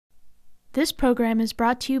This program is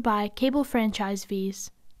brought to you by cable franchise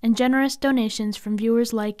fees and generous donations from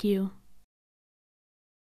viewers like you.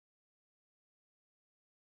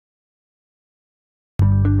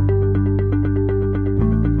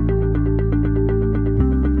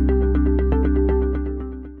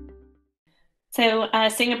 So,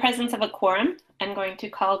 seeing a presence of a quorum, I'm going to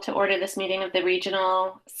call to order this meeting of the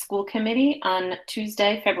Regional School Committee on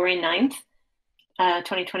Tuesday, February 9th,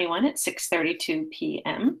 2021 at 6:32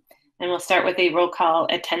 p.m. And we'll start with a roll call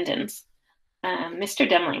attendance. Mr.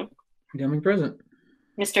 Demling. Demling present.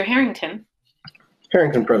 Mr. Harrington.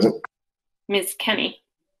 Harrington present. Ms. Kenny.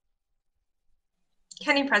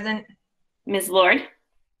 Kenny present. Ms. Lord.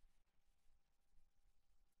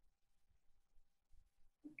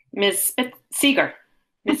 Ms. Seeger.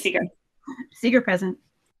 Ms. Seeger. Seeger present.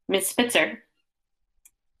 Ms. Spitzer.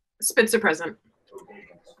 Spitzer present.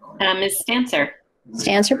 Ms. Stancer.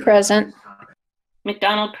 Stancer present.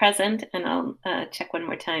 McDonald present, and I'll check one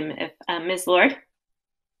more time if Ms. Lord.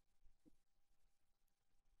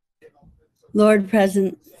 Lord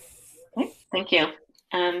present. Okay, thank you.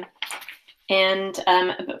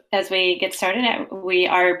 As we get started, we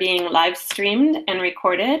are being live streamed and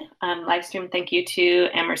recorded. Live stream, thank you to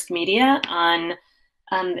Amherst Media on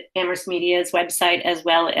Amherst Media's website, as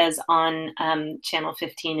well as on Channel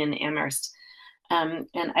 15 in Amherst.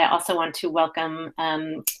 And I also want to welcome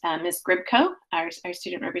Ms. Gribko, our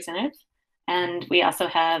student representative. And we also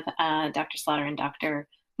have Dr. Slaughter and Dr.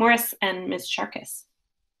 Morris and Ms. Sharkus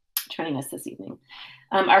joining us this evening.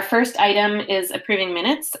 Our first item is approving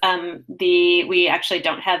minutes. We actually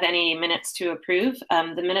don't have any minutes to approve.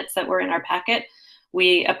 The minutes that were in our packet,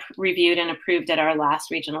 we reviewed and approved at our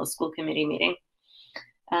last regional school committee meeting.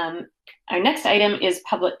 Our next item is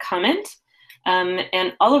public comment.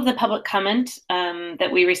 And all of the public comment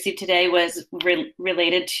that we received today was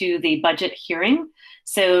related to the budget hearing.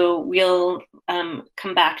 So we'll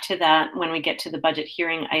come back to that when we get to the budget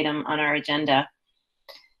hearing item on our agenda.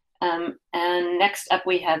 And next up,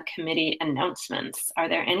 we have committee announcements. Are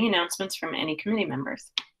there any announcements from any committee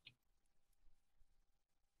members?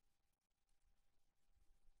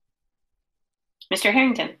 Mr.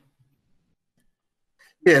 Harrington.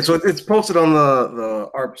 Yeah, so it's posted on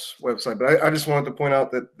the ARPS website, but I just wanted to point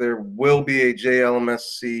out that there will be a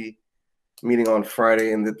JLMSC meeting on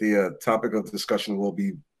Friday, and that the topic of discussion will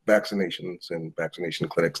be vaccinations and vaccination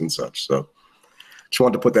clinics and such. So just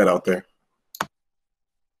wanted to put that out there.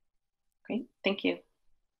 Great, thank you.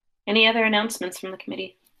 Any other announcements from the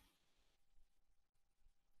committee?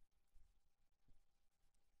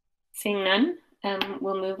 Seeing none,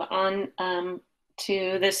 we'll move on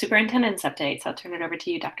to the superintendent's updates. I'll turn it over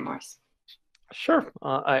to you, Dr. Morris. Sure.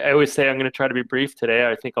 I always say I'm going to try to be brief today.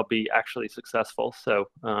 I think I'll be actually successful. So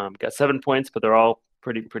got 7 points, but they're all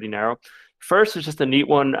pretty narrow. First is just a neat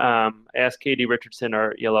one. I asked Katie Richardson,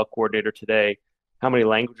 our ELL coordinator today, how many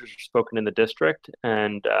languages are spoken in the district.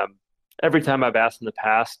 And every time I've asked in the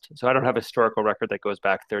past, so I don't have a historical record that goes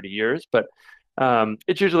back 30 years, but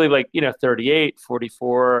it's usually like, 38,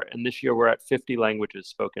 44, and this year we're at 50 languages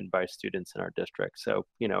spoken by students in our district. So,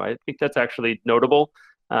 I think that's actually notable.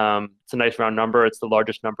 It's a nice round number. It's the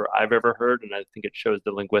largest number I've ever heard, and I think it shows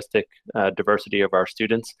the linguistic diversity of our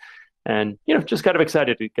students. And, just kind of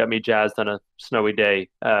excited. It got me jazzed on a snowy day.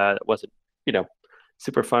 It wasn't,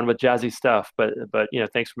 super fun with jazzy stuff, but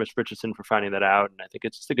thanks for Ms. Richardson for finding that out. And I think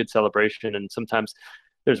it's just a good celebration. And sometimes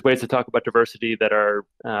there's ways to talk about diversity that are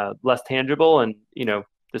less tangible. And,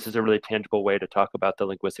 this is a really tangible way to talk about the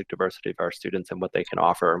linguistic diversity of our students and what they can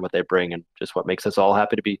offer and what they bring, and just what makes us all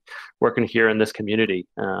happy to be working here in this community.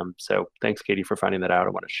 So thanks, Katie, for finding that out. I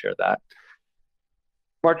want to share that.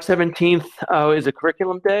 March 17th is a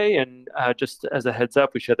curriculum day, and just as a heads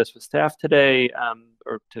up, we shared this with staff today,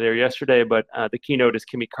 or today or yesterday, but the keynote is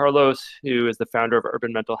Kimmy Carlos, who is the founder of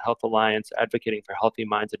Urban Mental Health Alliance, advocating for healthy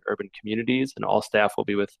minds in urban communities, and all staff will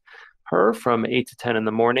be with her from 8 to 10 in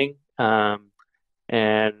the morning.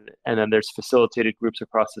 And then there's facilitated groups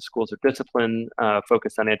across the schools of discipline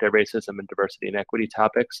focused on anti-racism and diversity and equity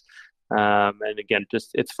topics. And again,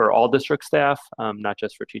 it's for all district staff, not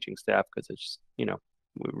just for teaching staff, because it's,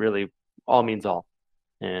 really all means all.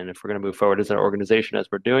 And if we're going to move forward as an organization as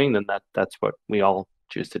we're doing, then that's what we all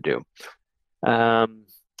choose to do,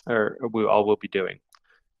 or we all will be doing.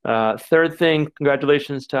 Third thing,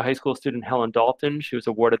 congratulations to high school student Helen Dalton. She was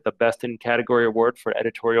awarded the Best in Category Award for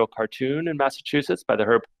Editorial Cartoon in Massachusetts by the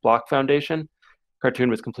Herb Block Foundation. Cartoon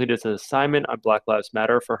was completed as an assignment on Black Lives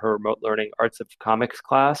Matter for her remote learning arts of comics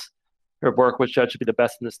class. Her work was judged to be the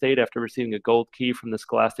best in the state after receiving a gold key from the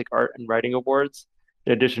Scholastic Art and Writing Awards.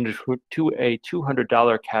 In addition to a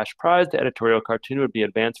 $200 cash prize, the editorial cartoon would be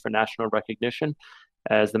advanced for national recognition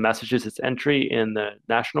as the Massachusetts entry in the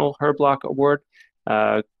National Her Block Award.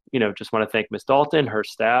 Just want to thank Ms. Dalton, her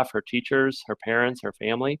staff, her teachers, her parents, her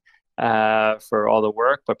family for all the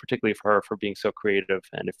work, but particularly for her for being so creative.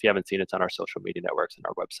 And if you haven't seen it, it's on our social media networks and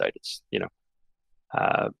our website. It's,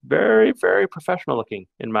 very, very professional looking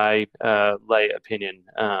in my lay opinion.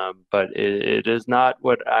 But it is not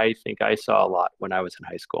what I think I saw a lot when I was in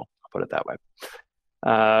high school. I'll put it that way.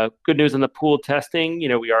 Good news on the pool testing.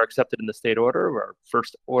 We are accepted in the state order. Our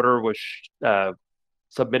first order was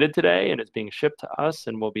submitted today and is being shipped to us,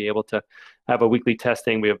 and we'll be able to have a weekly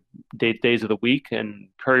testing. We have days of the week, and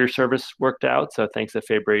courier service worked out. So thanks to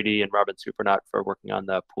Faye Brady and Robin Supernaut for working on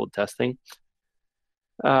the pooled testing.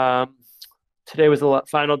 Today was the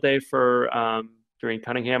final day for during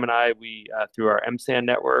Cunningham and I. We through our MSAN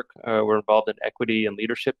network, we're involved in equity and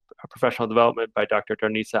leadership professional development by Dr.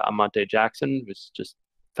 Darnisa Amante Jackson, who's just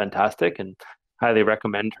fantastic, and highly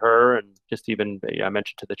recommend her. And just even I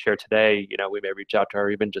mentioned to the chair today, we may reach out to her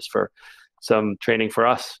even just for some training for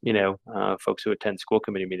us, folks who attend school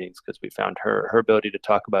committee meetings, because we found her ability to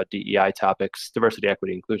talk about DEI topics, diversity,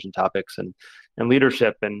 equity, inclusion topics, and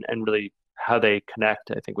leadership, and really how they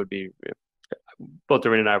connect, I think would be. Both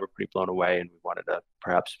Doreen and I were pretty blown away, and we wanted to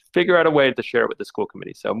perhaps figure out a way to share it with the school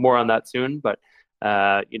committee. So more on that soon, but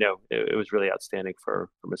it was really outstanding for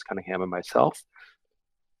Ms. Cunningham and myself.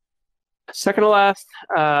 Second to last,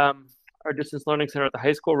 our distance learning center at the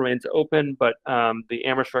high school remains open, but the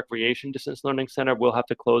Amherst Recreation Distance Learning Center will have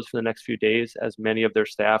to close for the next few days, as many of their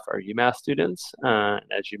staff are UMass students.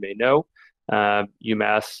 As you may know,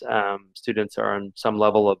 UMass students are on some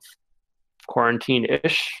level of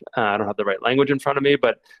quarantine-ish. I don't have the right language in front of me,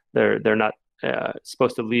 but they're not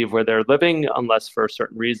supposed to leave where they're living unless for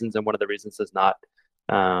certain reasons, and one of the reasons is not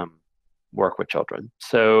work with children.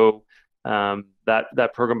 So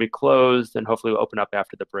that program will be closed, and hopefully will open up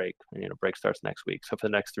after the break. Break starts next week, so for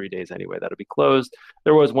the next 3 days anyway, that'll be closed.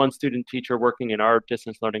 There was one student teacher working in our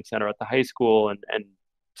distance learning center at the high school, and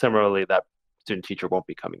similarly, that student teacher won't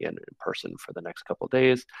be coming in person for the next couple of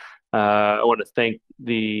days. I want to thank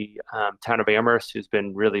the town of Amherst, who's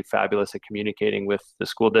been really fabulous at communicating with the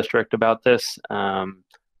school district about this.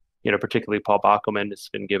 Particularly Paul Bockelman has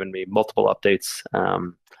been giving me multiple updates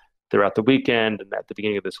throughout the weekend and at the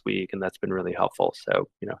beginning of this week, and that's been really helpful. So,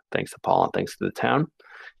 thanks to Paul and thanks to the town.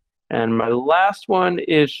 And my last one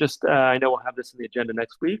is just, I know we'll have this in the agenda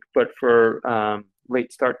next week, but for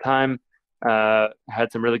late start time,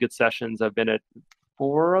 had some really good sessions. I've been at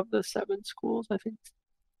 4 of the 7 schools, I think,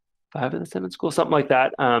 5 of the 7 schools, something like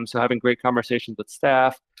that. So having great conversations with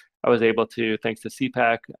staff. I was able to, thanks to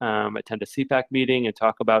CPAC, attend a CPAC meeting and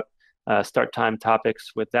talk about start time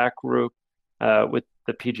topics with that group, with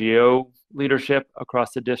the PGO leadership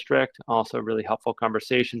across the district. Also really helpful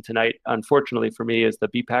conversation tonight, unfortunately for me, is the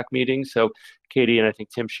BPAC meeting. So Katie and I think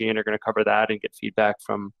Tim Sheehan are going to cover that and get feedback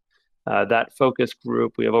from that focus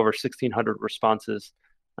group. We have over 1,600 responses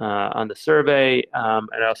on the survey. And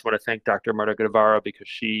I also want to thank Dr. Marta Guevara, because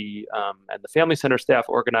she and the Family Center staff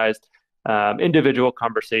organized individual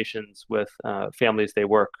conversations with families they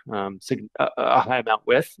work a high amount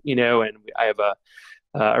with, and I have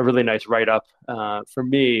a really nice write-up for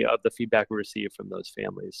me of the feedback we received from those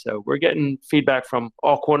families. So we're getting feedback from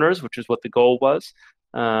all corners, which is what the goal was.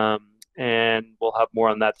 And we'll have more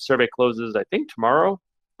on that. The survey closes, I think, tomorrow.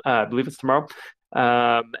 I believe it's tomorrow.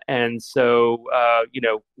 And so,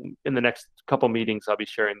 in the next couple meetings, I'll be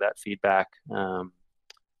sharing that feedback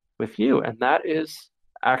with you. And that is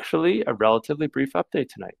actually a relatively brief update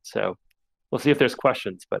tonight. So we'll see if there's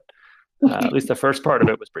questions, but at least the first part of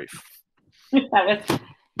it was brief.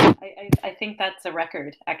 I think that's a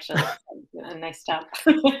record, actually. Nice job.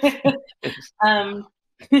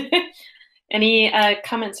 Any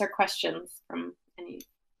comments or questions from any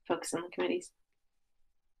folks in the committees?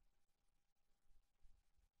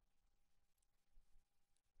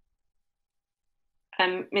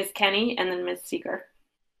 Ms. Kenny and then Ms. Seeger.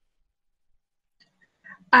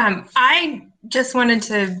 I just wanted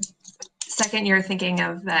to second your thinking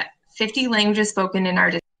of that 50 languages spoken in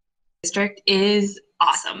our district is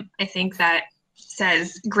awesome. I think that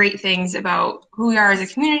says great things about who we are as a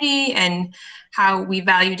community and how we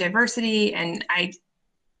value diversity, and I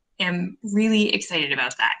am really excited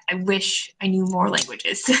about that. I wish I knew more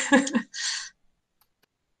languages.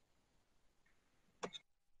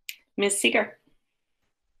 Ms. Seeger.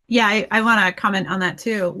 Yeah, I want to comment on that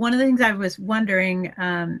too. One of the things I was wondering,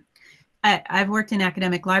 I've worked in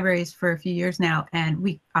academic libraries for a few years now, and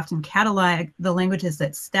we often catalog the languages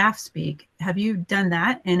that staff speak. Have you done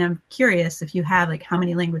that? And I'm curious if you have, like, how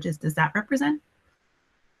many languages does that represent?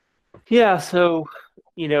 Yeah, so,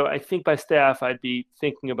 I think by staff, I'd be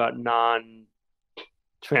thinking about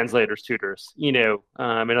translators, tutors, in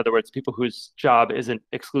other words, people whose job isn't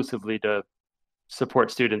exclusively to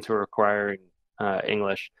support students who are acquiring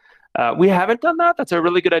English. We haven't done that. That's a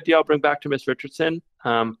really good idea. I'll bring back to Ms. Richardson.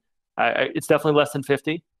 It's definitely less than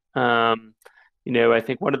 50. I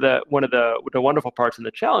think one of the wonderful parts and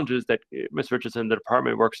the challenges that Ms. Richardson and the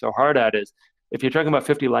department works so hard at is if you're talking about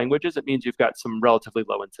 50 languages, it means you've got some relatively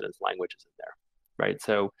low incidence languages in there, right?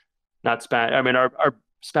 So not Spanish. I mean, our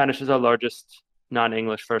Spanish is our largest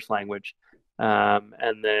non-English first language.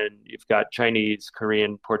 And then you've got Chinese,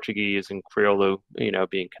 Korean, Portuguese, and Creole,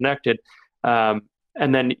 being connected.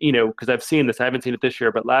 And then, because I've seen this, I haven't seen it this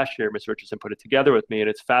year, but last year, Ms. Richardson put it together with me. And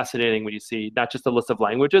it's fascinating when you see not just the list of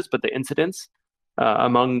languages, but the incidence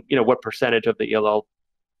among, what percentage of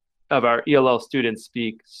our ELL students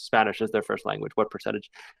speak Spanish as their first language, what percentage.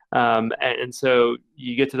 And so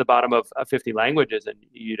you get to the bottom of 50 languages and,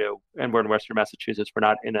 and we're in Western Massachusetts, we're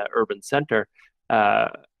not in an urban center.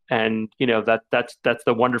 And that's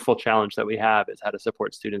the wonderful challenge that we have is how to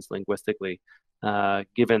support students linguistically,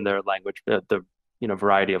 given their language, the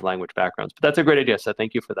variety of language backgrounds. But that's a great idea. So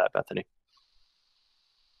thank you for that, Bethany.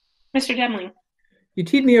 Mr. Demling. You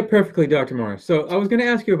teed me up perfectly, Dr. Morris. So I was going to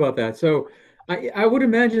ask you about that. So I would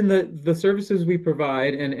imagine that the services we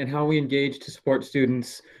provide and how we engage to support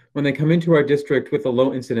students when they come into our district with a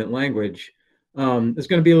low incident language is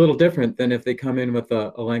going to be a little different than if they come in with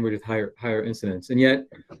a language with higher incidence. And yet,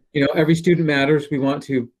 every student matters. We want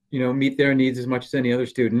to, meet their needs as much as any other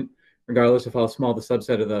student, regardless of how small the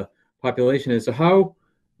subset of the population is. So how,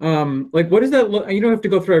 what does that look? You don't have to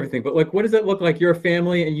go through everything, but what does that look like? You're a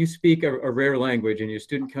family and you speak a rare language, and your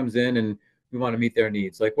student comes in and we want to meet their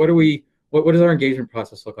needs. What does our engagement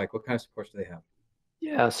process look like? What kind of supports do they have?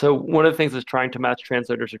 Yeah, so one of the things is trying to match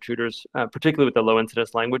translators or tutors, particularly with the low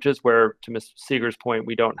incidence languages, where to Ms. Seeger's point,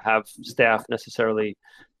 we don't have staff necessarily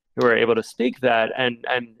who are able to speak that. And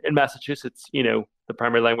in Massachusetts, the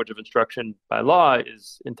primary language of instruction by law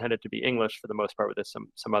is intended to be English for the most part, with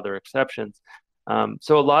some other exceptions.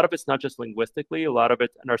 So a lot of it's not just linguistically, a lot of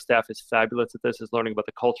it, and our staff is fabulous at this, is learning about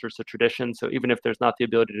the cultures, the traditions. So even if there's not the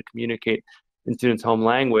ability to communicate in students' home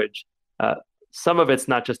language, some of it's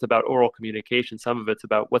not just about oral communication. Some of it's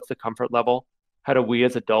about what's the comfort level. How do we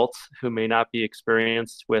as adults who may not be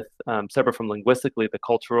experienced with, separate from linguistically, the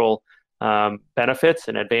cultural benefits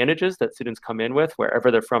and advantages that students come in with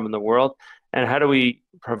wherever they're from in the world, and how do we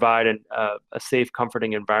provide a safe,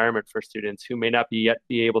 comforting environment for students who may not be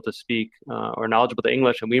able to speak or knowledgeable to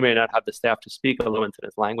English, and we may not have the staff to speak a low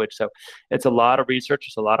incidence language. So it's a lot of research,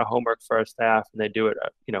 it's a lot of homework for our staff, and they do it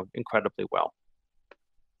incredibly well.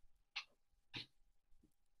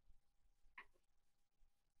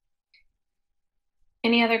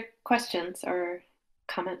 Any other questions or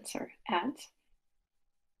comments or adds?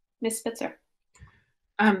 Ms. Spitzer.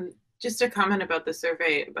 Just a comment about the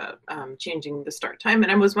survey about changing the start time.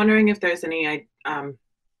 And I was wondering if there's any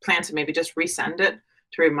plan to maybe just resend it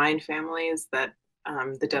to remind families that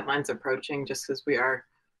the deadline's approaching, just because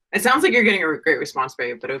it sounds like you're getting a great response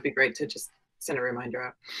rate, but it would be great to just send a reminder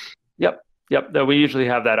out. Yep. No, we usually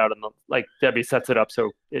have that out like Debbie sets it up so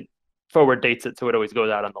it forward dates it, so it always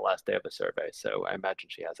goes out on the last day of the survey. So I imagine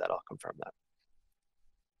she has that. I'll confirm that.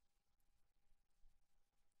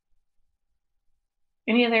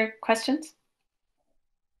 Any other questions?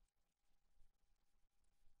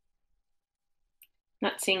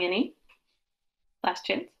 Not seeing any. Last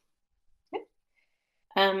chance. Okay.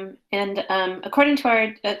 According to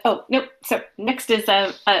our, so next is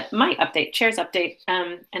my update, chair's update.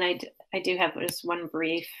 And I do have just one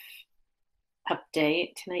brief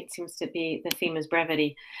update. Tonight seems to be, the theme is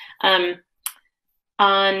brevity.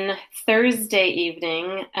 On Thursday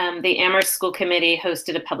evening, the Amherst School Committee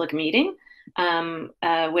hosted a public meeting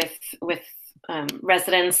with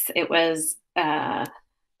residents. It was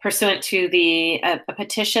pursuant to a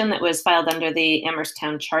petition that was filed under the Amherst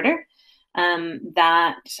Town Charter.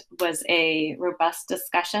 That was a robust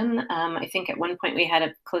discussion. I think at one point we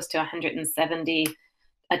had close to 170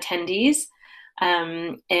 attendees.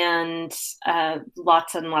 And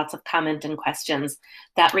lots and lots of comment and questions.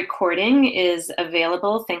 That recording is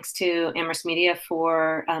available thanks to Amherst Media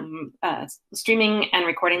for streaming and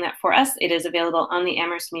recording that for us. It is available on the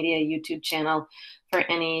Amherst Media YouTube channel for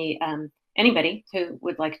anybody who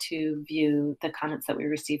would like to view the comments that we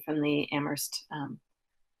received from the Amherst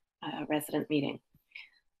resident meeting.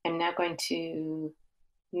 I'm now going to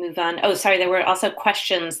move on. Oh, sorry, there were also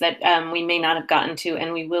questions that we may not have gotten to,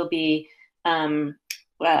 and we will be grabbing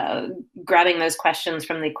those questions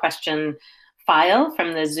from the question file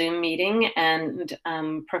from the Zoom meeting and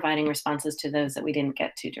providing responses to those that we didn't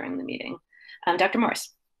get to during the meeting. Dr.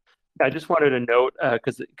 Morris. I just wanted to note,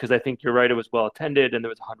 because I think you're right, it was well attended, and there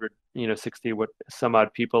was 160 some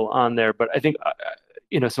odd people on there. But I think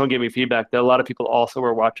someone gave me feedback that a lot of people also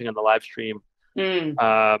were watching on the live stream.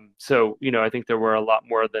 So I think there were a lot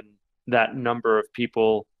more than that number of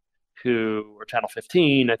people who were channel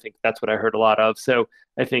 15. I think that's what I heard a lot of. So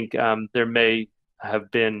I think there may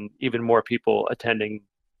have been even more people attending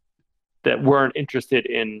that weren't interested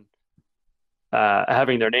in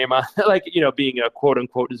having their name on, like, being a quote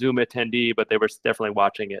unquote Zoom attendee, but they were definitely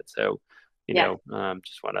watching it. So,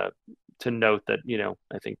 just want to note that,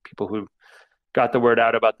 I think people who got the word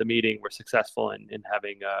out about the meeting were successful in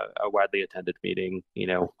having a widely attended meeting,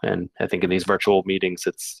 and I think in these virtual meetings,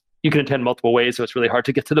 you can attend multiple ways. So it's really hard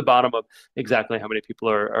to get to the bottom of exactly how many people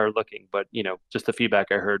are looking. But, just the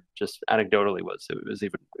feedback I heard just anecdotally was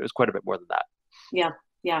it was quite a bit more than that.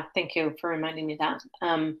 Yeah. Thank you for reminding me that.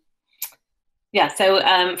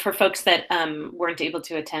 So for folks that weren't able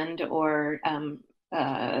to attend or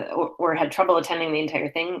had trouble attending the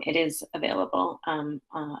entire thing, it is available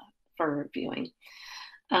for viewing.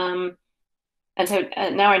 And so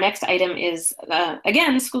now our next item is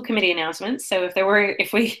again school committee announcements. So if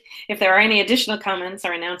there are any additional comments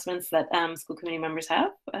or announcements that school committee members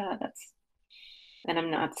have, and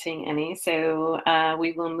I'm not seeing any, so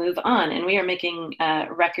we will move on. And we are making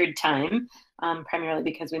record time, primarily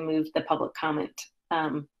because we moved the public comment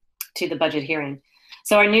to the budget hearing.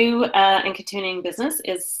 So our new and continuing business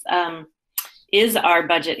is our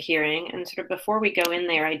budget hearing. And sort of before we go in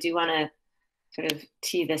there, I do want to sort of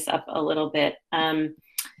tee this up a little bit.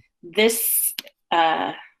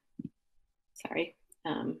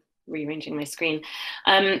 Rearranging my screen.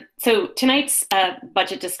 So tonight's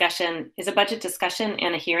budget discussion is a budget discussion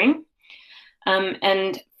and a hearing.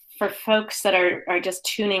 And for folks that are just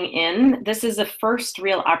tuning in, this is the first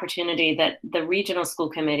real opportunity that the regional school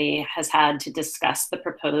committee has had to discuss the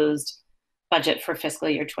proposed budget for fiscal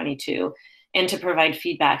year 22 and to provide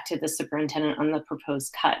feedback to the superintendent on the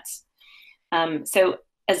proposed cuts. So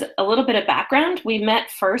as a little bit of background, we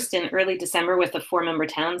met first in early December with the 4-member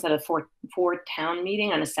towns at a four-town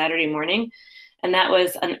meeting on a Saturday morning. And that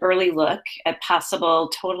was an early look at possible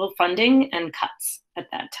total funding and cuts at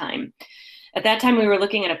that time. At that time, we were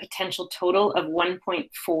looking at a potential total of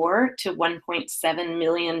 $1.4 to $1.7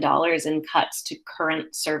 million in cuts to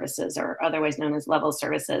current services, or otherwise known as level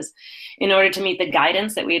services, in order to meet the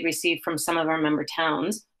guidance that we had received from some of our member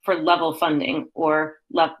towns for level funding or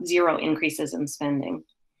zero increases in spending.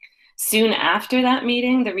 Soon after that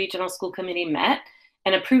meeting, the regional school committee met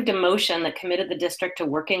and approved a motion that committed the district to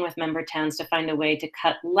working with member towns to find a way to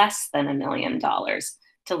cut less than $1 million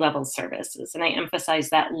to level services. And I emphasize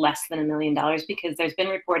that less than $1 million because there's been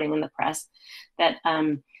reporting in the press that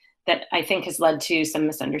that I think has led to some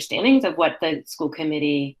misunderstandings of what the school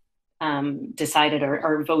committee decided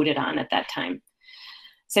or voted on at that time.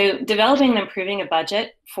 So developing and improving a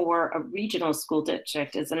budget for a regional school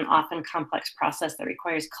district is an often complex process that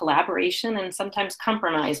requires collaboration and sometimes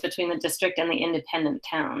compromise between the district and the independent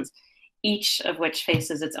towns, each of which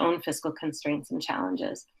faces its own fiscal constraints and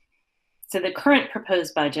challenges. So the current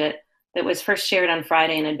proposed budget that was first shared on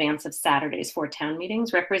Friday in advance of Saturday's 4 town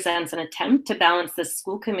meetings represents an attempt to balance the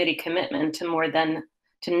school committee commitment to no more than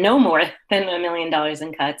 $1 million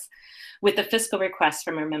in cuts with the fiscal requests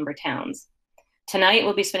from our member towns. Tonight,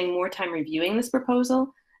 we'll be spending more time reviewing this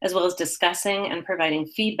proposal, as well as discussing and providing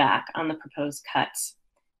feedback on the proposed cuts.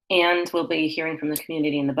 And we'll be hearing from the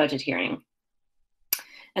community in the budget hearing.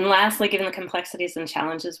 And lastly, given the complexities and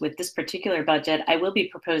challenges with this particular budget, I will be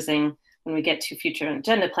proposing, when we get to future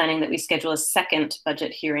agenda planning, that we schedule a second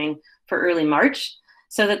budget hearing for early March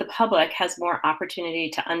so that the public has more opportunity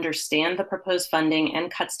to understand the proposed funding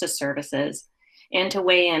and cuts to services and to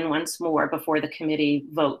weigh in once more before the committee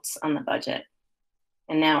votes on the budget.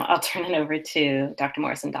 And now I'll turn it over to Dr.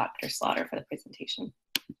 Morris and Dr. Slaughter for the presentation.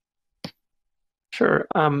 Sure.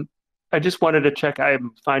 I just wanted to check,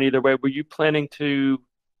 I'm fine either way. Were you planning to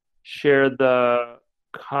share the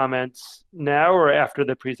comments now or after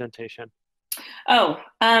the presentation? Oh,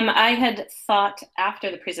 I had thought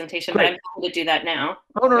after the presentation, Great. but I'm happy to do that now.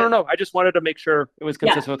 Oh, no. I just wanted to make sure it was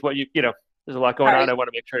consistent with what there's a lot going on. I want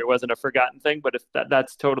to make sure it wasn't a forgotten thing, but if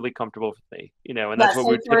that's totally comfortable with me, and that's what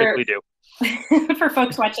we typically do. For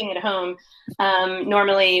folks watching at home,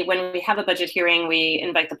 normally when we have a budget hearing, we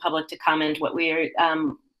invite the public to comment.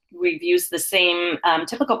 We've used the same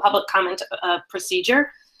typical public comment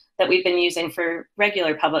procedure that we've been using for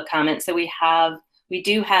regular public comment. So we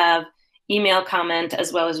do have email comment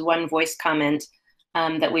as well as one voice comment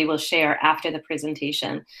that we will share after the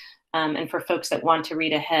presentation. And for folks that want to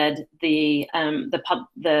read ahead, the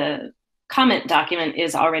comment document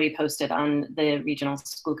is already posted on the regional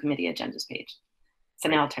school committee agendas page. So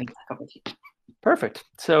now I'll turn it back over to you. Perfect.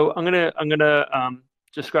 So I'm gonna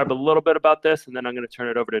describe a little bit about this, and then I'm gonna turn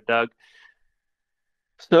it over to Doug.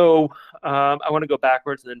 So I want to go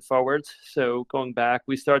backwards and then forwards. So going back,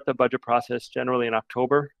 we start the budget process generally in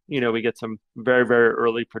October. We get some very, very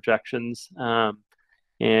early projections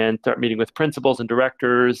and start meeting with principals and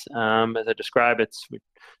directors. As I describe, we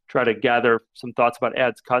try to gather some thoughts about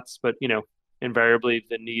ads cuts, but invariably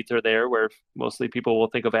the needs are there where mostly people will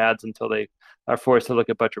think of ads until they are forced to look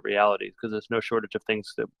at budget realities, because there's no shortage of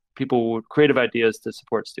things that people creative ideas to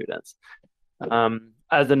support students.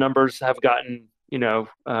 As the numbers have gotten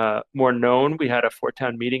more known, we had a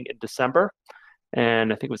four-town meeting in December,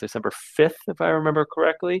 and I think it was December 5th, if I remember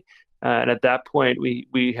correctly. And at that point,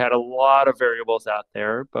 we had a lot of variables out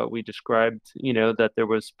there, but we described, that there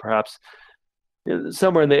was perhaps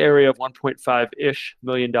somewhere in the area of $1.5-ish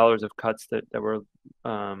million of cuts that were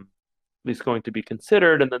at least going to be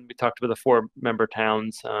considered. And then we talked with the four-member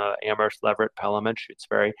towns, Amherst, Leverett, Pelham, and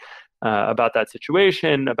Shutesbury, about that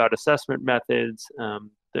situation, about assessment methods.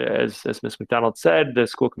 As Ms. McDonald said, the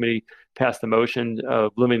school committee passed a motion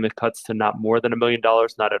of limiting the cuts to not more than $1 million,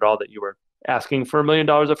 not at all that you were asking for $1 million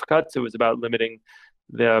of cuts. It was about limiting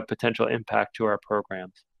the potential impact to our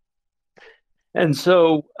programs. And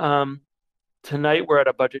so tonight we're at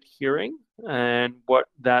a budget hearing, and what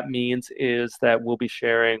that means is that we'll be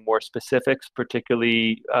sharing more specifics,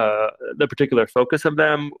 particularly the particular focus of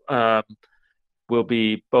them will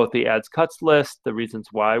be both the ads cuts list, the reasons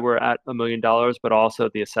why we're at $1 million, but also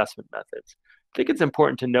the assessment methods. I think it's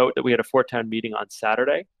important to note that we had a four-town meeting on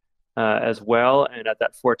Saturday as well, and at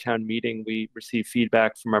that four-town meeting, we received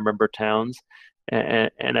feedback from our member towns.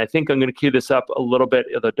 And I think I'm going to cue this up a little bit,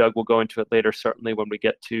 although Doug will go into it later, certainly when we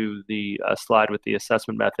get to the slide with the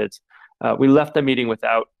assessment methods. We left the meeting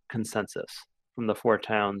without consensus from the four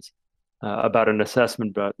towns about an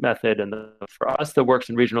assessment method. And for us that works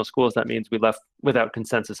in regional schools, that means we left without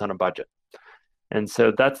consensus on a budget. And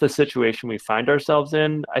so that's the situation we find ourselves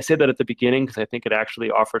in. I say that at the beginning because I think it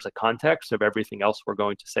actually offers a context of everything else we're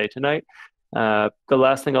going to say tonight. The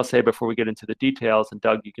last thing I'll say before we get into the details, and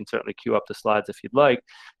Doug, you can certainly cue up the slides if you'd like,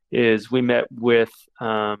 is we met with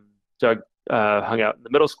Doug, hung out in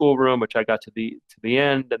the middle school room, which I got to the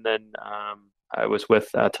end, and then I was with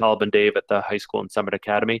Talib and Dave at the high school in Summit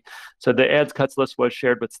Academy. So the ads cuts list was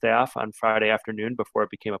shared with staff on Friday afternoon before it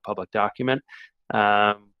became a public document.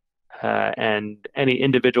 And any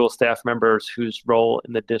individual staff members whose role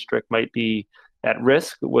in the district might be at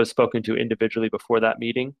risk was spoken to individually before that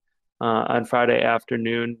meeting on Friday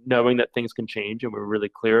afternoon, knowing that things can change, and we're really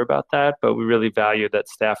clear about that, but we really value that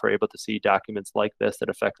staff are able to see documents like this that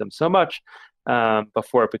affect them so much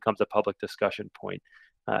before it becomes a public discussion point.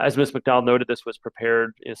 As Ms. McDonald noted, this was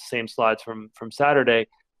prepared in the same slides from Saturday,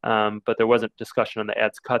 but there wasn't discussion on the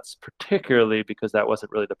ads cuts, particularly because that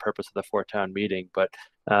wasn't really the purpose of the four-town meeting. But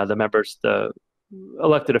the members, the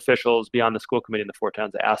elected officials beyond the school committee in the four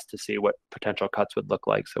towns asked to see what potential cuts would look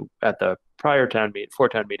like. So at the prior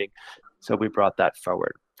four-town meeting, so we brought that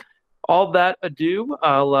forward. All that ado,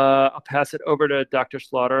 I'll pass it over to Dr.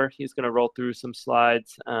 Slaughter. He's going to roll through some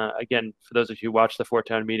slides. Again, for those of you who watch the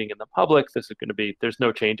four-town meeting in the public, there's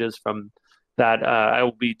no changes from that. I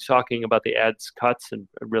will be talking about the ads cuts, and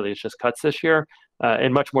really it's just cuts this year,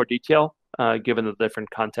 in much more detail, given the different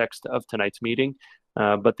context of tonight's meeting.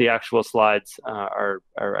 But the actual slides are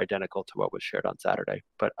identical to what was shared on Saturday.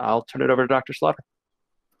 But I'll turn it over to Dr. Slaughter.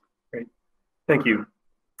 Great, thank you.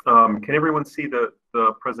 Can everyone see the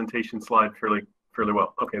presentation slide fairly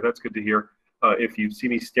well? Okay, that's good to hear. If you see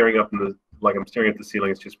me staring up like I'm staring at the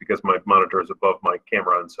ceiling, it's just because my monitor is above my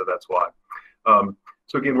camera, and so that's why.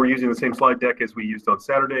 So again, we're using the same slide deck as we used on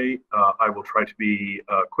Saturday. I will try to be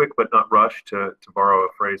quick but not rushed, to borrow a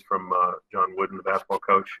phrase from John Wooden, the basketball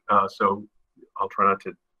coach. So I'll try not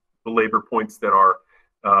to belabor points that are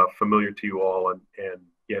familiar to you all, and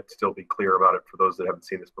yet still be clear about it for those that haven't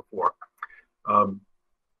seen this before.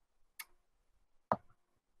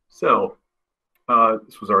 So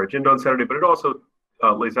this was our agenda on Saturday, but it also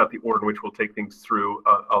lays out the order in which we'll take things through.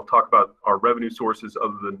 I'll talk about our revenue sources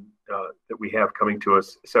other than that we have coming to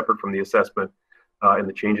us separate from the assessment and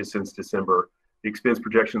the changes since December, the expense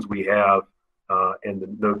projections we have,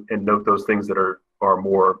 and note those things that are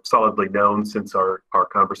more solidly known since our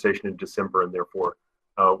conversation in December, and therefore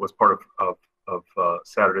was part of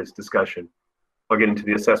Saturday's discussion. I'll get into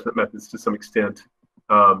the assessment methods to some extent.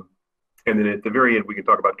 And then at the very end, we can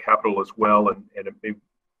talk about capital as well, and maybe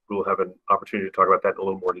we'll have an opportunity to talk about that in a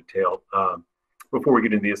little more detail. Before we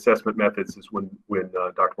get into the assessment methods is when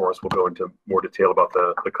Dr. Morris will go into more detail about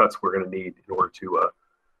the cuts we're going to need in order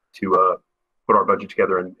put our budget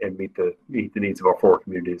together and meet the needs of our 4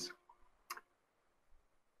 communities.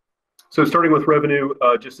 So starting with revenue,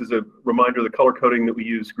 just as a reminder, the color coding that we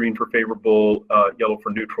use, green for favorable, yellow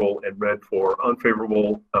for neutral, and red for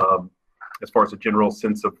unfavorable, as far as a general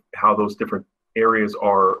sense of how those different areas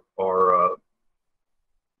are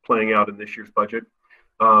playing out in this year's budget.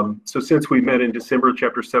 So since we met in December,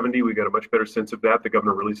 Chapter 70, we got a much better sense of that. The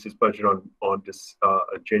governor released his budget on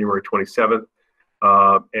January 27th.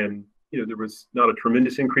 And there was not a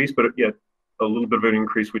tremendous increase, but yet a little bit of an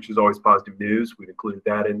increase, which is always positive news. We've included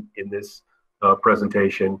that in this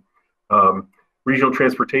presentation. Regional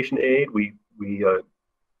transportation aid, we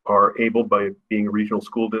are able, by being a regional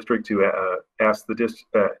school district, to ask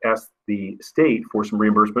the state for some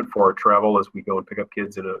reimbursement for our travel as we go and pick up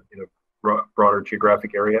kids in a broader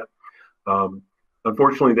geographic area.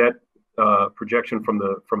 Unfortunately, that projection from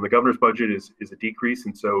the governor's budget is a decrease,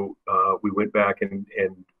 and so we went back and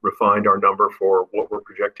refined our number for what we're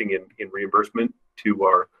projecting in reimbursement to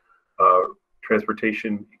our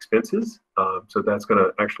transportation expenses. So that's going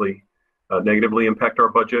to actually negatively impact our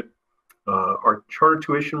budget. Our charter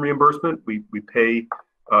tuition reimbursement, we pay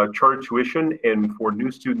charter tuition, and for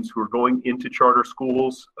new students who are going into charter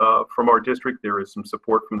schools from our district, there is some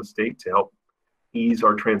support from the state to help ease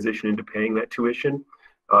our transition into paying that tuition.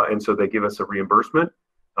 And so they give us a reimbursement.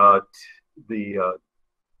 The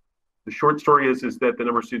short story is that the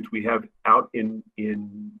number of students we have out in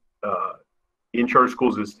charter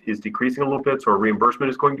schools is decreasing a little bit, so our reimbursement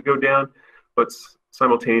is going to go down, but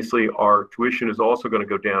simultaneously our tuition is also going to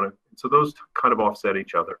go down. And so those kind of offset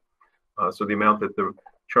each other. So the amount that the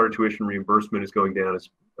charter tuition reimbursement is going down is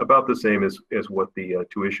about the same as what the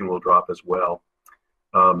tuition will drop as well.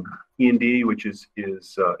 E&D, which is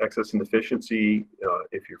excess and deficiency.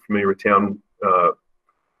 If you're familiar with town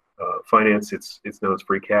finance, it's known as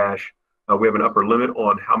free cash. We have an upper limit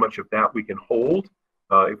on how much of that we can hold.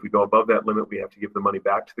 If we go above that limit, we have to give the money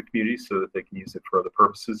back to the community so that they can use it for other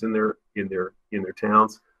purposes in their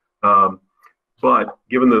towns. But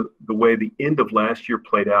given the way the end of last year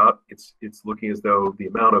played out, it's looking as though the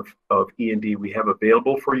amount of E&D we have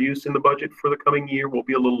available for use in the budget for the coming year will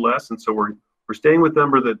be a little less, and so we're staying with the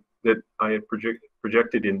number that I had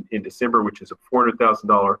projected in December, which is a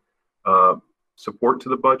 $400,000 support to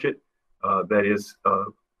the budget. That is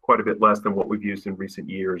quite a bit less than what we've used in recent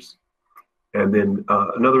years. And then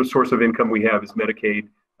another source of income we have is Medicaid.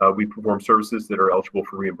 We perform services that are eligible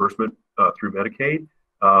for reimbursement through Medicaid,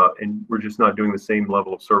 and we're just not doing the same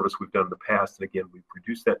level of service we've done in the past. And again, we've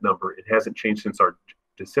reduced that number. It hasn't changed since our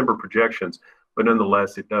December projections, but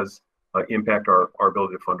nonetheless, it does impact our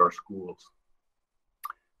ability to fund our schools.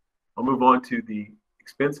 I'll move on to the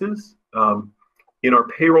expenses. In our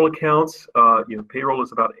payroll accounts, payroll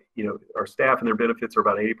is about, our staff and their benefits are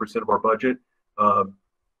about 80% of our budget.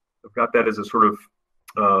 I've got that as a sort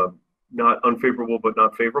of not unfavorable, but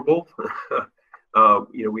not favorable.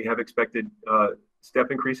 We have expected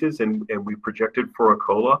step increases, and we projected for a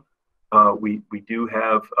COLA. We do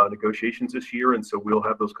have negotiations this year, and so we'll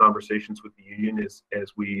have those conversations with the union as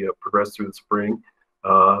we progress through the spring.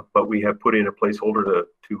 But we have put in a placeholder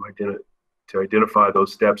to identify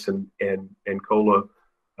those steps and COLA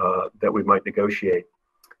that we might negotiate.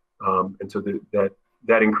 And so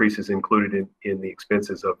that increase is included in the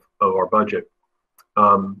expenses of our budget.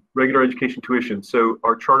 Regular education tuition. So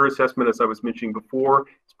our charter assessment, as I was mentioning before,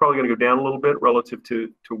 is probably going to go down a little bit relative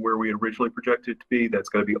to where we originally projected it to be. That's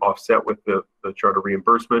going to be offset with the charter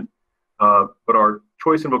reimbursement. But our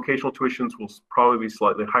choice and vocational tuitions will probably be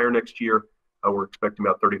slightly higher next year. We're expecting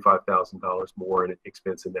about $35,000 more in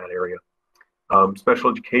expense in that area. Special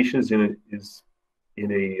education is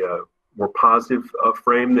in a more positive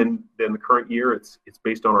frame than the current year. It's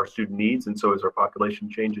based on our student needs, and so as our population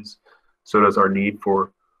changes, so does our need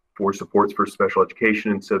for supports for special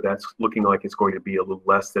education, and so that's looking like it's going to be a little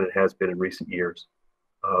less than it has been in recent years.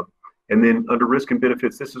 And then under risk and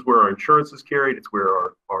benefits, this is where our insurance is carried. It's where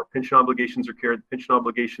our pension obligations are carried. Pension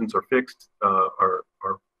obligations are fixed. Our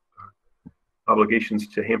obligations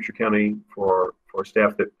to Hampshire County for our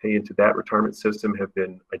staff that pay into that retirement system have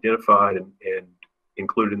been identified and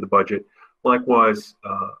included in the budget. Likewise,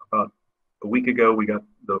 about a week ago, we got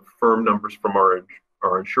the firm numbers from our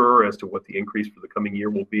insurer as to what the increase for the coming year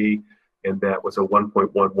will be, and that was a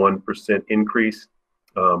 1.11% increase,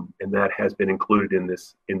 and that has been included in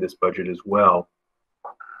this budget as well.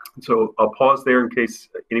 So I'll pause there in case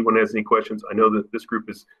anyone has any questions. I know that this group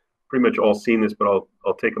has pretty much all seen this, but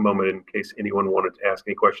I'll take a moment in case anyone wanted to ask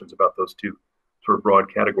any questions about those two sort of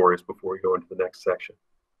broad categories before we go into the next section.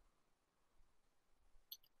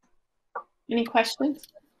 Any questions?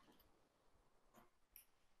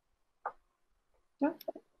 No?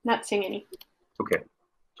 Not seeing any. Okay,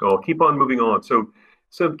 so I'll keep on moving on. So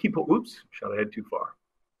keep, oops, shot ahead too far.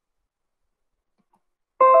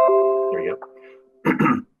 There you go.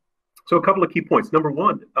 So a couple of key points. Number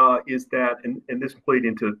one is that, and this played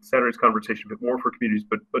into Saturday's conversation a bit more for communities,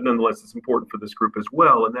 but nonetheless, it's important for this group as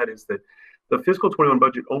well, and that is that the fiscal 21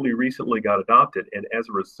 budget only recently got adopted, and as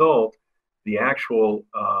a result, the actual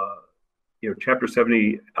Chapter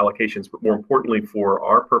 70 allocations, but more importantly for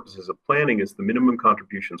our purposes of planning, is the minimum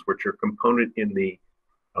contributions, which are a component in the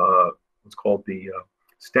what's called the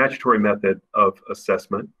statutory method of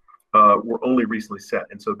assessment, were only recently set.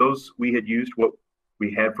 And so those, we had used what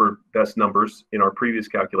we had for best numbers in our previous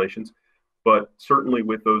calculations, but certainly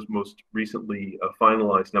with those most recently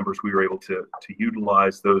finalized numbers, we were able to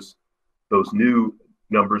utilize those new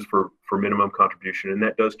numbers for minimum contribution, and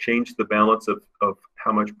that does change the balance of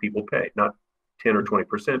how much people pay. Not 10 or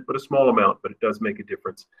 20%, but a small amount, but it does make a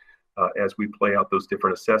difference as we play out those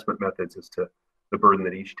different assessment methods as to the burden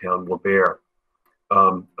that each town will bear.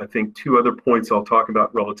 I think two other points I'll talk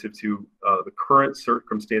about relative to the current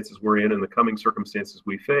circumstances we're in and the coming circumstances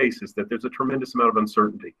we face is that there's a tremendous amount of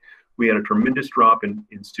uncertainty. We had a tremendous drop in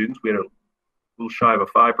students. We had a little shy of a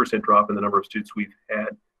 5% drop in the number of students we've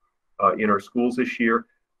had in our schools this year.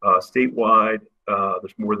 Statewide,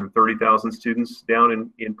 there's more than 30,000 students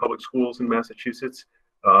down in public schools in Massachusetts.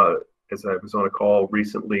 As I was on a call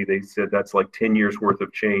recently, they said that's like 10 years worth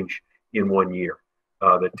of change in 1 year.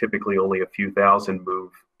 That typically only a few thousand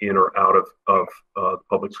move in or out of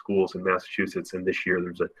public schools in Massachusetts, and this year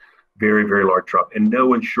there's a very, very large drop. And no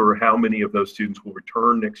one's sure how many of those students will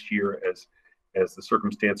return next year as the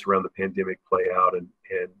circumstance around the pandemic play out and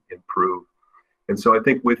improve. And so I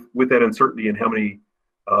think with that uncertainty and how many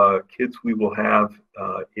kids we will have,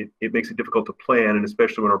 it makes it difficult to plan, and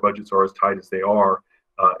especially when our budgets are as tight as they are,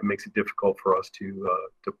 it makes it difficult for us to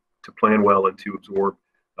plan well and to absorb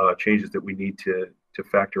changes that we need to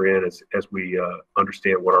factor in as we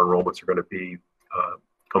understand what our enrollments are going to be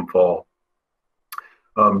come fall.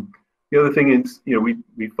 The other thing is,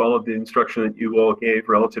 we followed the instruction that you all gave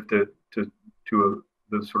relative to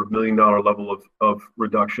the sort of $1 million level of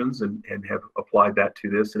reductions and have applied that to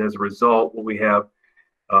this. And as a result, what we have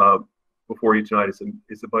before you tonight is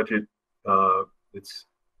a budget. It's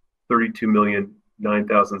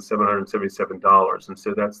 $32,009,777, and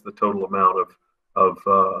so that's the total amount of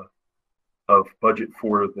budget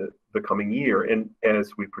for the coming year, and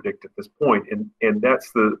as we predict at this point, and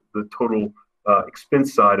that's the total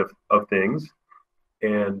expense side of things.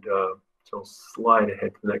 And so I'll slide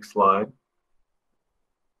ahead to the next slide.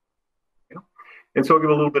 Yeah. And so I'll give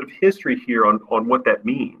a little bit of history here on what that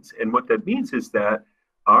means. And what that means is that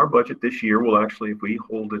our budget this year will actually, if we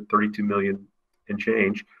hold at 32 million and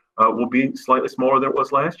change, will be slightly smaller than it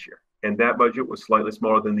was last year, and that budget was slightly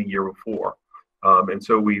smaller than the year before. And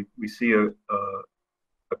so we see a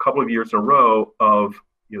couple of years in a row of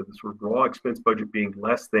the sort of raw expense budget being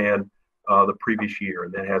less than the previous year,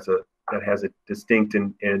 and that has a distinct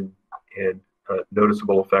and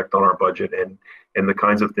noticeable effect on our budget and the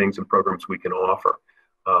kinds of things and programs we can offer.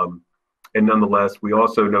 And nonetheless, we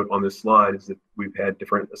also note on this slide is that we've had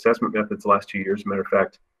different assessment methods the last 2 years. As a matter of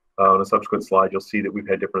fact, on a subsequent slide, you'll see that we've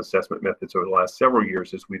had different assessment methods over the last several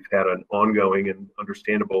years as we've had an ongoing and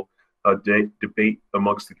understandable debate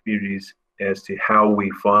amongst the communities as to how we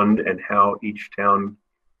fund and how each town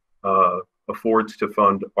affords to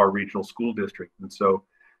fund our regional school district. And so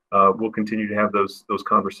we'll continue to have those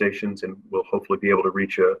conversations, and we'll hopefully be able to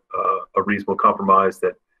reach a reasonable compromise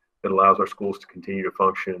that allows our schools to continue to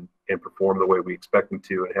function and perform the way we expect them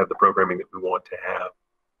to and have the programming that we want to have.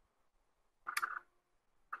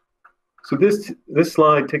 So this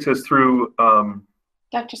slide takes us through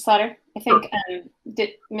Dr. Slaughter, I think, sure.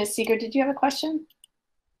 Ms. Seeger, did you have a question?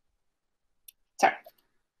 Sorry.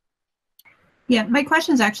 Yeah, my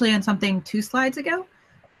question is actually on something 2 slides ago.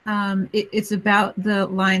 It's about the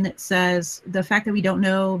line that says the fact that we don't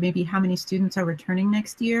know maybe how many students are returning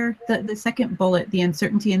next year. The second bullet, the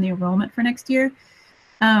uncertainty in the enrollment for next year.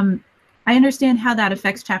 I understand how that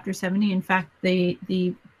affects Chapter 70. In fact,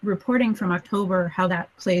 the reporting from October, how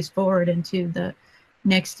that plays forward into the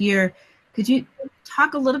next year. Could you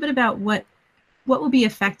talk a little bit about what will be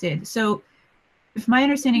affected? So if my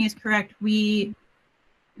understanding is correct, we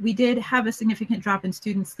did have a significant drop in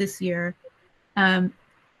students this year. I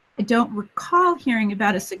don't recall hearing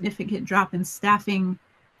about a significant drop in staffing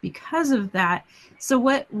because of that. So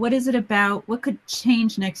what is it about? What could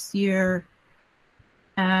change next year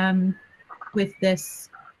with this?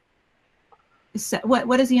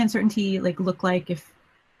 What does the uncertainty look like if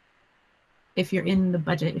you're in the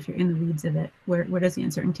budget, if you're in the weeds of it? Where does the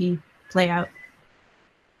uncertainty play out?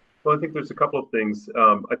 Well, I think there's a couple of things.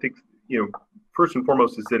 I think, first and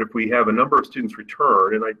foremost is that if we have a number of students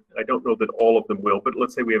return, and I don't know that all of them will, but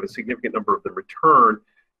let's say we have a significant number of them return,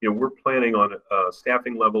 we're planning on a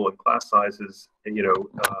staffing level and class sizes, and,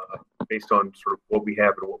 based on sort of what we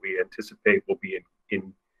have and what we anticipate will be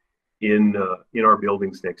in our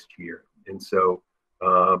buildings next year. And so,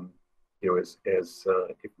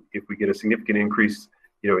 if we get a significant increase,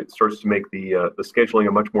 it starts to make the scheduling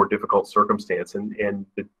a much more difficult circumstance, and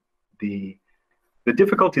the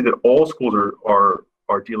difficulty that all schools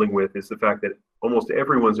are dealing with is the fact that almost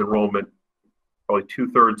everyone's enrollment, probably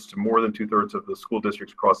 2/3 to more than 2/3 of the school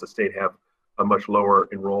districts across the state, have a much lower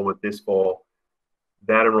enrollment this fall.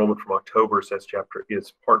 That enrollment from October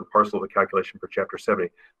is part and parcel of the calculation for Chapter 70.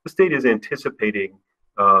 The state is anticipating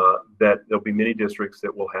that there'll be many districts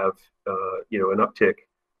that will have an uptick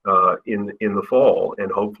in the fall,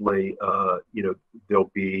 and hopefully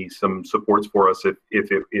there'll be some supports for us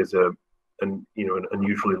if it is an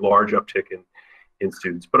unusually large uptick in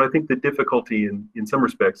students. But I think the difficulty in some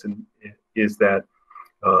respects is that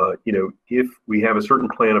if we have a certain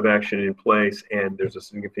plan of action in place and there's a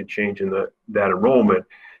significant change in that enrollment,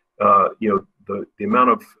 the amount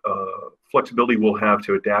of flexibility we'll have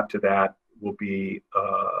to adapt to that will be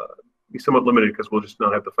somewhat limited, because we'll just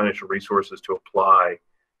not have the financial resources to apply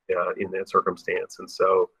in that circumstance. And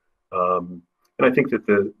so, and I think that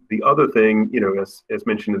the other thing, as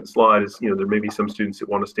mentioned in the slide, is there may be some students that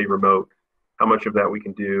want to stay remote. How much of that we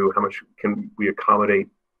can do, how much can we accommodate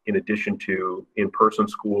in addition to in-person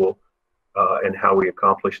school, and how we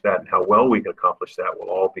accomplish that and how well we can accomplish that will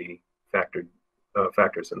all be factors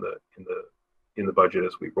in the budget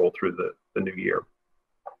as we roll through the new year.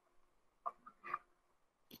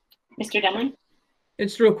 Mr. Demling?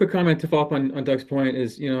 Just a real quick comment to follow up on Doug's point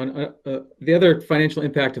is, the other financial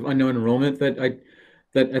impact of unknown enrollment that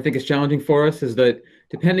I think is challenging for us is that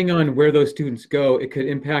depending on where those students go, it could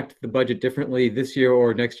impact the budget differently this year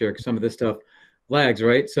or next year, because some of this stuff lags,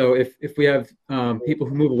 right? So if we have people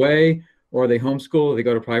who move away, or they homeschool, or they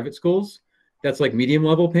go to private schools, that's like medium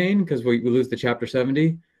level pain, because we lose the Chapter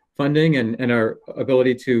 70 funding, and our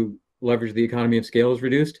ability to leverage the economy of scale is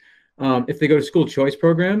reduced. If they go to school choice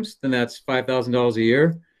programs, then that's $5,000 a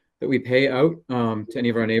year that we pay out to any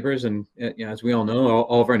of our neighbors. And as we all know,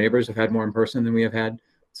 all of our neighbors have had more in person than we have had.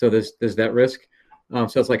 So there's that risk.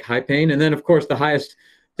 So it's like high pain. And then, of course, the highest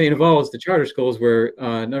pain of all is the charter schools, where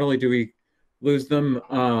not only do we lose them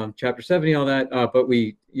Chapter 70, all that, but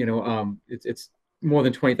we, it's more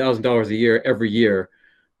than $20,000 a year every year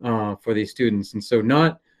for these students. And so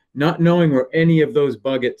not knowing where any of those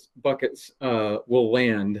buckets will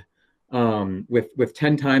land, with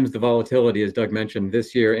 10 times the volatility, as Doug mentioned,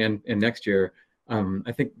 this year and next year,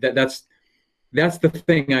 I think that's the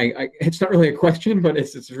thing. It's not really a question, but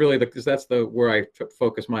it's really because that's where I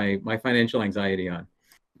focus my financial anxiety on.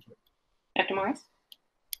 Dr. Morris?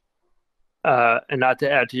 And not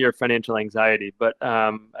to add to your financial anxiety, but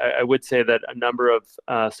I would say that a number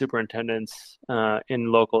of superintendents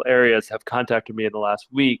in local areas have contacted me in the last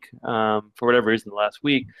week, for whatever reason, the last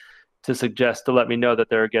week, to let me know that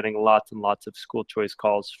they're getting lots and lots of school choice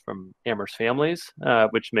calls from Amherst families,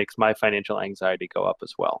 which makes my financial anxiety go up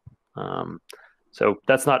as well. So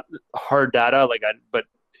that's not hard data, but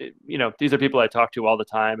these are people I talk to all the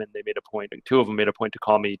time, and they made a point, and two of them made a point to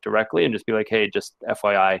call me directly and just be like, hey, just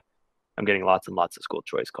FYI, I'm getting lots and lots of school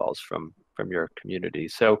choice calls from your community.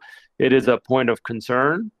 So it is a point of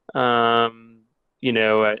concern. I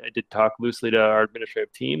did talk loosely to our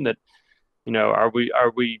administrative team that, are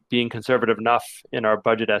we being conservative enough in our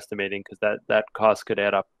budget estimating, because that cost could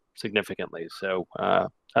add up significantly. So I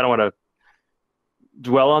don't want to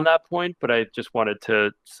dwell on that point, but I just wanted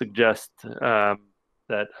to suggest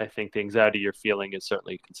that I think the anxiety you're feeling is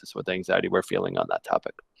certainly consistent with the anxiety we're feeling on that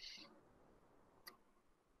topic.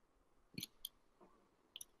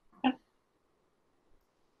 I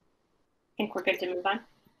think we're good to move on.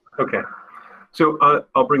 Okay. So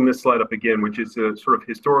I'll bring this slide up again, which is a sort of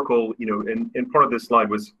historical, and part of this slide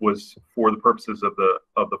was for the purposes of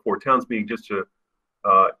the Four Towns meeting, just to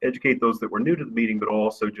educate those that were new to the meeting, but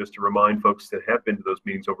also just to remind folks that have been to those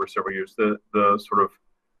meetings over several years, the sort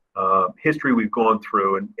of history we've gone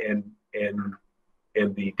through, and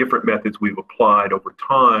the different methods we've applied over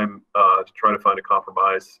time to try to find a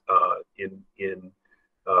compromise in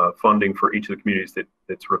funding for each of the communities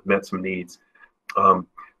that sort of met some needs.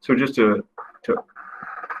 So just to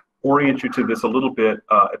orient you to this a little bit,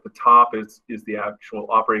 at the top is the actual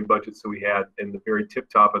operating budget. So we had, and the very tip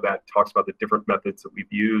top of that talks about the different methods that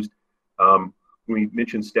we've used. We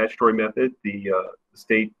mentioned statutory method. The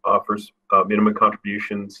state offers minimum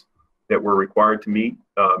contributions that we're required to meet.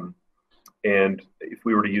 And if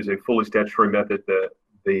we were to use a fully statutory method,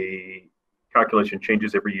 the calculation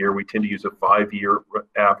changes every year. We tend to use a 5-year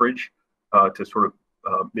average to sort of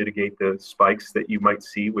mitigate the spikes that you might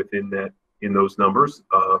see in those numbers,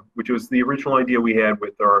 which was the original idea we had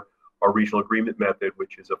with our regional agreement method,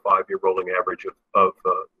 which is a 5-year rolling average of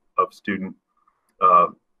students.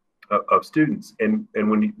 And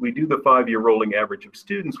when we do the 5-year rolling average of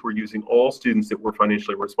students, we're using all students that we're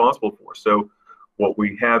financially responsible for. So what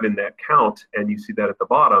we have in that count, and you see that at the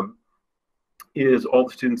bottom, is all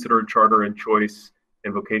the students that are in charter and choice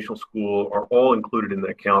and vocational school are all included in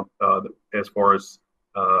that count as far as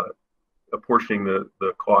apportioning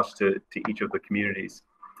the cost to each of the communities.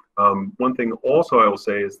 One thing also I will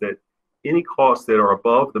say is that any costs that are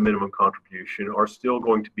above the minimum contribution are still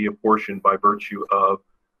going to be apportioned by virtue of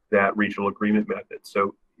that regional agreement method.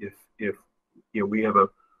 So if we have a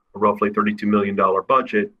roughly $32 million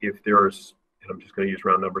budget, if there's, and I'm just going to use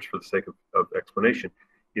round numbers for the sake of explanation,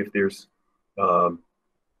 if there's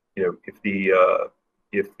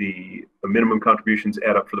if the minimum contributions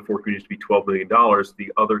add up for the 4 communities to be $12 million,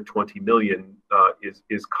 the other $20 million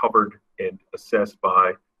is covered and assessed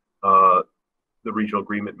by the regional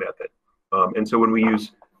agreement method. And so when we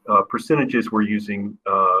use percentages, we're using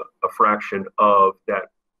a fraction of that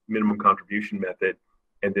minimum contribution method,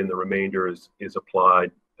 and then the remainder is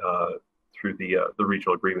applied through the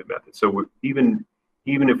regional agreement method. So even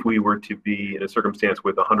if we were to be in a circumstance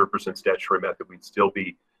with 100% statutory method, we'd still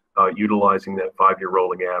be utilizing that 5-year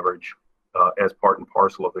rolling average as part and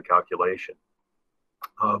parcel of the calculation.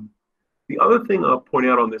 The other thing I'll point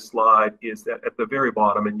out on this slide is that at the very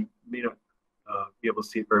bottom, and you may not be able to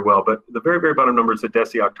see it very well, but the very, very bottom number is the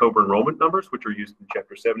DESE October enrollment numbers, which are used in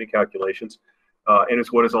Chapter 70 calculations, and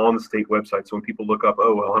it's what is on the state website. So when people look up,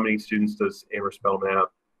 oh, well, how many students does Amherst-Pelham have,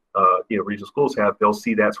 regional schools have, they'll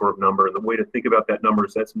see that sort of number. And the way to think about that number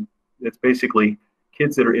is that's basically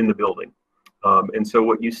kids that are in the building. And so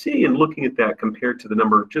what you see in looking at that compared to the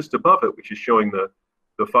number just above it, which is showing the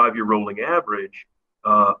 5-year rolling average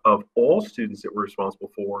of all students that we're responsible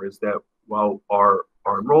for, is that while our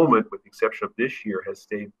enrollment, with the exception of this year, has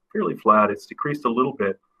stayed fairly flat, it's decreased a little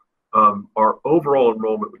bit. Our overall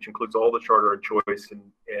enrollment, which includes all the charter and choice and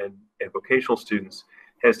vocational students,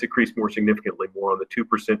 has decreased more significantly, more on the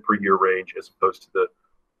 2% per year range as opposed to the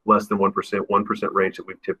less than 1% range that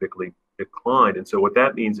we've typically declined. And so what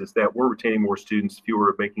that means is that we're retaining more students, fewer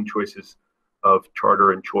are making choices of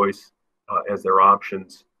charter and choice as their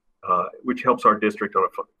options, which helps our district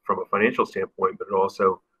from a financial standpoint, but it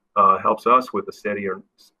also helps us with a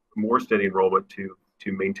more steady enrollment to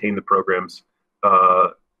maintain the programs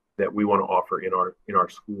that we want to offer in our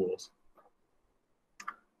schools.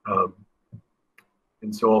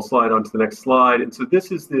 And so I'll slide on to the next slide. And so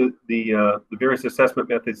this is the various assessment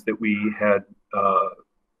methods that we had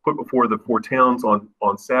put before the 4 towns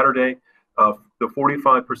on Saturday. The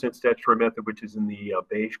 45% statutory method, which is in the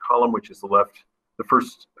beige column, which is the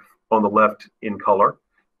first on the left in color.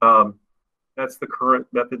 That's the current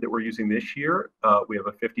method that we're using this year. We have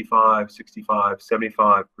a 55, 65,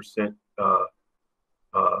 75%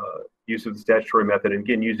 use of the statutory method, and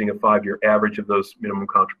again, using a 5-year average of those minimum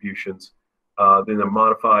contributions. Then the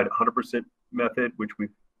modified 100% method,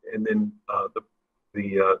 and then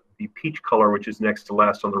the peach color, which is next to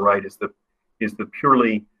last on the right, is the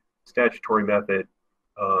purely statutory method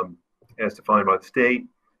as defined by the state.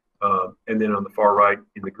 And then on the far right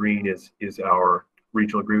in the green is our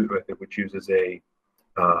regional agreement method, which uses a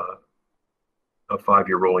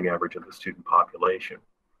 5-year rolling average of the student population.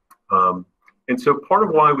 And so part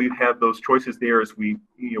of why we've had those choices there is we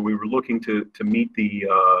were looking to meet the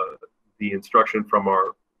instruction from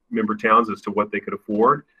our member towns as to what they could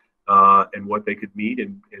afford and what they could meet,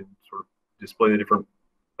 and sort of display the different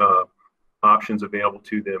options available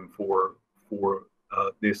to them for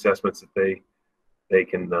the assessments that they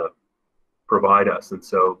can provide us. And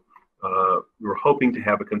so we were hoping to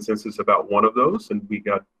have a consensus about one of those, and we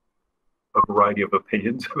got a variety of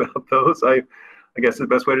opinions about those. I guess the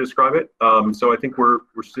best way to describe it. So I think we're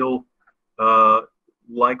still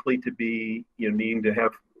likely to be needing to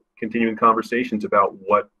have continuing conversations about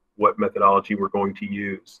what methodology we're going to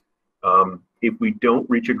use. If we don't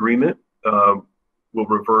reach agreement, we'll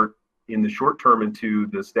revert in the short term into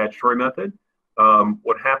the statutory method.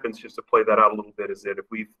 What happens, just to play that out a little bit, is that if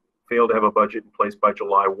we fail to have a budget in place by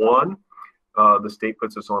July 1, the state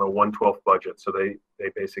puts us on a 1/12 budget. So they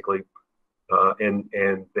basically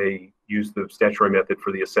and they use the statutory method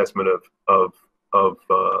for the assessment of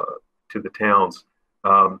to the towns.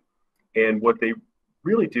 And what they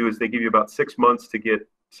really do is they give you about 6 months to get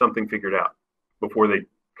something figured out before they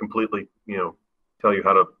completely tell you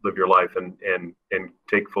how to live your life and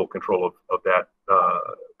take full control of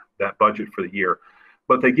that budget for the year.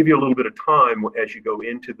 But they give you a little bit of time as you go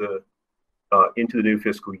into the new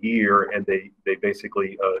fiscal year, and they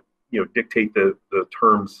basically dictate the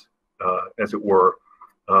terms, as it were,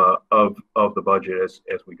 of the budget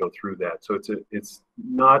as we go through that. So it's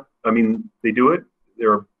not, I mean, they do it.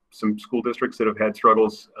 There are some school districts that have had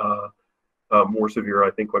struggles more severe,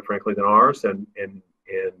 I think, quite frankly, than ours, and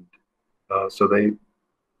so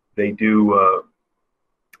they do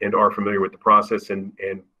and are familiar with the process, and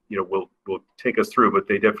will take us through, but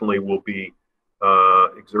they definitely will be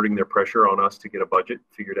exerting their pressure on us to get a budget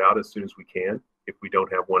figured out as soon as we can, if we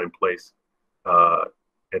don't have one in place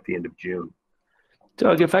at the end of June.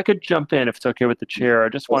 Doug, if I could jump in, if it's okay with the chair, I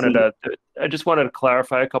just wanted to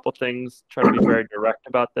clarify a couple things, try to be very direct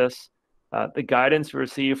about this. The guidance we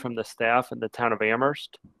received from the staff in the town of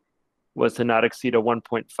Amherst was to not exceed a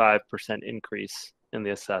 1.5% increase in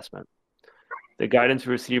the assessment. The guidance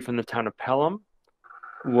we received from the town of Pelham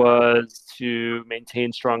was to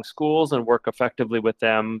maintain strong schools and work effectively with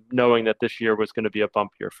them, knowing that this year was going to be a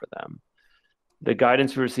bump year for them. The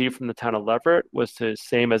guidance we received from the town of Leverett was to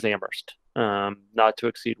same as Amherst, not to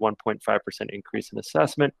exceed 1.5% increase in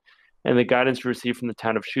assessment. And the guidance we received from the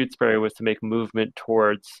town of Shutesbury was to make movement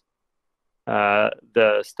towards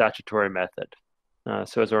the statutory method.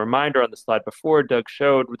 So as a reminder, on the slide before, Doug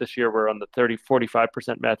showed this year we're on the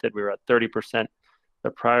 45% method. We were at 30%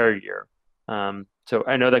 the prior year. So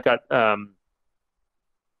I know that got, I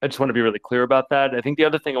just want to be really clear about that. I think the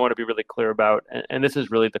other thing I want to be really clear about, and this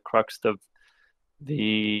is really the crux of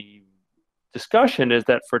the discussion, is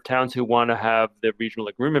that for towns who want to have the regional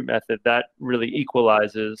agreement method, that really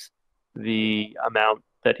equalizes the amount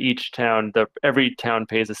that every town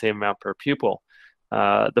pays the same amount per pupil.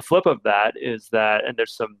 The flip of that is that, and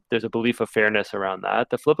there's a belief of fairness around that.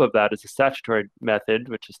 The flip of that is the statutory method,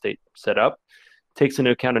 which the state set up, takes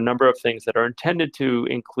into account a number of things that are intended to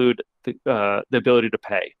include the ability to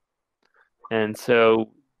pay. And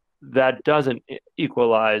so that doesn't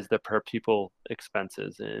equalize the per pupil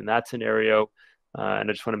expenses in that scenario. And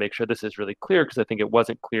I just want to make sure this is really clear, because I think it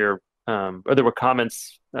wasn't clear, or there were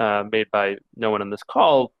comments made by no one on this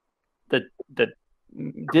call that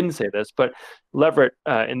didn't say this, but Leverett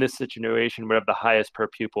in this situation would have the highest per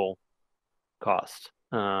pupil cost.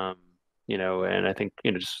 And I think,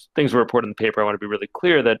 just things were reported in the paper. I want to be really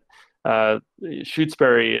clear that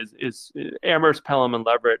Shutesbury is Amherst, Pelham, and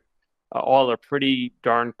Leverett all are pretty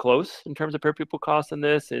darn close in terms of per pupil cost in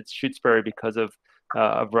this. It's Shutesbury because of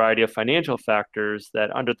a variety of financial factors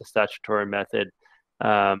that under the statutory method,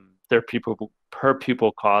 their per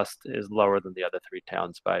pupil cost is lower than the other three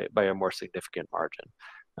towns by a more significant margin.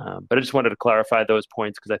 But I just wanted to clarify those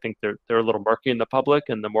points, because I think they're a little murky in the public,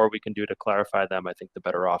 and the more we can do to clarify them, I think the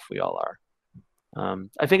better off we all are.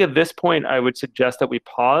 I think at this point, I would suggest that we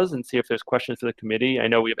pause and see if there's questions for the committee. I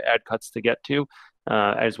know we have ad cuts to get to,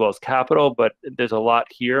 as well as capital, but there's a lot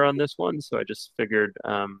here on this one. So I just figured,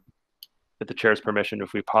 with the chair's permission,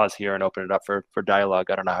 if we pause here and open it up for dialogue.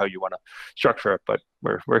 I don't know how you want to structure it, but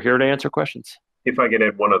we're here to answer questions. If I could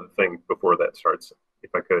add one other thing before that starts, if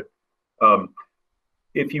I could.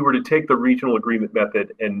 If you were to take the regional agreement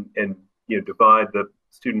method and divide the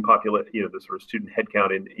student population, the sort of student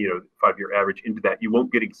headcount in 5-year average into that, you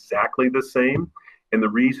won't get exactly the same. And the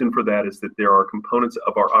reason for that is that there are components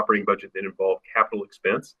of our operating budget that involve capital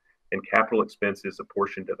expense, and capital expense is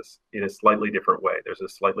apportioned in a slightly different way. There's a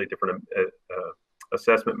slightly different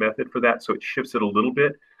assessment method for that, so it shifts it a little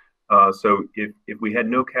bit. So if we had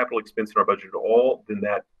no capital expense in our budget at all, then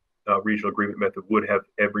that regional agreement method would have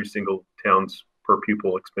every single town's per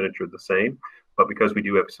pupil expenditure the same. But because we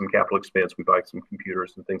do have some capital expense, we buy some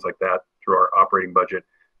computers and things like that through our operating budget,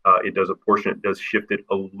 it does apportion, it does shift it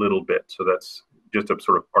a little bit. So that's just a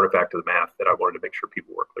sort of artifact of the math that I wanted to make sure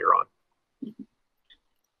people were clear on.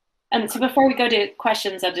 And so before we go to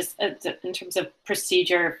questions, I'll just, in terms of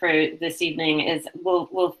procedure for this evening, is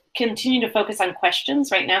we'll continue to focus on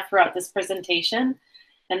questions right now throughout this presentation.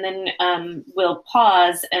 And then we'll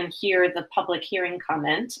pause and hear the public hearing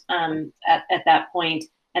comment at that point.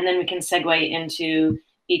 And then we can segue into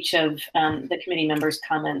each of the committee members'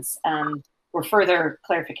 comments or further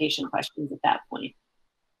clarification questions at that point.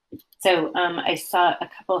 So I saw a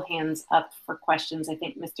couple hands up for questions. I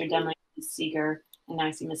think Mr. Demling, Ms. Seeger, and now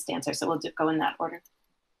I see Ms. Stancer. So we'll go in that order.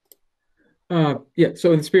 Yeah,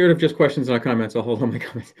 so in the spirit of just questions and not comments, I'll hold on my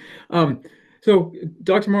comments. So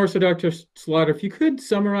Dr. Morris or Dr. Slaughter, if you could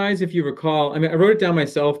summarize, if you recall, I mean, I wrote it down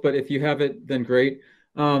myself, but if you have it, then great.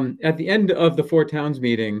 At the end of the 4 towns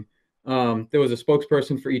meeting, there was a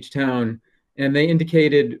spokesperson for each town, and they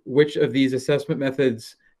indicated which of these assessment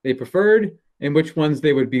methods they preferred and which ones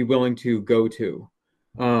they would be willing to go to.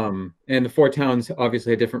 And the four towns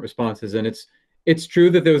obviously had different responses, and it's true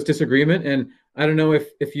that there was disagreement. And I don't know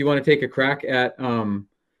if you want to take a crack at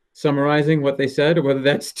summarizing what they said, or whether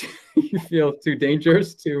that's you feel too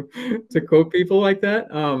dangerous to quote people like that.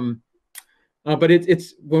 But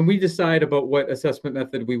it's when we decide about what assessment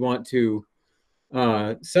method we want to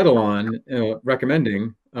settle on,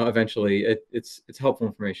 recommending eventually, it's helpful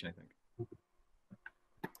information, I think.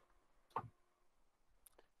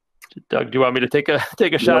 Doug, do you want me to take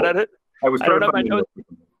a shot at it? I don't have my notes.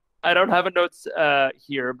 I don't have a notes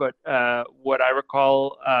here, but what I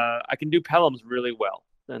recall, I can do Pelham's really well.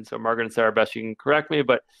 And so Margaret and Sarah, best you can correct me,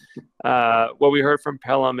 but what we heard from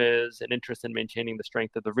Pelham is an interest in maintaining the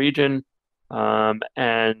strength of the region,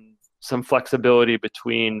 and some flexibility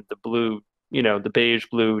between the blue, the beige,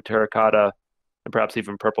 blue, terracotta, and perhaps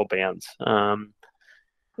even purple bands.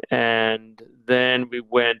 And then we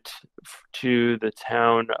went to the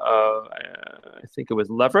town of, I think it was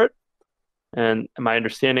Leverett. And my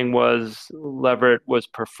understanding was Leverett was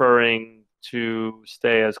preferring to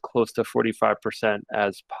stay as close to 45%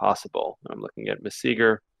 as possible. I'm looking at Ms.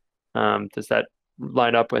 Seeger. Does that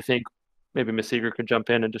line up? I think maybe Ms. Seeger could jump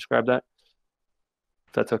in and describe that,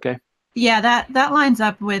 if that's okay. Yeah, that lines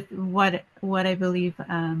up with what I believe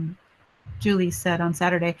Julie said on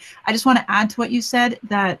Saturday. I just want to add to what you said,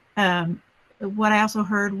 that what I also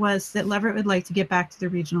heard was that Leverett would like to get back to the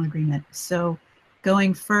regional agreement. So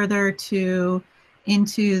going further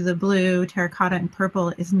into the blue, terracotta, and purple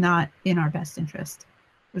is not in our best interest.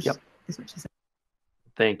 Yep. Is what she said.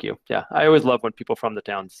 Thank you. Yeah, I always love when people from the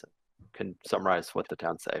towns can summarize what the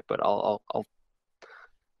towns say, but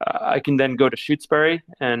I can then go to Shutesbury,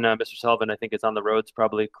 and Mr. Sullivan, I think, is on the roads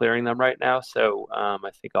probably clearing them right now. So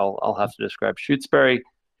I think I'll have to describe Shutesbury.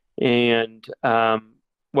 And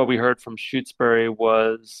what we heard from Shutesbury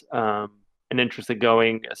was an interest in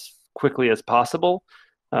going as quickly as possible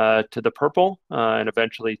to the purple, and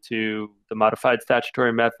eventually to the modified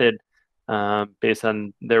statutory method, based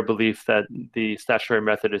on their belief that the statutory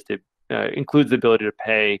method is includes the ability to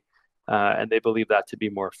pay, and they believe that to be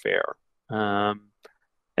more fair.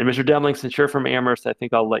 And Mr. Demling, since you're from Amherst, I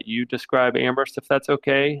think I'll let you describe Amherst, if that's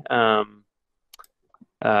okay. Sure.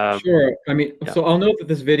 I mean, yeah. So I'll note that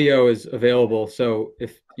this video is available. So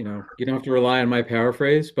if you don't have to rely on my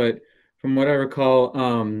paraphrase, but from what I recall,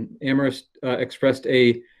 Amherst expressed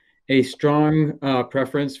a strong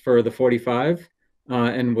preference for the 45,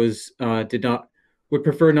 and would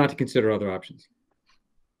prefer not to consider other options.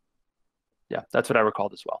 Yeah, that's what I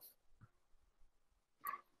recalled as well.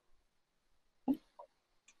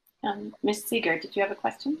 Ms. Seeger, did you have a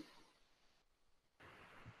question?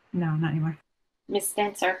 No, not anymore. Ms.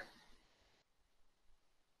 Stancer?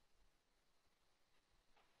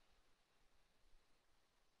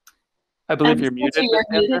 I believe you're muted, Ms.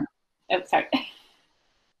 Stancer. Oh, sorry.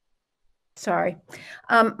 Sorry.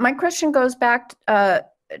 My question goes back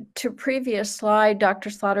to previous slide,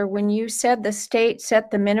 Dr. Slaughter. When you said the state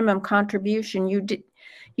set the minimum contribution,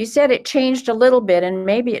 you said it changed a little bit, and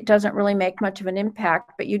maybe it doesn't really make much of an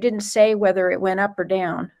impact, but you didn't say whether it went up or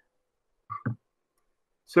down.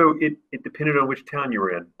 So it depended on which town you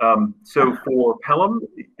were in. So for Pelham,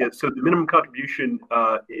 so the minimum contribution,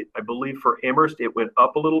 I believe for Amherst, it went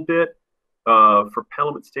up a little bit. For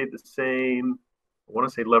Pelham, it stayed the same. I want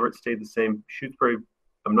to say Leverett stayed the same. Shutesbury,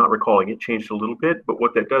 I'm not recalling, it changed a little bit, but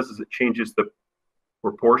what that does is it changes the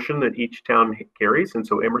proportion that each town carries. And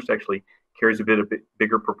so Amherst actually carries a bit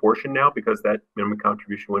bigger proportion now because that minimum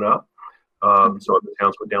contribution went up. So other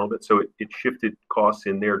towns went down a bit. So it shifted costs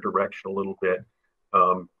in their direction a little bit.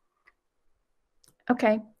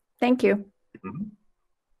 Okay, thank you. Mm-hmm.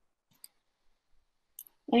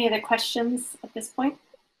 Any other questions at this point?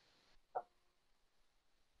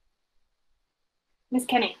 Ms.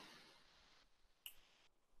 Kenny.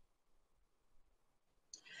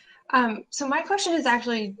 So my question is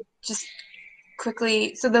actually just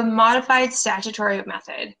quickly, so the modified statutory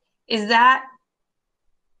method, is that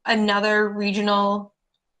another regional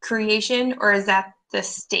creation, or is that the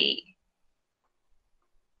state?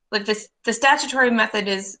 Like the statutory method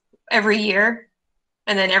is every year,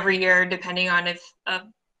 and then every year, depending on if a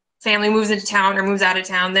family moves into town or moves out of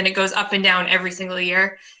town, then it goes up and down every single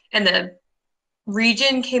year. And the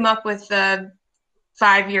region came up with the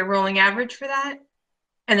 5-year rolling average for that.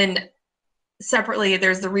 And then separately,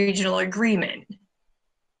 there's the regional agreement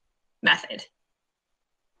method.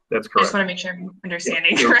 That's correct. I just want to make sure I'm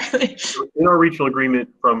understanding correctly. In our regional agreement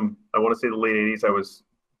from, I want to say the late 80s, I was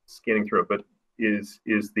scanning through it, but is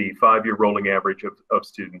the 5-year rolling average of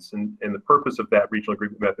students. And the purpose of that regional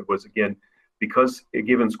agreement method was, again, because a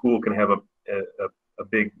given school can have a a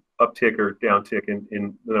big uptick or downtick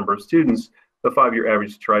in the number of students, the 5-year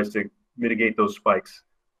average tries to mitigate those spikes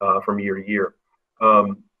from year to year.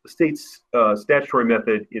 The state's statutory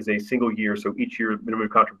method is a single year, so each year minimum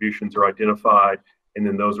contributions are identified, and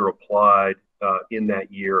then those are applied in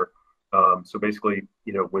that year. So basically,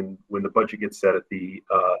 when the budget gets set at the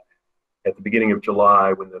beginning of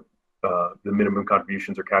July, when the minimum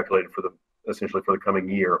contributions are calculated essentially for the coming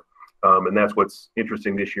year, and that's what's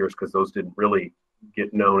interesting this year is because those didn't really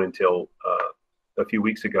get known until a few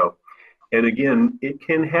weeks ago. And again, it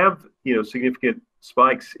can have significant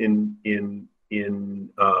spikes in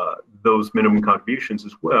those minimum contributions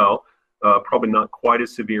as well. Probably not quite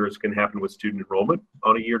as severe as can happen with student enrollment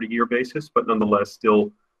on a year-to-year basis, but nonetheless,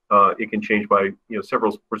 still it can change by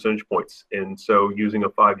several percentage points. And so, using a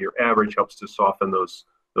 5-year average helps to soften those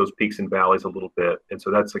peaks and valleys a little bit. And so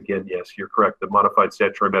that's, again, yes, you're correct. The modified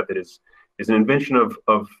statutory method is an invention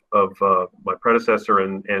of my predecessor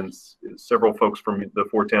and several folks from the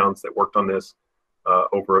 4 towns that worked on this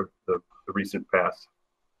over the recent past.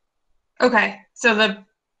 Okay, so the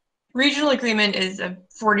regional agreement is a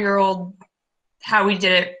 40-year-old, how we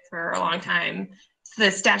did it for a long time.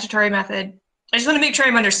 The statutory method, I just want to make sure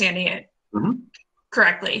I'm understanding it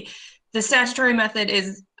correctly. The statutory method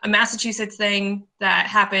is a Massachusetts thing that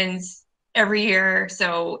happens every year.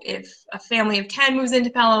 So if a family of 10 moves into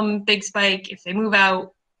Pelham, big spike. If they move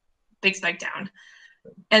out, big spike down.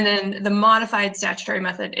 And then the modified statutory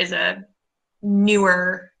method is a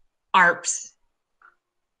newer ARPS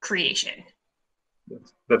creation.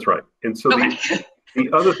 That's right. And so the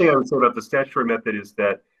other thing I would say about the statutory method is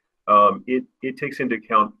that it takes into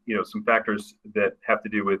account some factors that have to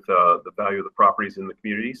do with the value of the properties in the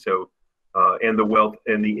community. So and the wealth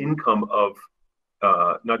and the income of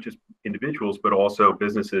not just individuals but also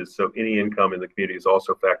businesses. So any income in the community is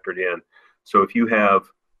also factored in. So if you have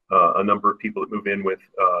a number of people that move in with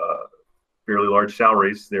fairly large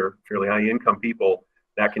salaries, they're fairly high income people,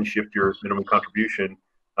 that can shift your minimum contribution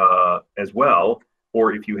as well.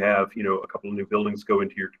 Or if you have, a couple of new buildings go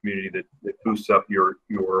into your community that boosts up your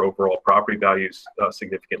overall property values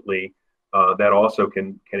significantly, that also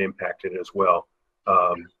can impact it as well.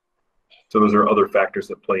 So those are other factors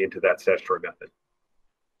that play into that statutory method.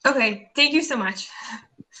 Okay, thank you so much.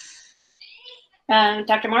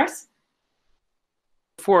 Dr. Morris?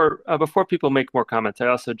 Before people make more comments,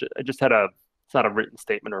 I just had it's not a written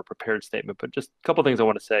statement or a prepared statement, but just a couple things I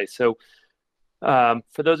want to say. So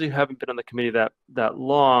for those of you who haven't been on the committee that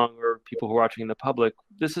long, or people who are watching in the public,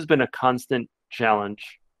 this has been a constant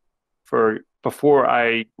challenge before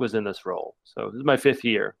I was in this role. So this is my 5th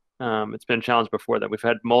year. It's been a challenge before that. We've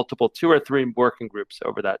had multiple 2 or 3 working groups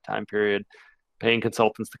over that time period, paying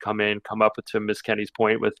consultants to come up with, to Ms. Kenny's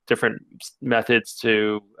point, with different methods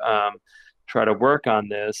to try to work on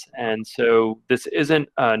this. And so this isn't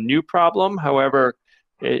a new problem. However,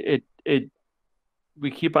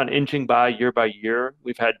 we keep on inching by year.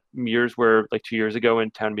 We've had years where, like 2 years ago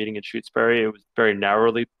in town meeting in Shutesbury, it was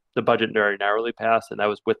the budget very narrowly passed, and that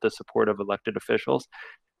was with the support of elected officials.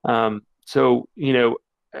 So,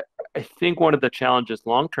 I think one of the challenges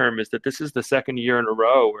long term is that this is the 2nd year in a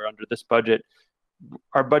row where under this budget,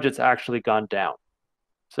 our budget's actually gone down.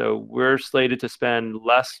 So we're slated to spend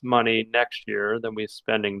less money next year than we're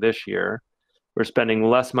spending this year. We're spending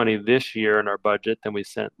less money this year in our budget than we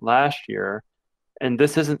spent last year. And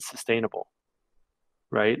this isn't sustainable,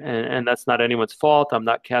 right? And that's not anyone's fault. I'm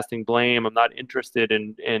not casting blame. I'm not interested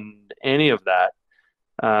in any of that.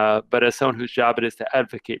 But as someone whose job it is to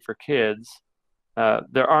advocate for kids,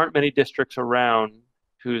 there aren't many districts around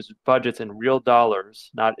whose budgets in real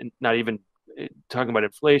dollars, not even talking about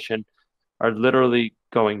inflation, are literally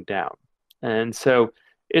going down. And so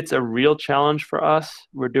it's a real challenge for us.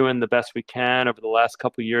 We're doing the best we can over the last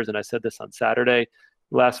couple of years. And I said this on Saturday,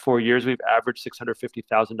 the last 4 years, we've averaged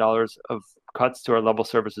 $650,000 of cuts to our level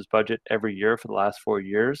services budget every year for the last 4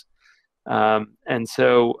 years. And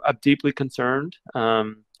so I'm deeply concerned.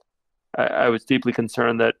 I was deeply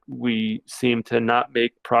concerned that we seem to not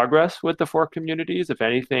make progress with the 4 communities. If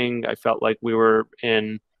anything, I felt like we were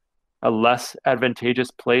in a less advantageous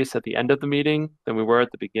place at the end of the meeting than we were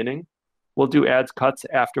at the beginning. We'll do ads cuts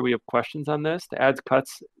after we have questions on this. The ads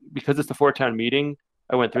cuts, because it's the 4-town meeting,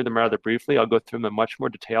 I went through them rather briefly. I'll go through them in much more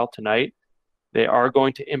detail tonight. They are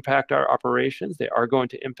going to impact our operations. They are going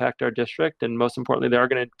to impact our district. And most importantly, they are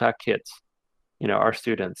going to impact kids, our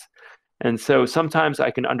students. And so sometimes I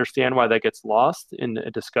can understand why that gets lost in a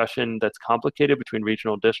discussion that's complicated between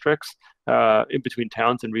regional districts, in between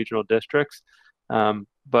towns and regional districts.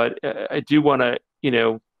 But I do want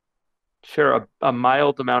to, share a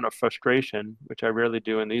mild amount of frustration, which I rarely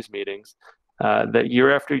do in these meetings, that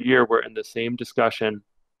year after year we're in the same discussion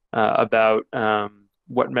about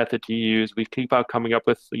what method to use. We keep on coming up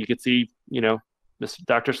with, you can see,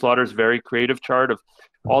 Dr. Slaughter's very creative chart of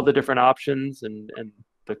all the different options, and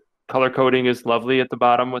the color coding is lovely at the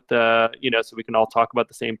bottom with the, so we can all talk about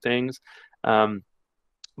the same things.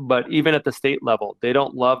 But even at the state level, they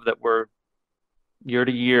don't love that we're year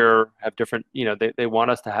to year have different, they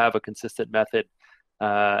want us to have a consistent method.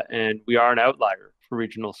 And we are an outlier for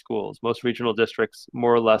regional schools. Most regional districts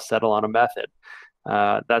more or less settle on a method.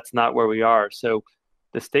 That's not where we are. So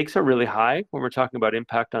the stakes are really high when we're talking about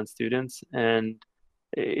impact on students. And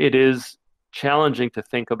it is challenging to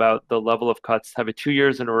think about the level of cuts, having 2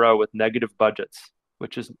 years in a row with negative budgets,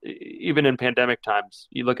 which is, even in pandemic times,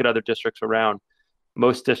 you look at other districts around,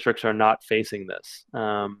 most districts are not facing this.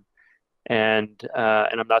 And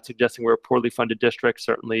I'm not suggesting we're a poorly funded district.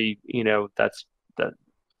 Certainly, that's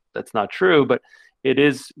not true. But it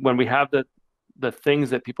is, when we have the things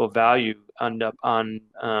that people value end up on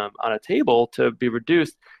a table to be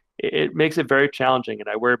reduced, it makes it very challenging. And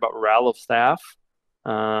I worry about morale of staff.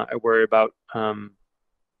 I worry about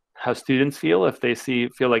how students feel if they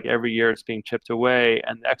feel like every year it's being chipped away.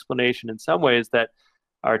 And the explanation in some ways that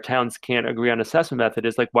our towns can't agree on assessment method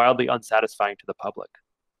is like wildly unsatisfying to the public,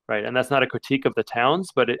 right? And that's not a critique of the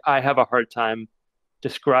towns, but I have a hard time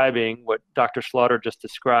describing what Dr. Slaughter just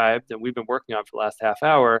described, and we've been working on for the last half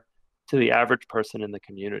hour, to the average person in the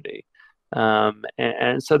community.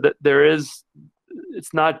 And so that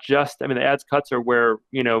it's not just, the ads cuts are where,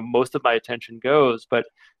 most of my attention goes, but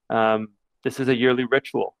this is a yearly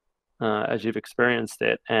ritual, as you've experienced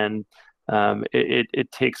it. And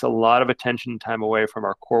it takes a lot of attention and time away from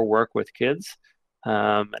our core work with kids.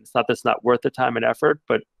 And it's not that's not worth the time and effort,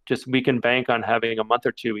 but just we can bank on having a month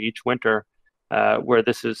or two each winter where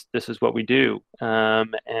this is what we do.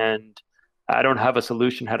 And I don't have a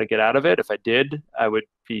solution how to get out of it. If I did, I would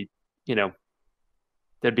be,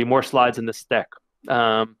 there'd be more slides in this deck.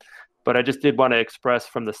 But I just did want to express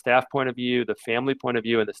from the staff point of view, the family point of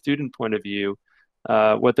view, and the student point of view,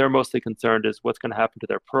 what they're mostly concerned is what's going to happen to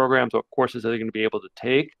their programs, what courses are they going to be able to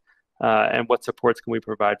take, and what supports can we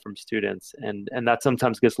provide from students. And that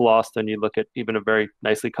sometimes gets lost when you look at even a very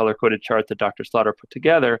nicely color-coded chart that Dr. Slaughter put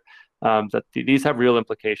together, that these have real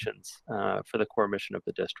implications for the core mission of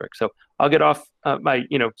the district. So I'll get off my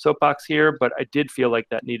soapbox here, but I did feel like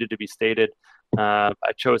that needed to be stated. I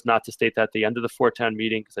chose not to state that at the end of the 410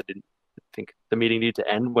 meeting because I didn't think the meeting needed to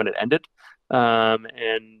end when it ended. But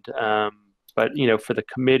for the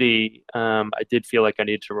committee, I did feel like I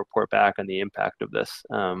needed to report back on the impact of this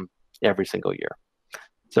every single year.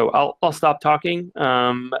 So I'll stop talking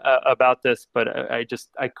about this, but I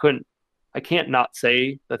can't not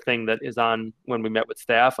say the thing that is on when we met with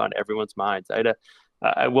staff on everyone's minds.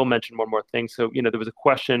 I will mention one more thing. So, there was a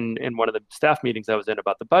question in one of the staff meetings I was in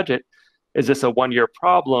about the budget. Is this a one-year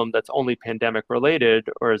problem that's only pandemic related,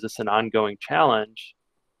 or is this an ongoing challenge?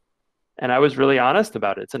 And I was really honest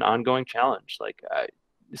about it. It's an ongoing challenge. Like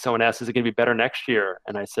someone asked, is it going to be better next year?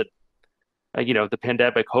 And I said, the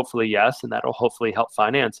pandemic, hopefully, yes, and that'll hopefully help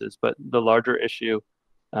finances. But the larger issue,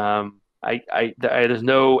 there's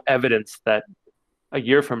no evidence that a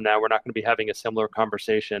year from now we're not going to be having a similar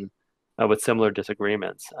conversation with similar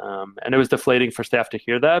disagreements. And it was deflating for staff to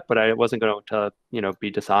hear that, but I wasn't going to, be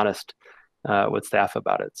dishonest with staff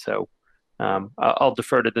about it. So I'll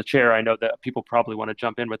defer to the chair. I know that people probably want to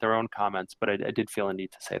jump in with their own comments, but I did feel a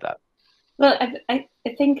need to say that. Well, I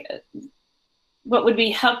think what would be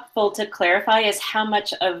helpful to clarify is how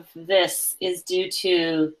much of this is due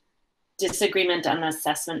to disagreement on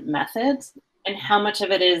assessment methods and how much of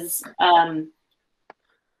it is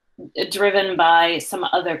driven by some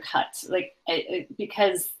other cuts. Like,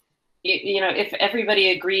 because, if everybody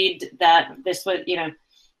agreed that this would,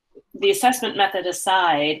 the assessment method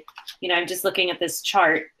aside, I'm just looking at this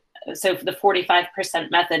chart. So the 45%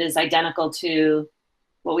 method is identical to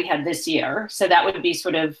what we had this year. So that would be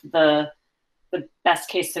sort of the best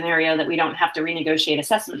case scenario, that we don't have to renegotiate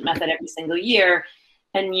assessment method every single year.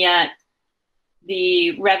 And yet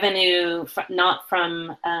the revenue not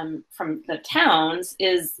from the towns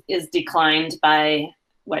is declined by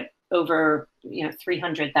over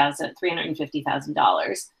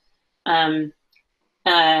 $350,000.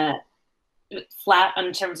 Flat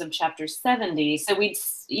in terms of Chapter 70. So we'd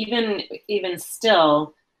even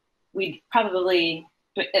still, we'd probably,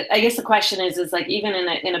 I guess the question is like, even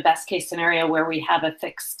in a best case scenario where we have a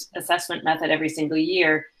fixed assessment method every single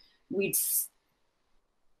year, we'd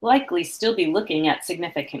likely still be looking at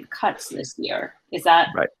significant cuts this year. Is that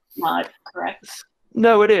right? Not correct?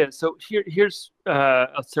 No, it is. So here's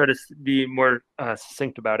I'll sort of be more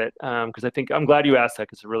succinct about it because I think I'm glad you asked that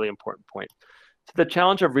because it's a really important point. So the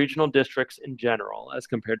challenge of regional districts in general, as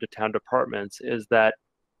compared to town departments, is that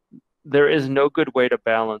there is no good way to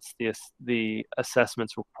balance the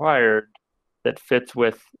assessments required that fits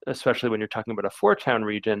with, especially when you're talking about a four-town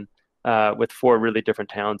region, with four really different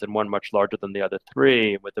towns and one much larger than the other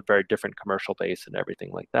three, with a very different commercial base and everything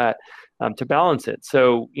like that, to balance it.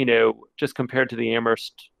 So, just compared to the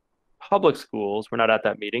Amherst public schools, we're not at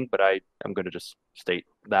that meeting, but I'm going to just state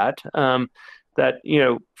that,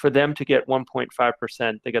 for them to get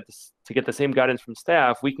 1.5%, to get the same guidance from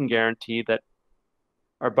staff, we can guarantee that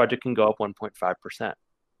our budget can go up 1.5%,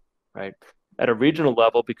 right? At a regional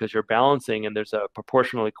level, because you're balancing and there's a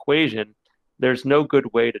proportional equation, there's no good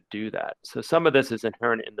way to do that. So some of this is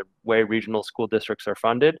inherent in the way regional school districts are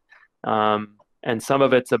funded. And some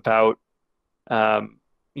of it's about,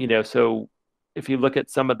 so if you look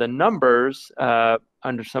at some of the numbers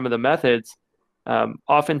under some of the methods,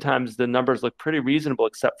 oftentimes the numbers look pretty reasonable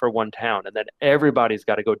except for one town, and then everybody's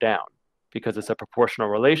got to go down because it's a proportional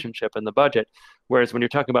relationship in the budget. Whereas when you're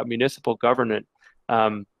talking about municipal government,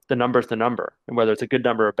 the number's the number, and whether it's a good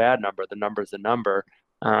number or a bad number, the number's the number.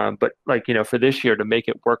 But for this year, to make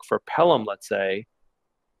it work for Pelham, let's say,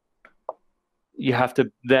 you have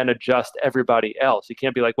to then adjust everybody else. You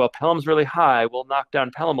can't be like, well, Pelham's really high, we'll knock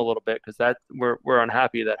down Pelham a little bit because that we're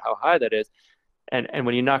unhappy that how high that is. And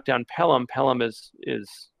when you knock down Pelham is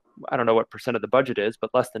I don't know what percent of the budget is,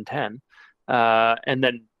 but less than 10. And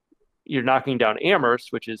then you're knocking down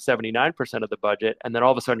Amherst, which is 79% of the budget, and then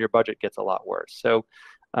all of a sudden your budget gets a lot worse. So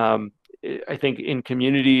I think in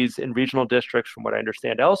communities, in regional districts, from what I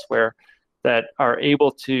understand elsewhere, that are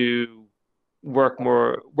able to work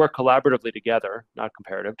collaboratively together, not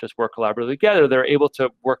comparative, just work collaboratively together, they're able to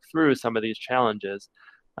work through some of these challenges.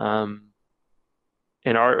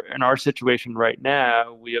 In our situation right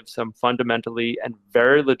now, we have some fundamentally and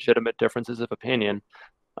very legitimate differences of opinion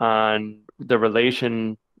on the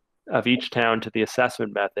relation of each town to the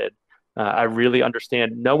assessment method. I really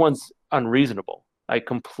understand no one's unreasonable. I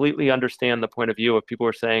completely understand the point of view of people who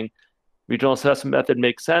are saying regional assessment method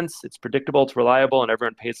makes sense, it's predictable, it's reliable, and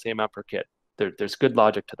everyone pays the same amount per kid. There's good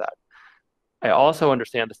logic to that. I also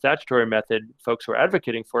understand the statutory method, folks who are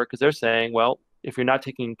advocating for it, because they're saying, well, if you're not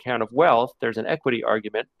taking account of wealth, there's an equity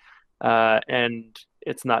argument, and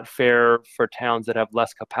it's not fair for towns that have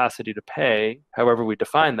less capacity to pay, however we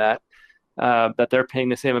define that, that they're paying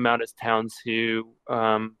the same amount as towns who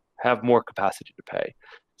have more capacity to pay.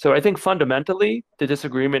 So I think fundamentally the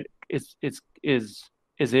disagreement is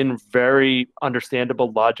in very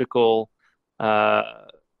understandable, logical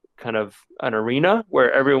kind of an arena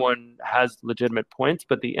where everyone has legitimate points.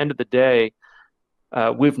 But at the end of the day,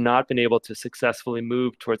 we've not been able to successfully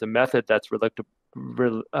move towards a method that's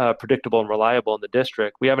predictable and reliable in the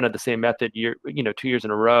district. We haven't had the same method 2 years in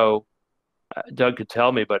a row. Doug could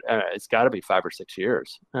tell me, but it's got to be 5 or 6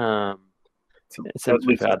 years since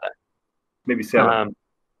we've had that. Maybe 7.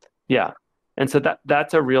 Yeah. And so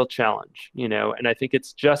that's a real challenge, and I think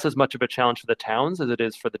it's just as much of a challenge for the towns as it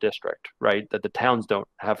is for the district, right? That the towns don't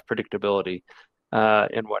have predictability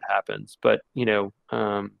in what happens. But,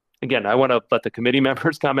 again, I want to let the committee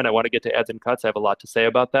members comment. I want to get to adds and cuts. I have a lot to say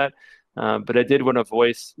about that. But I did want to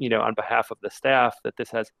voice, on behalf of the staff, that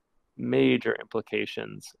this has major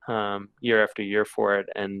implications year after year for it.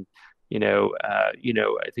 And, I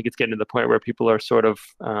think it's getting to the point where people are sort of,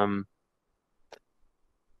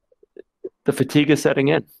 the fatigue is setting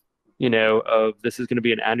in, of this is going to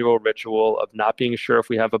be an annual ritual of not being sure if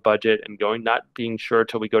we have a budget and not being sure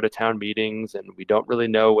till we go to town meetings and we don't really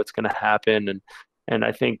know what's going to happen. And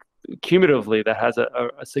I think cumulatively that has a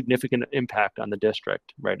significant impact on the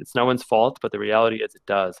district, right? It's no one's fault, but the reality is it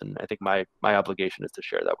does. And I think my obligation is to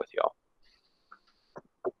share that with y'all.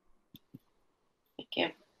 Thank you.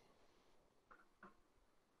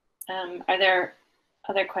 Are there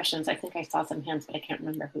other questions? I think I saw some hands, but I can't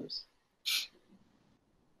remember whose.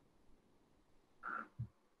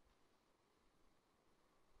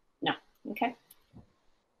 No. Okay.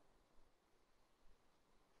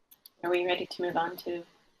 Are we ready to move on to,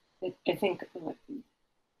 I think,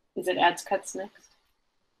 is it adds cuts next?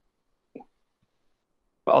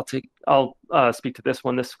 I'll speak to this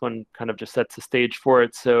one. This one kind of just sets the stage for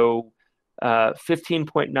it. So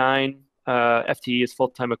 15.9 FTE is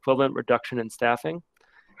full-time equivalent reduction in staffing.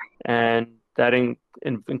 And that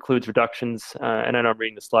includes reductions, and I know I'm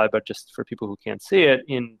reading the slide, but just for people who can't see it,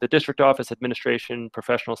 in the district office, administration,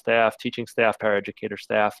 professional staff, teaching staff, paraeducator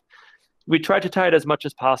staff. We tried to tie it as much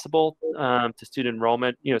as possible to student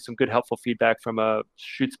enrollment. Some good helpful feedback from a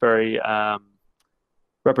Shutesbury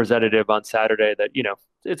representative on Saturday that,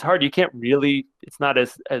 it's hard. You can't really, it's not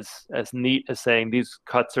as neat as saying these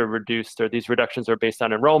cuts are reduced or these reductions are based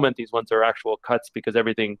on enrollment. These ones are actual cuts because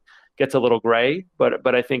everything gets a little gray.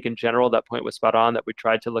 But I think in general, that point was spot on, that we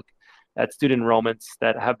tried to look at student enrollments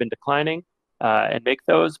that have been declining and make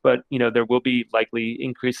those. But, there will be likely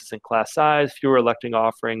increases in class size, fewer electing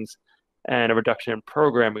offerings, and a reduction in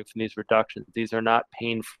programming from these reductions. These are not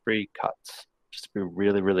pain-free cuts, just to be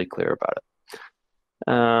really, really clear about it.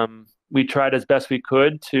 We tried as best we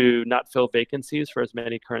could to not fill vacancies for as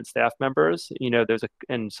many current staff members.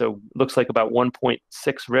 And so looks like about 1.6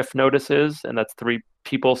 RIF notices, and that's 3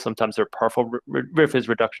 people. Sometimes they're partial RIF is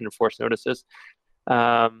reduction in force notices.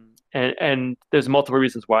 And there's multiple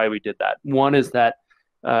reasons why we did that. One is that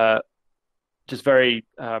just very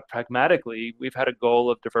pragmatically, we've had a goal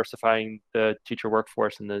of diversifying the teacher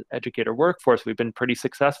workforce and the educator workforce. We've been pretty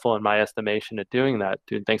successful, in my estimation, at doing that,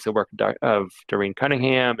 thanks to the work of Doreen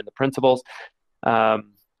Cunningham and the principals.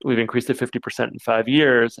 We've increased it 50% in 5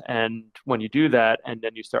 years. And when you do that, and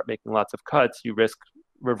then you start making lots of cuts, you risk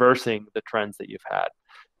reversing the trends that you've had.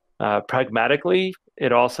 Pragmatically,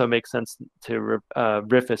 it also makes sense to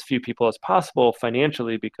RIF as few people as possible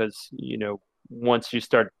financially, because, once you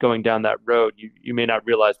start going down that road, you may not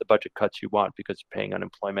realize the budget cuts you want because you're paying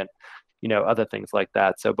unemployment, other things like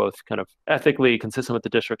that. So both kind of ethically consistent with the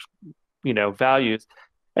district's, values.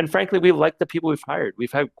 And frankly, we like the people we've hired.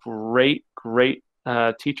 We've had great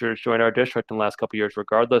teachers join our district in the last couple of years,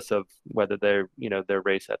 regardless of whether they're, their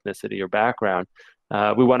race, ethnicity, or background.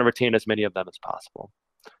 We want to retain as many of them as possible.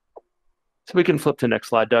 So we can flip to the next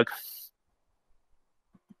slide, Doug.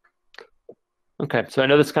 Okay, so I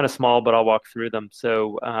know this is kind of small, but I'll walk through them.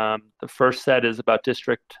 So the first set is about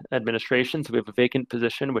district administration. So we have a vacant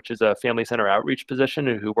position, which is a family center outreach position,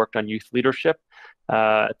 who worked on youth leadership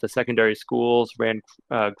at the secondary schools, ran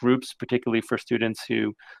groups, particularly for students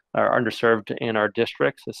who are underserved in our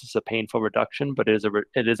districts. This is a painful reduction, but it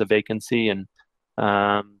is a vacancy, and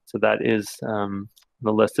so that is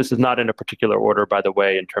the list. This is not in a particular order, by the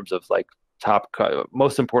way, in terms of like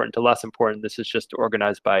most important to less important. This is just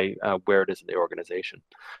organized by where it is in the organization.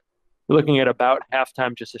 We're looking at about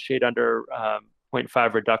half-time, just a shade under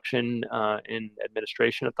 0.5 reduction in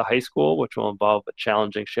administration at the high school, which will involve a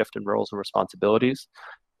challenging shift in roles and responsibilities.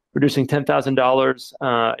 Reducing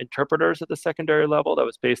 $10,000 interpreters at the secondary level. That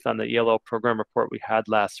was based on the ELL program report we had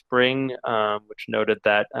last spring, which noted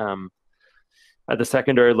that at the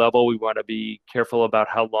secondary level, we want to be careful about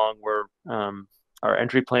how long our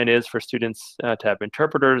entry plan is for students to have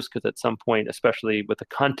interpreters, because at some point, especially with the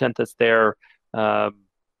content that's there,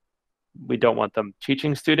 we don't want them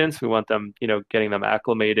teaching students. We want them, getting them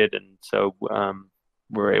acclimated. And so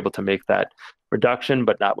we're able to make that reduction,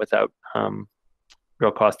 but not without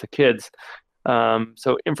real cost to kids.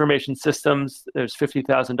 So information systems, there's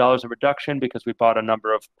 $50,000 of reduction because we bought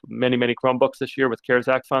many Chromebooks this year with CARES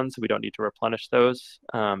Act funds. So we don't need to replenish those.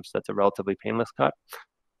 So that's a relatively painless cut.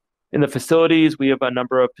 In the facilities, we have a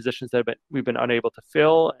number of positions that we've been unable to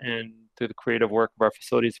fill, and through the creative work of our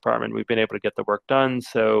facilities department, we've been able to get the work done.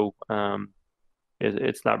 So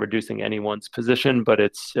it's not reducing anyone's position, but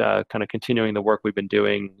it's kind of continuing the work we've been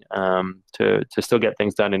doing to still get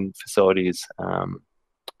things done in facilities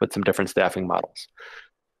with some different staffing models.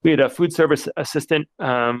 We had a food service assistant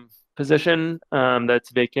position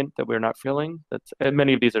that's vacant that we're not filling.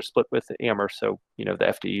 Many of these are split with Amherst, so the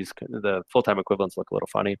FTEs, the full-time equivalents, look a little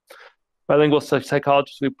funny. Bilingual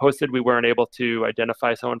psychologists we posted, we weren't able to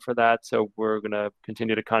identify someone for that, so we're going to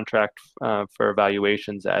continue to contract for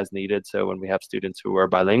evaluations as needed. So when we have students who are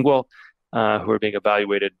bilingual who are being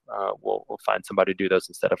evaluated, we'll find somebody to do those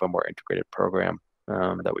instead of a more integrated program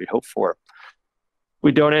that we hope for.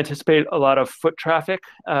 We don't anticipate a lot of foot traffic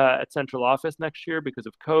at central office next year because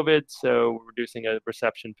of COVID, so we're reducing a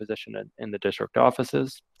reception position in the district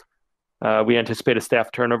offices. We anticipate a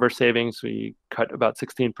staff turnover savings. We cut about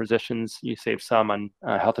 16 positions. You save some on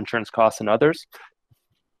health insurance costs and others.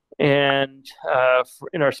 And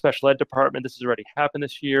in our special ed department, this has already happened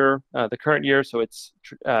this year, the current year, so it's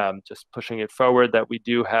just pushing it forward, that we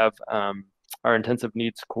do have our intensive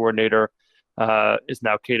needs coordinator is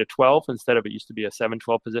now K-12 instead of, it used to be a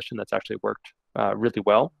 7-12 position. That's actually worked really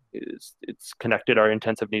well. It's connected our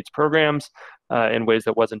intensive needs programs in ways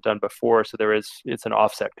that wasn't done before. So it's an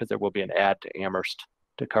offset because there will be an add to Amherst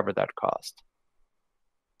to cover that cost.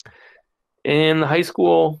 In the high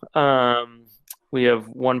school, we have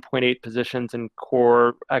 1.8 positions in the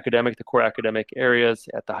core academic areas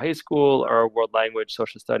at the high school are world language,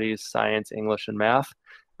 social studies, science, English, and math.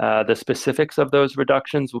 The specifics of those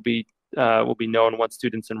reductions will be known once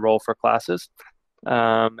students enroll for classes.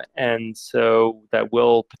 And so that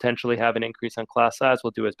will potentially have an increase on class size.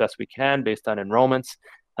 We'll do as best we can based on enrollments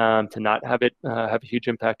to not have it have a huge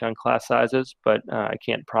impact on class sizes, but I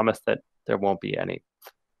can't promise that there won't be any.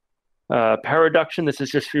 Power reduction, this is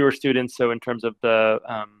just fewer students. So in terms of the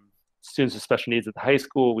students with special needs at the high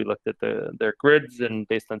school, we looked at their grids, and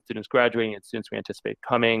based on students graduating and students we anticipate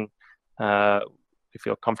coming, we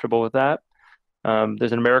feel comfortable with that.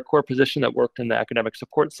 There's an AmeriCorps position that worked in the Academic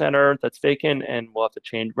Support Center that's vacant, and we'll have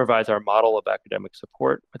to revise our model of academic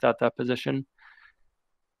support without that position.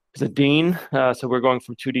 There's a dean, so we're going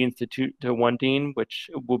from 2 deans to 1 dean, which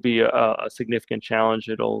will be a significant challenge.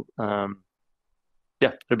 It'll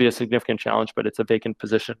be a significant challenge, but it's a vacant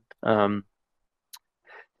position.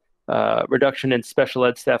 Reduction in special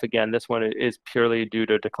ed staff, again, this one is purely due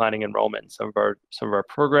to declining enrollment in some of our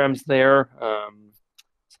programs there.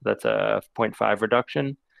 So that's a 0.5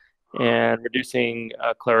 reduction. And reducing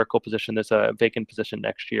a clerical position, there's a vacant position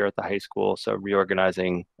next year at the high school, so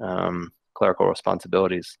reorganizing clerical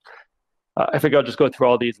responsibilities. I think I'll just go through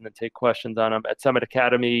all these and then take questions on them. At Summit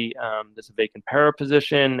Academy, there's a vacant para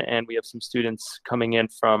position, and we have some students coming in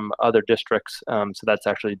from other districts, so that's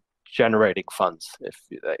actually generating funds,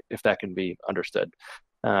 if that can be understood,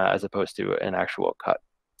 as opposed to an actual cut.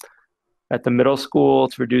 At the middle school,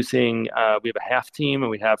 it's reducing, we have a half team, and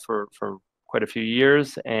we have for quite a few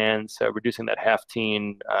years, and so reducing that half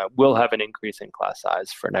team will have an increase in class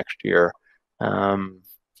size for next year.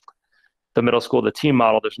 The middle school, the team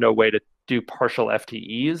model, there's no way to do partial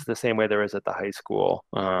FTEs the same way there is at the high school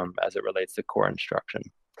as it relates to core instruction.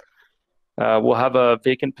 We'll have a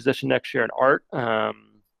vacant position next year in art.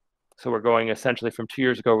 So we're going essentially from 2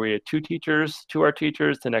 years ago, we had 2 teachers, 2 art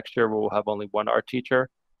teachers, to next year we'll have only 1 art teacher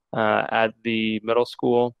at the middle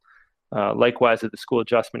school. Likewise, at the school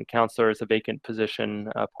adjustment counselor is a vacant position,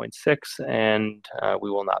 0.6, and we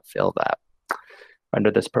will not fill that under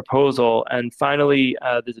this proposal. And finally,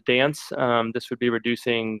 there's a dance. This would be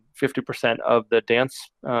reducing 50% of the dance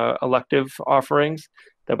elective offerings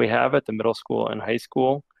that we have at the middle school and high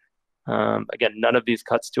school. Again, none of these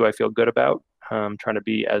cuts do I feel good about. I'm trying to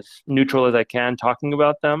be as neutral as I can talking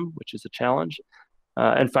about them, which is a challenge.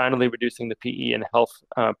 And finally, reducing the PE and health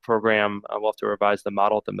program. We'll have to revise the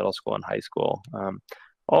model at the middle school and high school.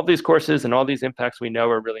 All of these courses and all these impacts we know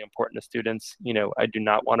are really important to students. You know, I do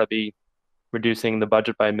not want to be reducing the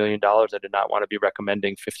budget by $1 million. I did not want to be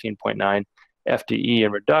recommending 15.9 FTE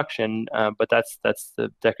in reduction, but that's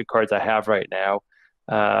the deck of cards I have right now.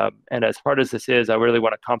 And as hard as this is, I really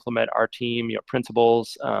want to compliment our team,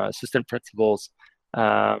 principals, assistant principals,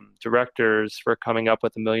 directors for coming up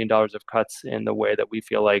with $1 million of cuts in the way that we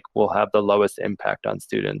feel like will have the lowest impact on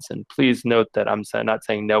students. And please note that I'm not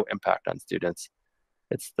saying no impact on students.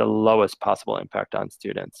 It's the lowest possible impact on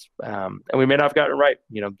students. And we may not have gotten it right.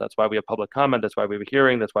 That's why we have public comment. That's why we have a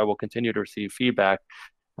hearing. That's why we'll continue to receive feedback.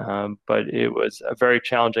 But it was a very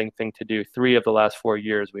challenging thing to do. 3 of the last 4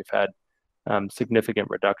 years, we've had significant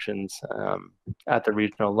reductions at the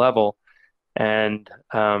regional level. And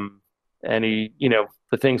the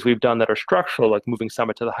things we've done that are structural, like moving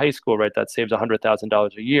Summit to the high school, right, that saves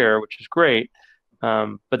 $100,000 a year, which is great.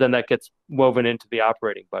 But then that gets woven into the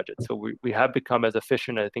operating budget. So we have become as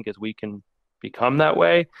efficient, I think, as we can become that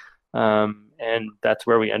way. And that's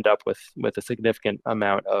where we end up with a significant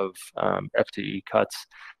amount of FTE cuts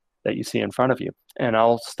that you see in front of you. And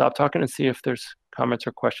I'll stop talking and see if there's comments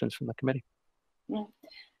or questions from the committee. Yeah.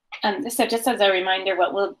 So just as a reminder,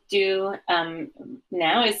 what we'll do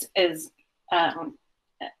now is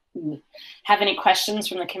have any questions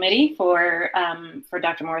from the committee for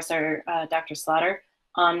Dr. Morris or Dr. Slaughter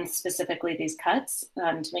on specifically these cuts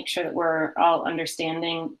to make sure that we're all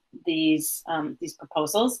understanding these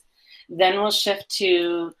proposals. Then we'll shift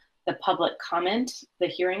to the public comment, the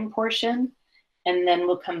hearing portion, and then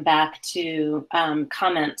we'll come back to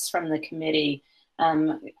comments from the committee.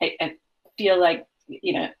 I feel like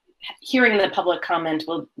hearing the public comment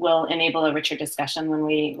will enable a richer discussion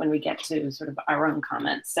when we get to sort of our own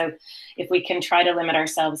comments. So if we can try to limit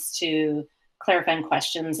ourselves to clarifying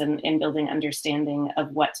questions and building understanding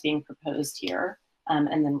of what's being proposed here,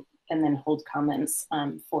 and then hold comments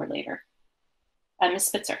for later. Ms.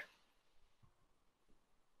 Spitzer.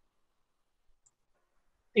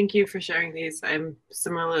 Thank you for sharing these. I'm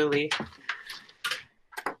similarly,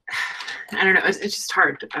 I don't know, it's just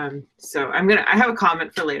hard. So I have a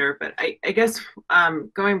comment for later, but I guess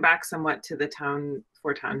going back somewhat to the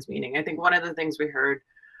Four Towns meeting, I think one of the things we heard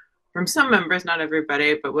from some members, not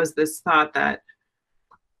everybody, but was this thought that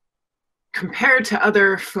compared to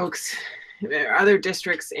other folks, other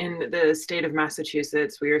districts in the state of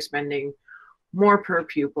Massachusetts, we are spending more per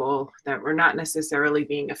pupil, that we're not necessarily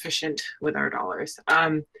being efficient with our dollars.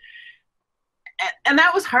 And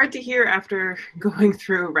that was hard to hear after going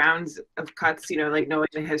through rounds of cuts, like knowing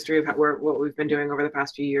the history of what we've been doing over the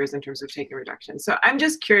past few years in terms of taking reductions. So I'm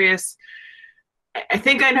just curious. I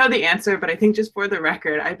think I know the answer, but I think just for the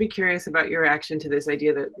record, I'd be curious about your reaction to this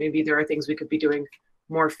idea that maybe there are things we could be doing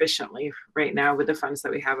more efficiently right now with the funds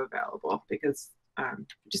that we have available, because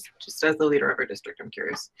just as the leader of our district, I'm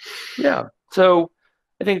curious. Yeah. So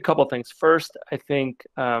I think a couple of things. First, I think,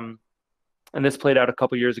 and this played out a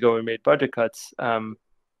couple of years ago when we made budget cuts. Trying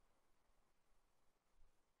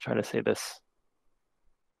to say this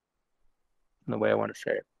in the way I want to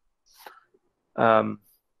say it.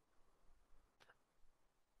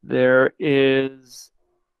 There is,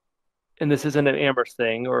 and this isn't an Amherst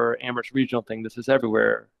thing or Amherst regional thing, this is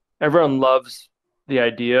everywhere. Everyone loves the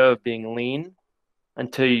idea of being lean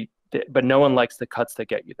but no one likes the cuts that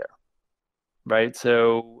get you there, right?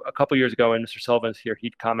 So a couple of years ago, when Mr. Sullivan's here,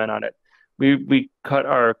 he'd comment on it. We cut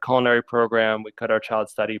our culinary program, we cut our child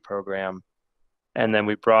study program, and then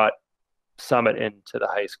we brought Summit into the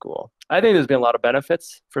high school. I think there's been a lot of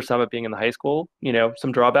benefits for Summit being in the high school,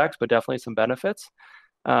 some drawbacks, but definitely some benefits.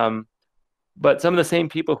 But some of the same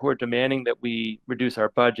people who are demanding that we reduce our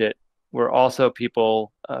budget were also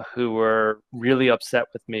people who were really upset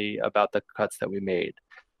with me about the cuts that we made.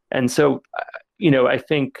 And so, I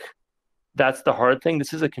think that's the hard thing.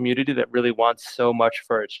 This is a community that really wants so much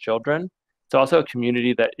for its children. It's also a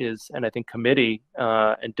community that is, and I think committee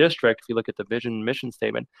and district, if you look at the vision and mission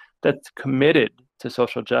statement, that's committed to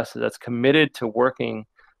social justice, that's committed to working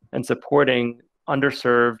and supporting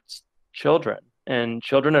underserved children and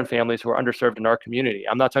families who are underserved in our community.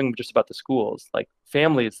 I'm not talking just about the schools, like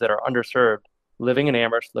families that are underserved, living in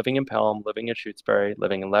Amherst, living in Pelham, living in Shutesbury,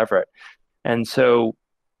 living in Leverett. And so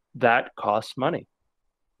that costs money,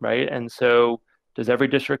 right? And so does every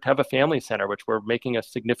district have a family center, which we're making a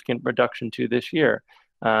significant reduction to this year,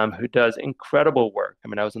 who does incredible work? I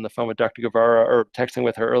mean, I was on the phone with Dr. Guevara, or texting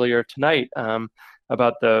with her earlier tonight,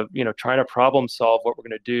 about trying to problem solve what we're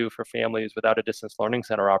going to do for families without a distance learning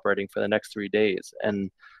center operating for the next 3 days.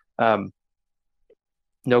 And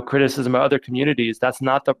no criticism of other communities. That's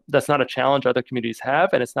not a challenge other communities have,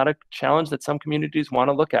 and it's not a challenge that some communities want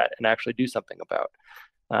to look at and actually do something about.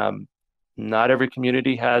 Not every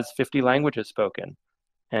community has 50 languages spoken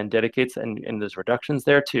and dedicates, and there's reductions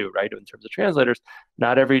there too, right? In terms of translators,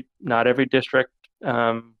 not every district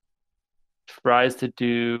tries the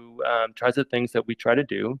things that we try to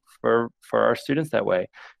do for our students that way.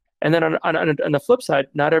 And then on the flip side,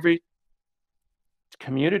 not every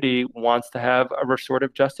community wants to have a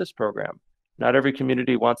restorative justice program. Not every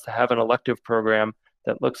community wants to have an elective program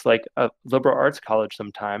that looks like a liberal arts college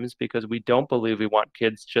sometimes, because we don't believe we want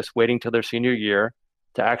kids just waiting till their senior year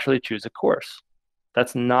to actually choose a course.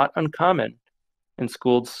 That's not uncommon in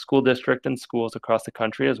school district and schools across the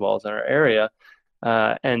country, as well as in our area.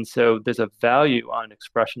 And so there's a value on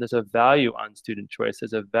expression, there's a value on student choice,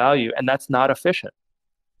 there's a value, and that's not efficient.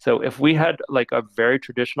 So if we had like a very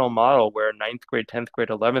traditional model where 9th grade, 10th grade,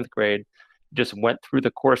 11th grade just went through the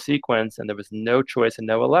course sequence and there was no choice and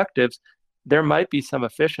no electives, there might be some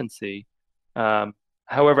efficiency.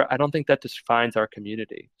 However, I don't think that defines our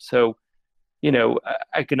community. So,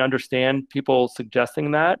 I can understand people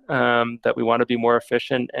suggesting that we want to be more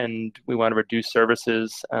efficient and we want to reduce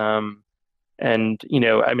services. And,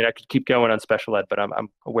 I could keep going on special ed, but I'm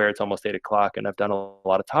aware it's almost 8 o'clock and I've done a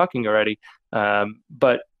lot of talking already.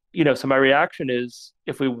 But, so my reaction is,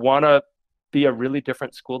 if we want to be a really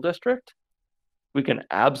different school district, we can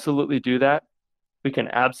absolutely do that. We can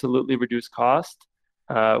absolutely reduce cost.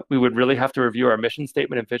 We would really have to review our mission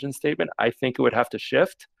statement and vision statement. I think it would have to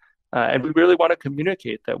shift. And we really want to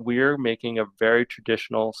communicate that we're making a very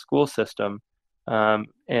traditional school system. And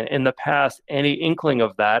in the past, any inkling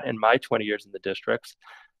of that in my 20 years in the districts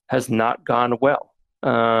has not gone well.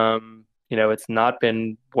 It's not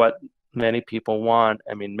been what many people want.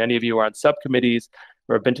 I mean, many of you are on subcommittees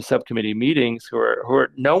or have been to subcommittee meetings who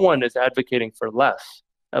are no one is advocating for less.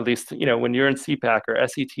 At least, when you're in CPAC or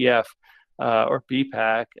SETF or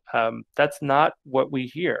BPAC, that's not what we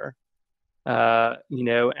hear.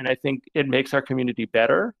 And I think it makes our community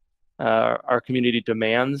better. Our community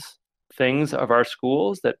demands things of our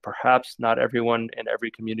schools that perhaps not everyone in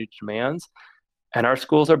every community demands. And our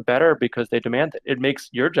schools are better because they demand it. It makes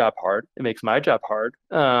your job hard. It makes my job hard,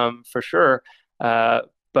 for sure.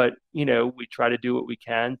 But, we try to do what we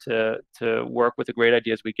can to work with the great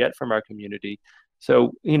ideas we get from our community.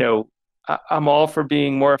 So, I'm all for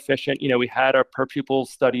being more efficient. We had a per pupil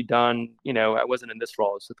study done. I wasn't in this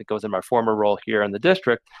role, so I think it was in my former role here in the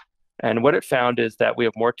district. And what it found is that we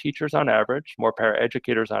have more teachers on average, more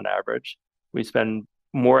paraeducators on average. We spend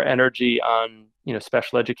more energy on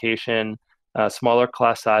special education, smaller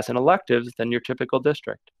class size, and electives than your typical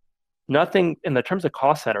district. Nothing in the terms of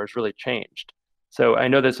cost center has really changed. So I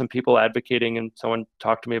know there's some people advocating, and someone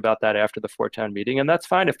talked to me about that after the 4-town meeting, and that's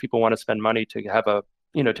fine if people want to spend money to have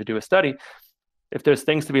to do a study. If there's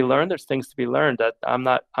things to be learned, there's things to be learned. That I'm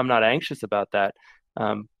not anxious about that.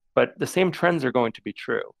 But the same trends are going to be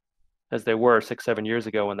true as they were 6-7 years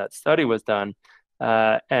ago when that study was done.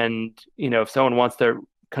 And if someone wants to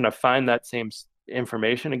kind of find that same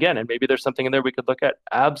information again, and maybe there's something in there we could look at,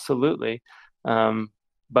 absolutely.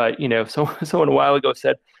 But someone a while ago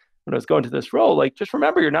said, when I was going to this role, like, just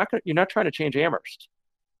remember, you're not trying to change Amherst.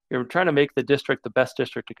 You're trying to make the district the best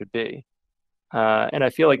district it could be. And I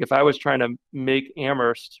feel like if I was trying to make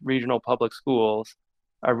Amherst Regional Public Schools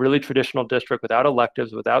a really traditional district without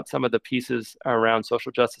electives, without some of the pieces around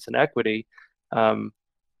social justice and equity,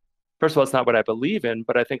 first of all, it's not what I believe in,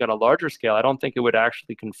 but I think on a larger scale, I don't think it would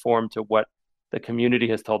actually conform to what the community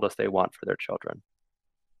has told us they want for their children.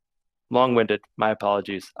 Long-winded, my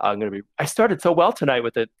apologies. I started so well tonight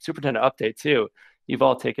with the superintendent update too. You've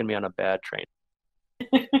all taken me on a bad train.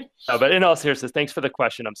 But in all seriousness, thanks for the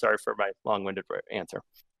question. I'm sorry for my long-winded answer.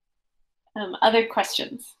 Other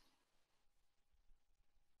questions?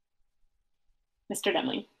 Mr.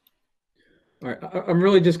 Demling. All right, I'm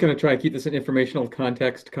really just going to try to keep this an informational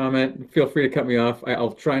context comment. Feel free to cut me off.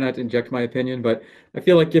 I'll try not to inject my opinion, but I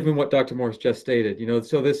feel like given what Dr. Morris just stated,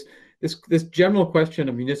 so this general question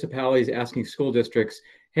of municipalities asking school districts,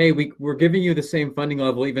 hey, we're giving you the same funding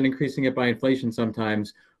level, even increasing it by inflation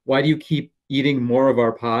sometimes. Why do you keep eating more of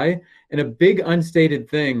our pie? And a big unstated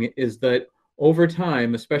thing is that over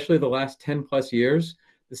time, especially the last 10 plus years,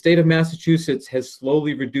 the state of Massachusetts has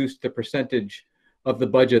slowly reduced the percentage of the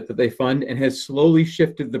budget that they fund and has slowly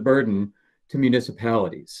shifted the burden to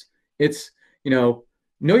municipalities. It's, know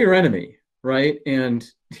your enemy, right? And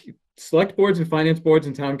select boards and finance boards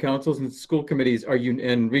and town councils and school committees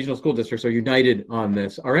and regional school districts are united on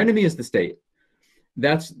this. Our enemy is the state.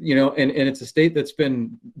 That's, and it's a state that's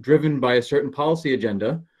been driven by a certain policy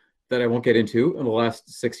agenda that I won't get into in the last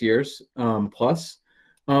 6 years plus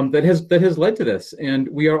that has led to this. And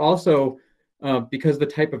we are also, because the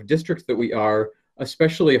type of districts that we are,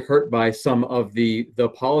 especially hurt by some of the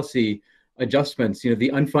policy adjustments, the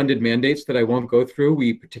unfunded mandates that I won't go through.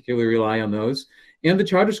 We particularly rely on those. And the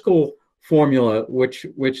charter school formula, which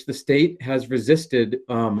the state has resisted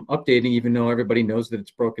updating, even though everybody knows that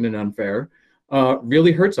it's broken and unfair,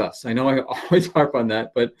 really hurts us. I know I always harp on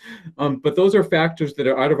that, but those are factors that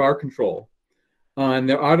are out of our control. And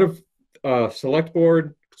they're out of select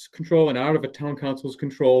board control and out of a town council's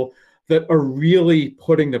control that are really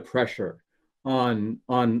putting the pressure on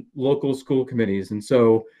local school committees. And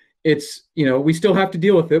so it's, we still have to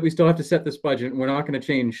deal with it. We still have to set this budget. And we're not going to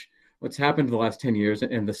change what's happened in the last 10 years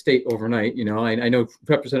and the state overnight. I know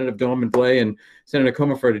Representative Dome and Blay and Senator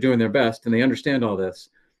Comerford are doing their best and they understand all this.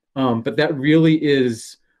 But that really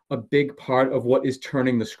is a big part of what is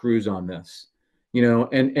turning the screws on this,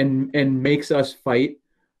 and makes us fight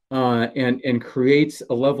and creates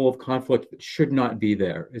a level of conflict that should not be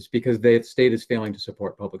there. It's because the state is failing to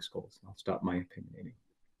support public schools. I'll stop my opinionating.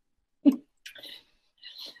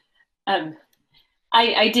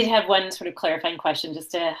 I did have one sort of clarifying question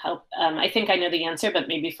just to help. I think I know the answer, but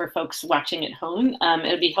maybe for folks watching at home,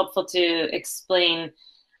 it would be helpful to explain,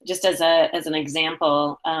 just as an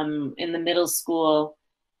example, in the middle school,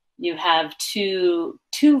 you have two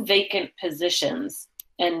vacant positions,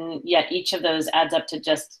 and yet each of those adds up to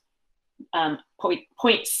just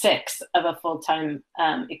 0.6 of a full-time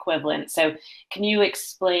equivalent. So can you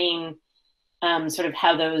explain sort of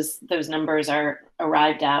how those numbers are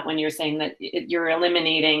arrived at when you're saying that you're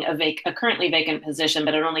eliminating a currently vacant position,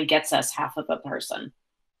 but it only gets us half of a person?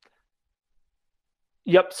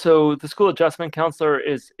 Yep. So the school adjustment counselor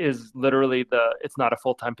is literally it's not a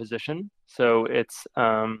full-time position. So it's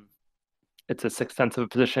a 6/10 of a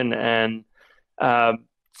position, and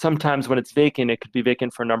sometimes when it's vacant, it could be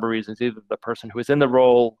vacant for a number of reasons. Either the person who is in the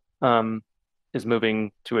role is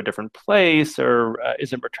moving to a different place or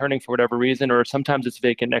isn't returning for whatever reason, or sometimes it's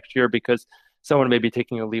vacant next year because someone may be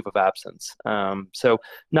taking a leave of absence. So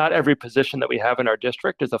not every position that we have in our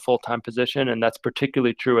district is a full-time position, and that's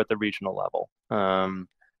particularly true at the regional level.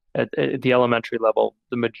 At the elementary level,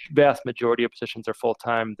 the vast majority of positions are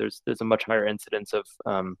full-time. There's a much higher incidence of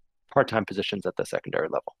part-time positions at the secondary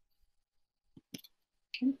level.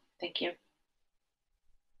 Thank you.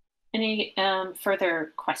 Any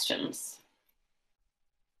further questions?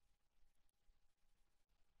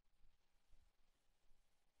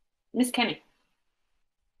 Ms. Kenny.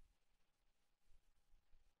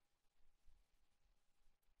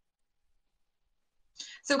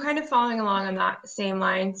 So kind of following along on that same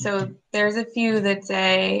line, so there's a few that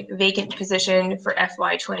say vacant position for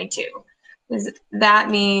FY22. Does that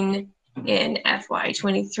mean in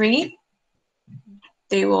FY23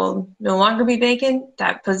 they will no longer be vacant?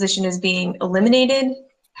 That position is being eliminated?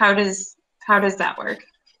 How does that work?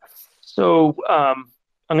 So I'm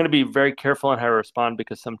going to be very careful on how I respond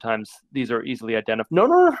because sometimes these are easily identified.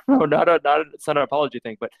 No, it's not an apology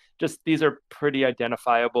thing, but just these are pretty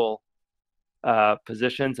identifiable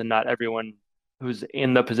positions, and not everyone who's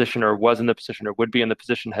in the position or was in the position or would be in the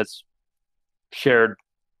position has shared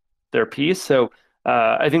their piece. So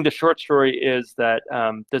I think the short story is that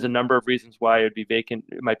there's a number of reasons why it would be vacant.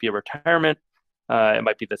 It might be a retirement. It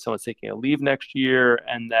might be that someone's taking a leave next year,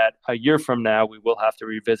 and that a year from now we will have to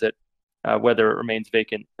revisit whether it remains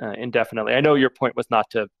vacant indefinitely. I know your point was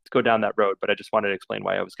not to go down that road, but I just wanted to explain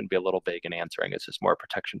why I was going to be a little vague in answering. It's just more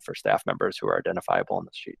protection for staff members who are identifiable on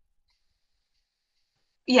the sheet.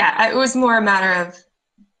 Yeah, it was more a matter of,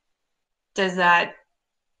 does that,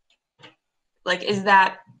 like, is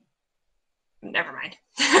that, never mind.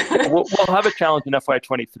 we'll have a challenge in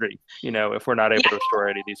FY23, if we're not able to restore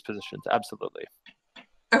any of these positions. Absolutely.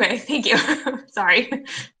 Okay, thank you. Sorry.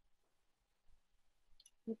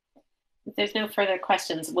 If there's no further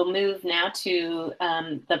questions, we'll move now to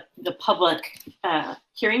the public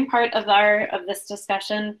hearing part of this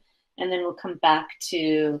discussion, and then we'll come back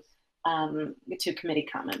to committee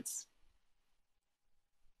comments.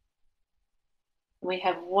 We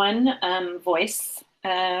have one voice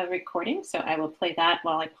recording, so I will play that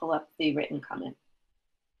while I pull up the written comment.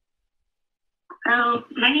 So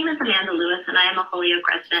my name is Amanda Lewis, and I am a Holyoke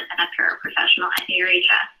resident and a paraprofessional at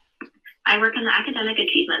ARHS. I work in the Academic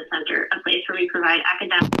Achievement Center, a place where we provide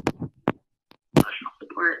academic and emotional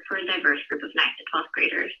support for a diverse group of 9th to 12th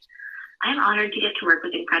graders. I am honored to get to work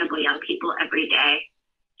with incredible young people every day.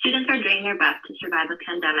 Students are doing their best to survive a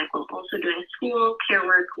pandemic while also doing school, care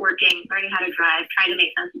work, working, learning how to drive, trying to make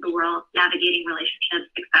sense of the world, navigating relationships,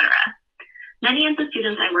 etc. Many of the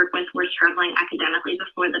students I work with were struggling academically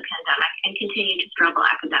before the pandemic and continue to struggle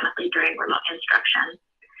academically during remote instruction.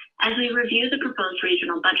 As we review the proposed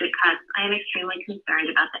regional budget cuts, I am extremely concerned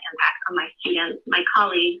about the impact on my students, my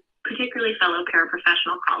colleagues, particularly fellow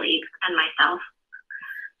paraprofessional colleagues, and myself.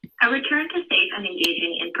 A return to safe and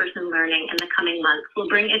engaging in-person learning in the coming months will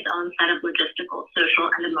bring its own set of logistical,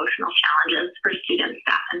 social, and emotional challenges for students,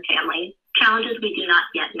 staff, and families, challenges we do not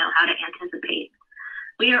yet know how to anticipate.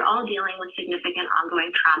 We are all dealing with significant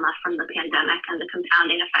ongoing trauma from the pandemic and the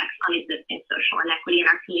compounding effects on existing social inequity in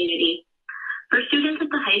our community. For students at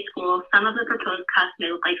the high school, some of the proposed cuts may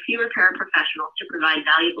look like fewer paraprofessionals to provide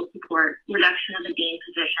valuable support, reduction of the dean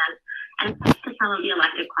position, and cuts to some of the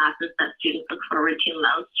elective classes that students look forward to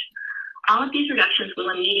most. All of these reductions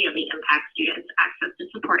will immediately impact students' access to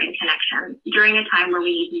support and connection during a time where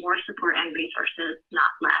we need more support and resources, not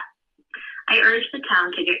less. I urge the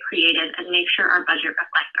town to get creative and make sure our budget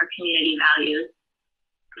reflects our community values.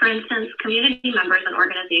 For instance, community members and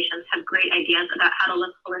organizations have great ideas about how to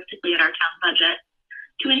look holistically at our town budget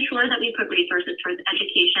to ensure that we put resources towards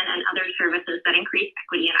education and other services that increase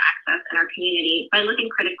equity and access in our community by looking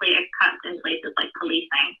critically at cuts in places like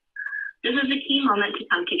policing. This is a key moment to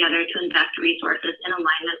come together to invest resources in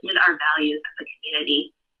alignment with our values as a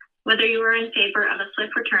community. Whether you are in favor of a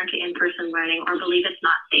swift return to in-person learning or believe it's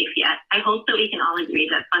not safe yet, I hope that we can all agree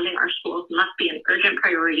that funding our schools must be an urgent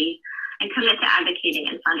priority and commit to advocating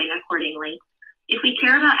and funding accordingly. If we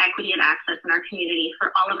care about equity and access in our community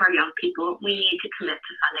for all of our young people, we need to commit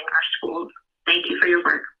to funding our schools. Thank you for your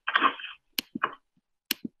work.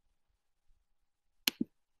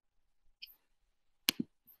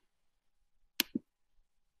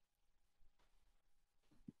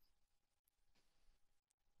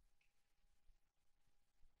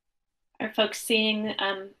 Are folks seeing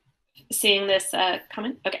this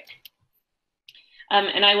comment? Okay.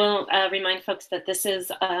 And I will remind folks that this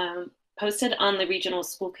is posted on the Regional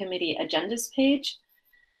School Committee agendas page.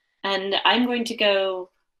 And I'm going to go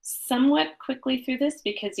somewhat quickly through this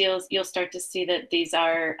because you'll start to see that these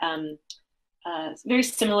are very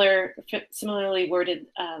similarly worded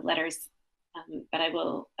letters, but I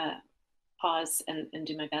will pause and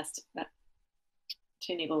do my best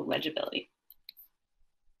to enable legibility.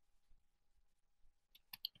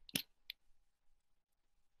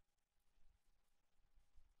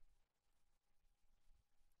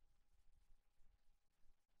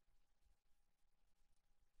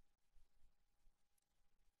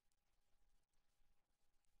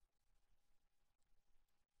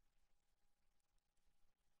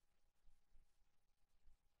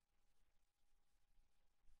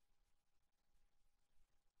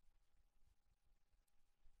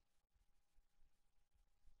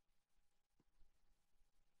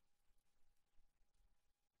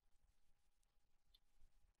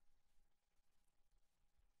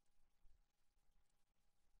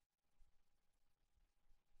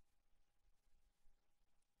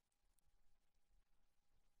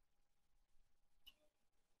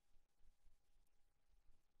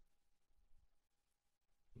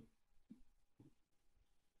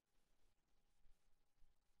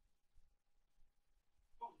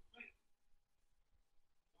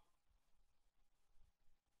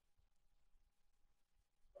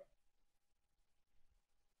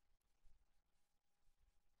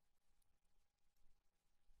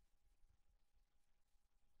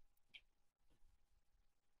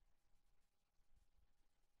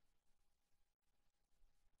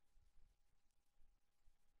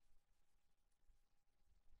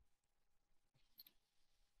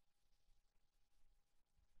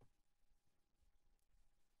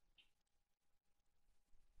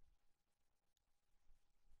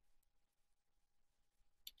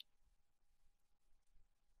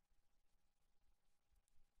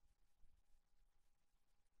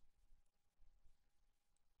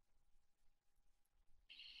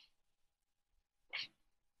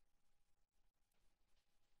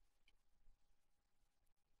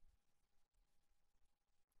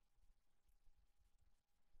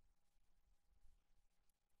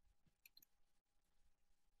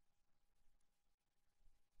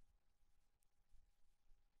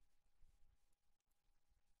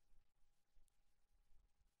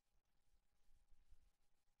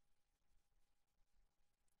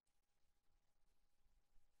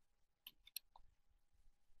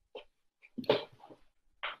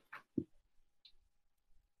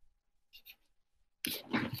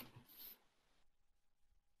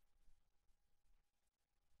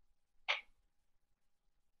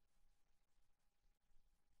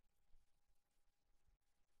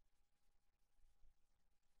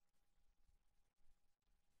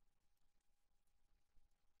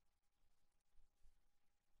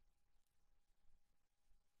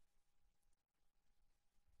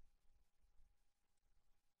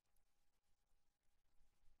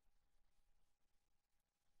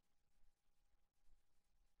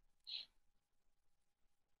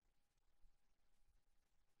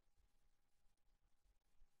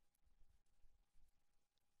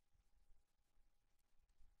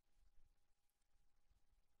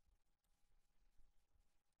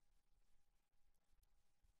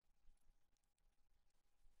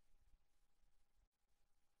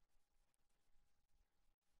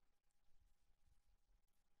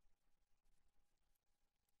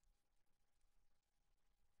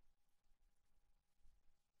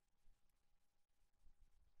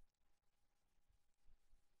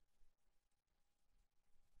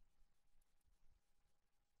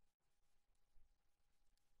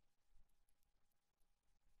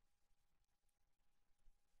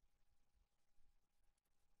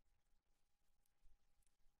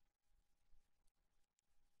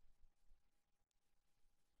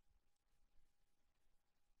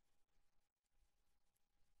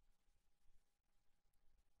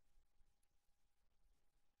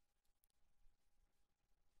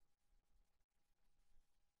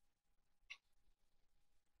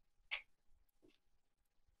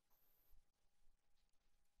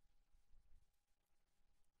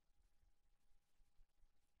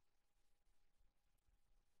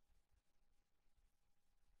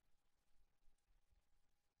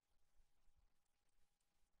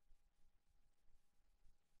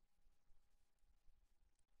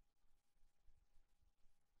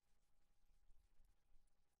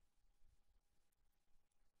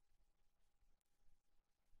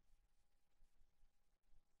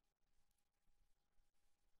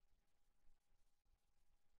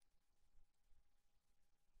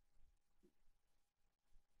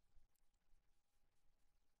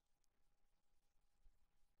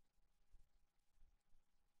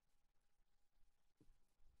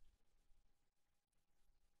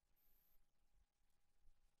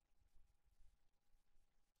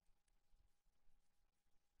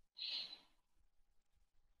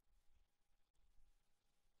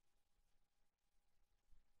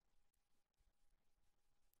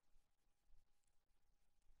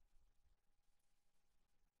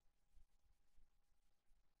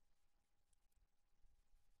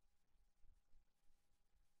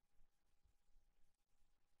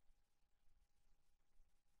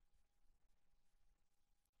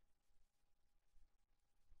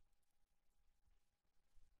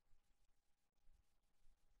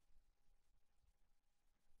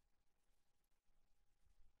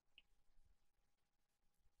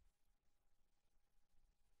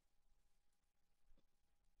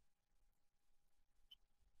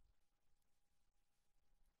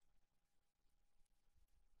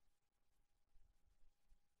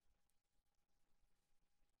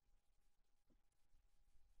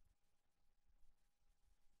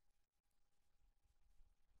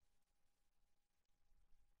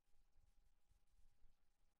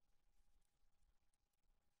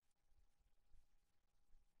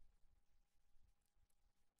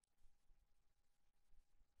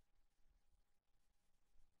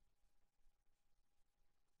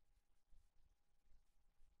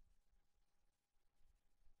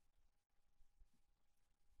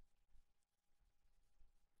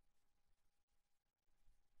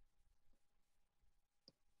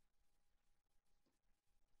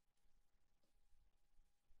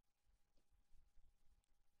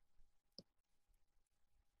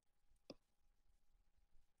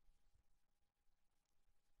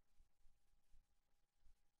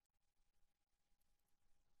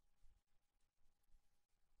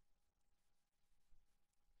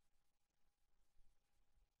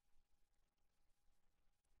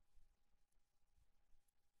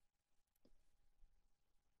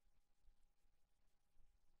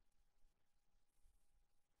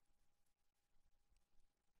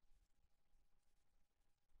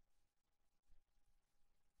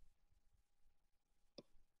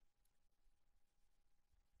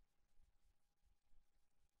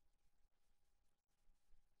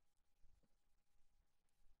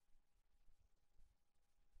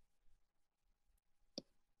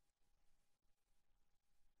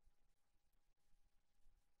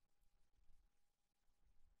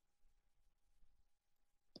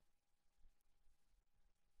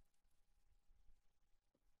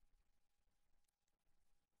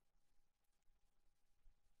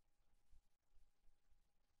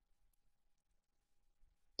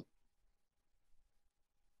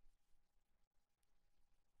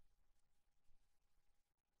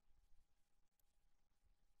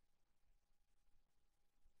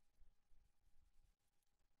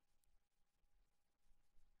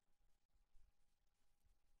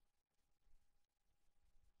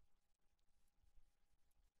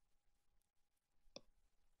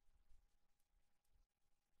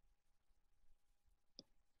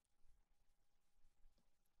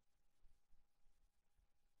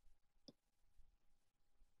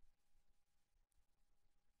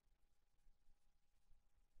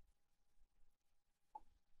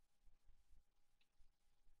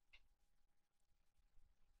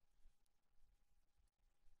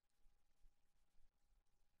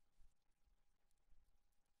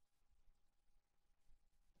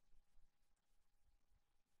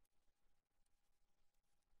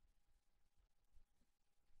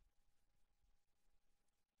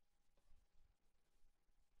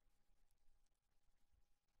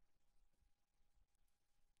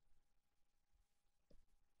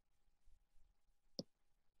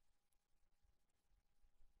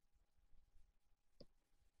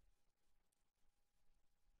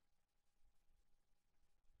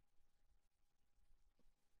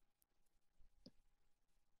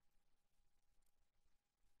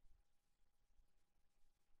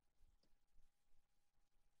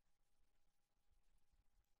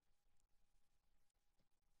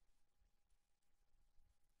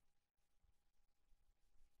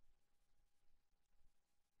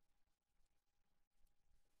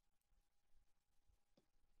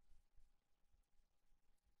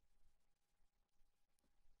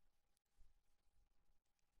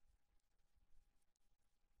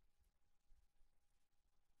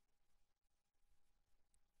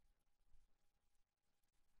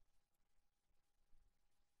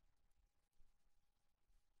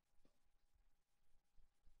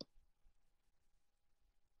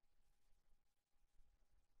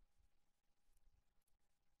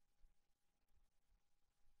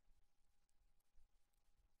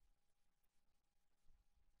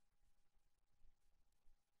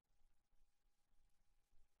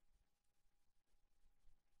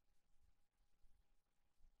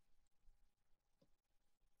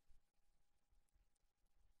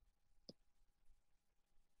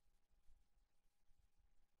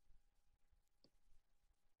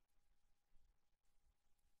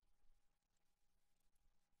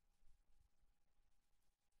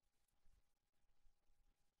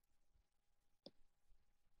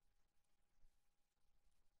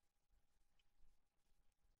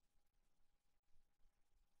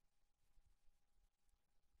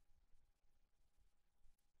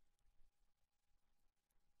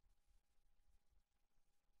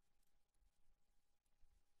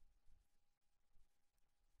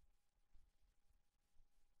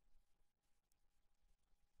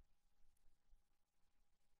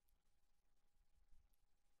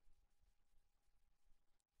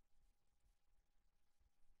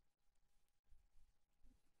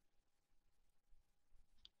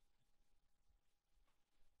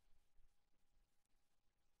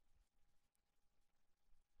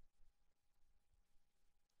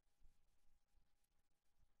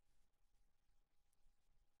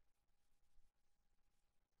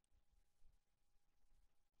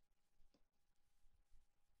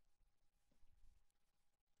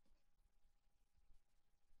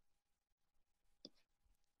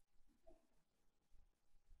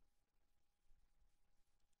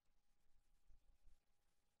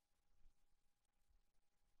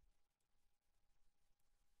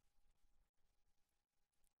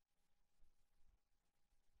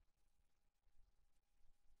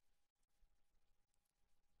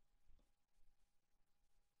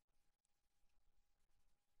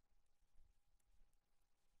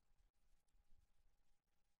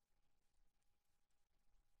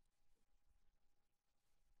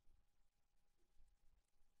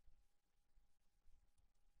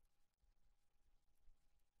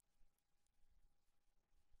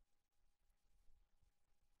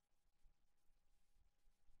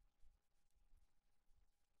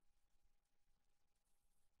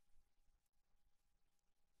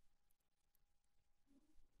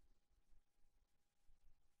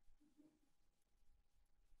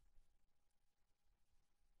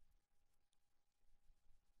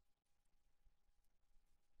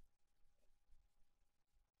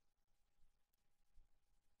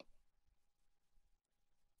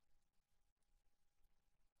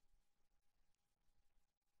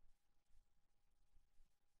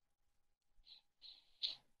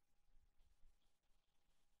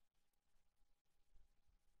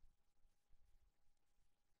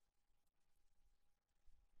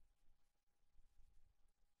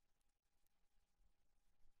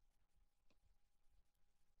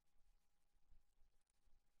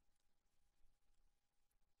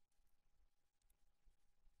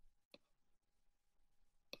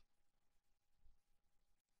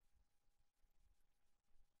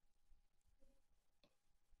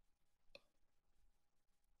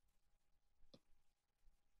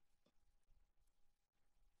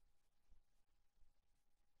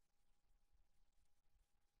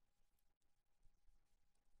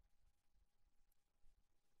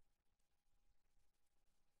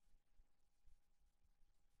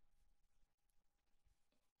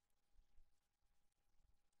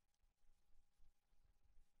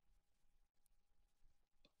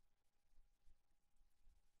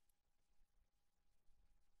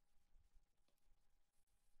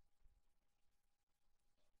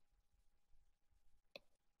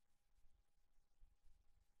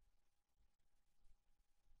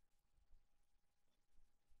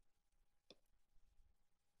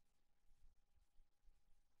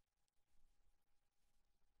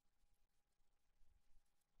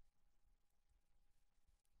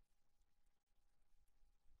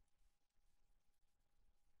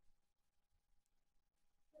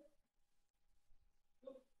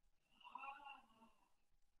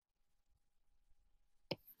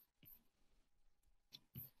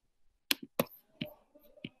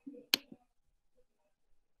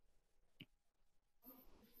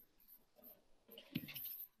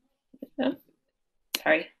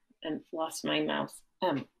 lost my mouse.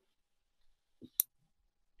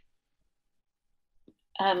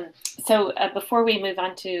 Before we move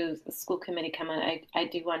on to the school committee comment, I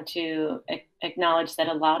do want to acknowledge that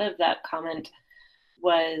a lot of that comment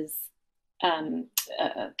was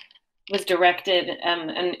directed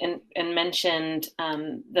and mentioned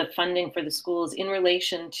the funding for the schools in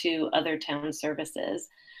relation to other town services.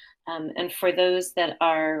 And for those that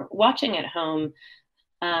are watching at home,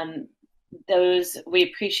 those we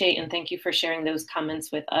appreciate and thank you for sharing those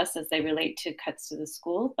comments with us as they relate to cuts to the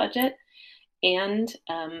school budget. And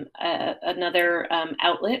another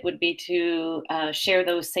outlet would be to share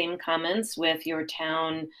those same comments with your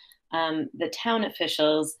town, the town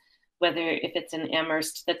officials, whether if it's in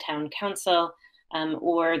Amherst, the town council,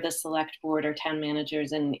 or the select board or town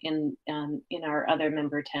managers in our other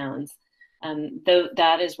member towns. Though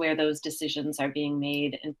that is where those decisions are being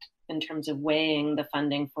made in terms of weighing the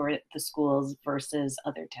funding for the schools versus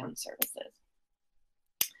other town services.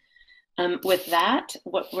 With that,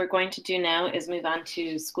 what we're going to do now is move on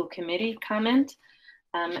to school committee comment.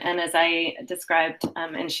 And as I described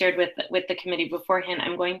and shared with the committee beforehand,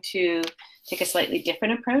 I'm going to take a slightly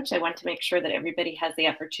different approach. I want to make sure that everybody has the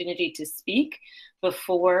opportunity to speak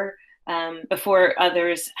before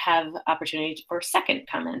others have opportunity for second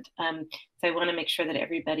comment. So I want to make sure that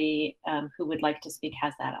everybody who would like to speak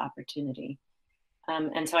has that opportunity.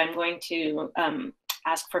 And so I'm going to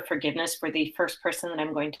ask for forgiveness for the first person that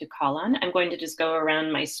I'm going to call on. I'm going to just go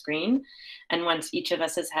around my screen, and once each of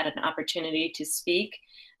us has had an opportunity to speak,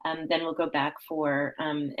 then we'll go back for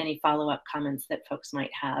any follow-up comments that folks might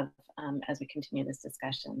have as we continue this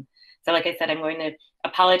discussion. So like I said, I'm going to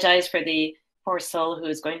apologize for the poor soul who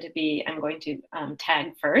is going to be, I'm going to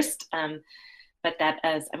tag first, but that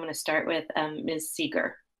as I'm going to start with Ms.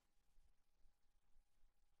 Seeger.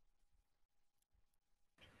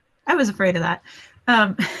 I was afraid of that.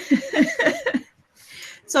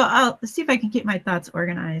 So I'll see if I can keep my thoughts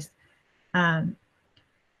organized. I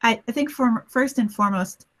think first and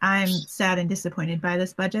foremost, I'm sad and disappointed by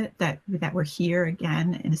this budget that we're here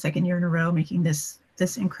again in the second year in a row making this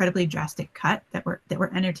incredibly drastic cut, that we're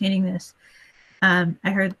entertaining this. I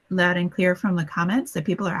heard loud and clear from the comments that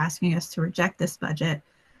people are asking us to reject this budget.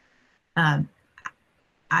 I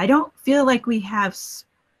don't feel like we have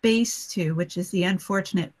space to, which is the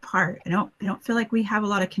unfortunate part. I don't feel like we have a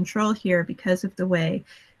lot of control here because of the way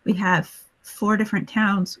we have 4 different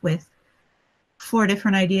towns with 4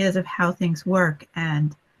 different ideas of how things work,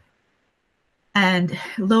 and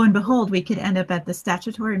lo and behold, we could end up at the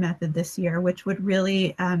statutory method this year, which would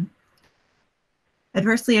really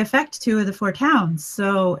adversely affect 2 of the 4 towns.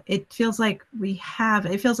 So it feels like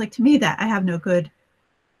to me that I have no good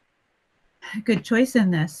choice in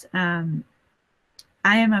this.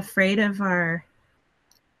 I am afraid of our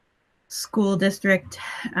school district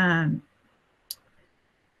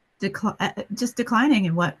just declining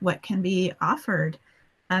in what can be offered,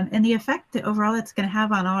 and the effect that overall it's going to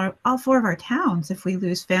have on all 4 of our towns. If we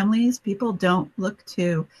lose families, people don't look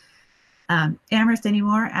to Amherst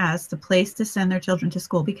anymore as the place to send their children to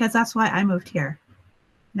school, because that's why I moved here.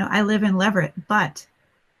 I live in Leverett, but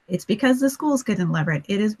it's because the school's good in Leverett.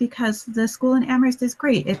 It is because the school in Amherst is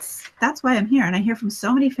great. That's why I'm here. And I hear from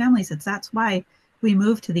so many families that's why we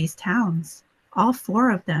moved to these towns, all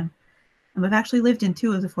 4 of them. And we've actually lived in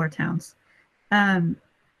 2 of the 4 towns.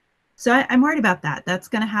 So I'm worried about that. That's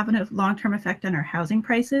going to have a long-term effect on our housing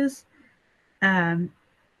prices.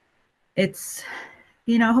 It's,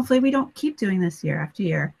 hopefully we don't keep doing this year after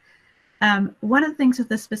year. One of the things with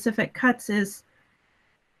the specific cuts is,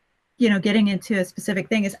 getting into a specific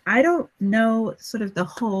thing is I don't know sort of the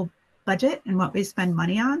whole budget and what we spend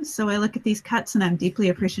money on. So I look at these cuts and I'm deeply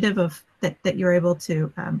appreciative of that you're able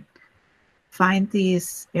to find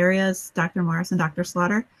these areas, Dr. Morris and Dr.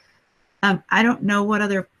 Slaughter. I don't know what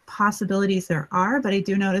other possibilities there are, but I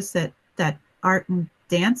do notice that art and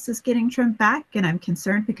dance is getting trimmed back, and I'm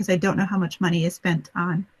concerned because I don't know how much money is spent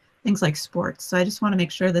on things like sports. So I just want to make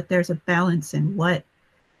sure that there's a balance in what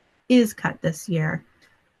is cut this year.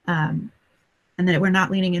 And that we're not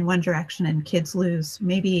leaning in one direction and kids lose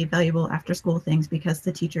maybe valuable after school things because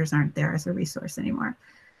the teachers aren't there as a resource anymore.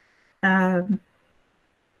 I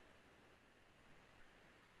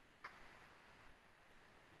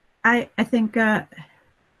think I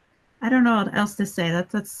don't know what else to say.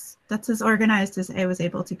 That's as organized as I was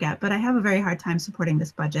able to get, but I have a very hard time supporting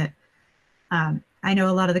this budget. I know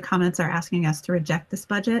a lot of the comments are asking us to reject this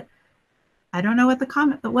budget. I don't know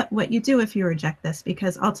what you do if you reject this,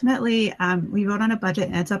 because ultimately we vote on a budget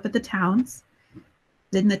and it's up at the towns.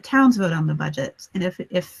 Then the towns vote on the budget, and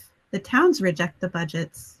if the towns reject the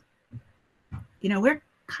budgets, we're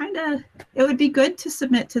it would be good to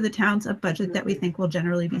submit to the towns a budget that we think will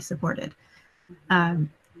generally be supported.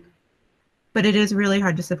 But it is really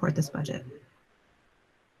hard to support this budget.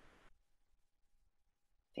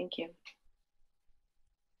 Thank you.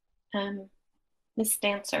 Ms.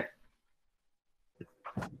 Stancer.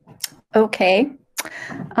 Okay.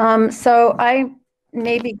 So I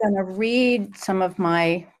may be going to read some of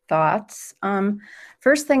my thoughts.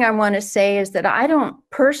 First thing I want to say is that I don't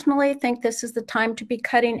personally think this is the time to be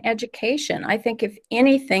cutting education. I think if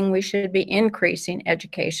anything, we should be increasing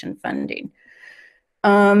education funding.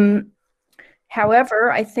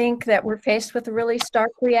 However, I think that we're faced with a really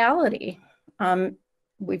stark reality.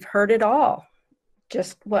 We've heard it all,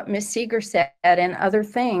 just what Ms. Seeger said and other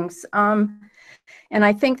things. And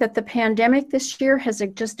I think that the pandemic this year has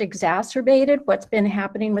just exacerbated what's been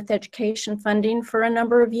happening with education funding for a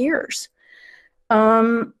number of years.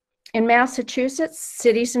 In Massachusetts,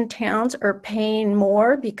 cities and towns are paying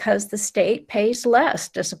more because the state pays less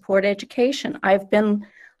to support education. I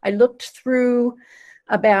looked through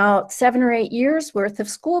about 7 or 8 years worth of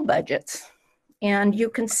school budgets, and you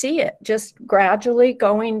can see it just gradually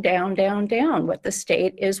going down, down, down, what the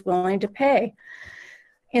state is willing to pay.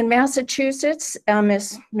 In Massachusetts,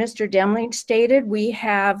 as Mr. Demling stated, we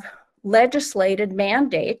have legislated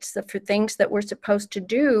mandates for things that we're supposed to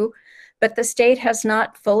do, but the state has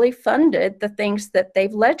not fully funded the things that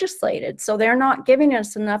they've legislated. So they're not giving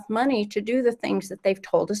us enough money to do the things that they've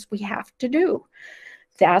told us we have to do.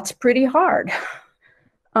 That's pretty hard.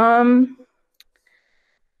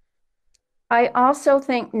 I also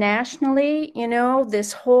think nationally,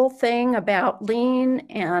 this whole thing about lean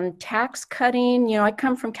and tax cutting, I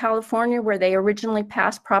come from California where they originally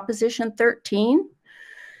passed Proposition 13,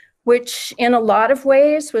 which in a lot of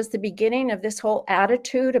ways was the beginning of this whole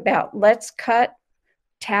attitude about let's cut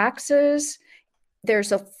taxes.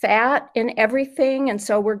 There's a fat in everything, and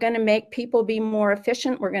so we're going to make people be more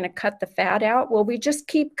efficient. We're going to cut the fat out. Well, we just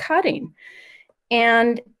keep cutting.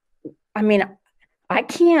 And I mean, I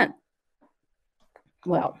can't,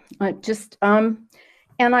 well, I just,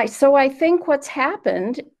 so I think what's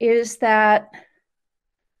happened is that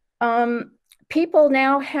people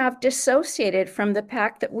now have dissociated from the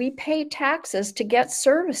fact that we pay taxes to get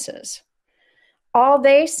services. All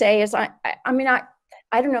they say is, I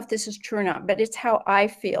don't know if this is true or not, but it's how I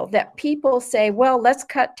feel, that people say, well, let's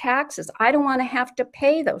cut taxes. I don't want to have to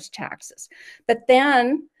pay those taxes. But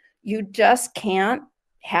then you just can't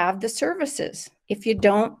have the services if you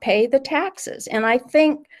don't pay the taxes. And I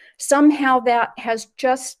think somehow that has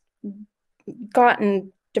just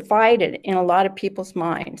gotten divided in a lot of people's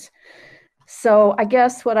minds. So I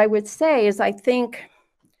guess what I would say is I think,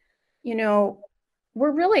 we're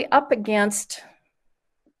really up against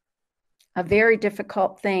a very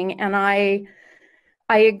difficult thing. And I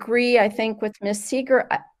agree, I think, with Ms. Seeger.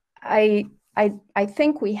 I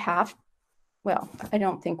think we have, well, I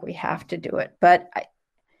don't think we have to do it, but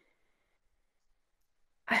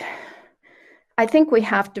I think we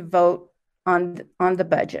have to vote on the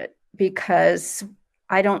budget, because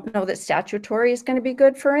I don't know that statutory is going to be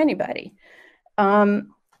good for anybody. And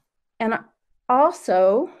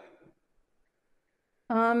also,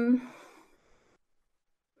 I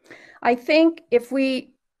think if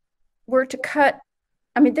we were to cut,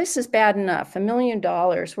 this is bad enough, $1 million,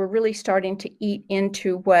 we're really starting to eat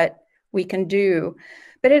into what we can do,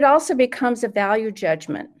 but it also becomes a value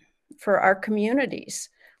judgment for our communities.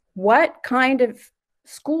 What kind of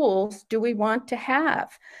schools do we want to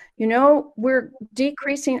have? We're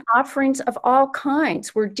decreasing offerings of all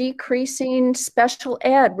kinds. We're decreasing special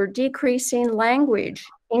ed. We're decreasing language,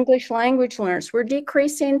 English language learners. We're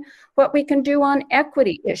decreasing what we can do on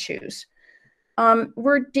equity issues.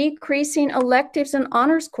 We're decreasing electives and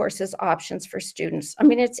honors courses options for students.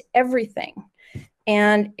 It's everything.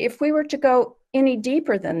 And if we were to go any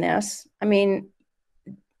deeper than this,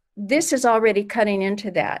 this is already cutting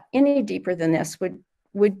into that. Any deeper than this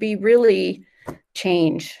would be really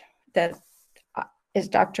change that, as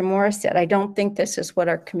Dr. Morris said, I don't think this is what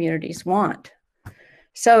our communities want.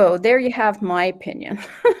 So there you have my opinion,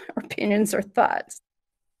 or opinions or thoughts.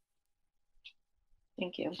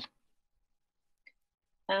 Thank you.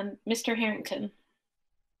 Mr. Harrington.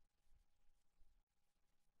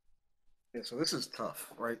 Yeah, so this is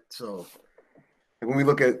tough, right? So when you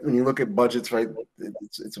look at budgets, right,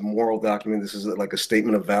 it's a moral document. This is like a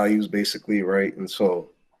statement of values, basically, right? And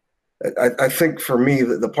so I think for me,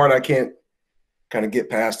 the part I can't kind of get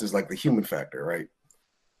past is like the human factor, right?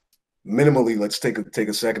 Minimally, let's take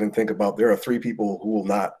a second and think about, there are 3 people who will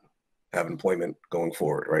not have employment going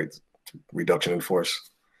forward, right? Reduction in force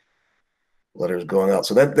letters going out.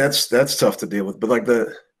 So that's tough to deal with. But like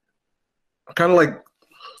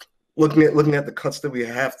looking at the cuts that we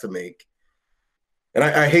have to make, and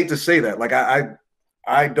I hate to say that, like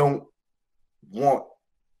I don't want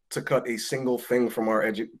to cut a single thing from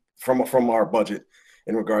our budget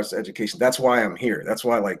in regards to education. That's why I'm here. That's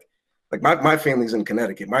why like my family's in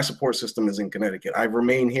Connecticut. My support system is in Connecticut. I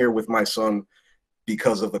remain here with my son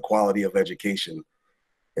because of the quality of education.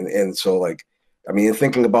 And so like, I mean,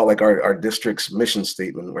 thinking about like our district's mission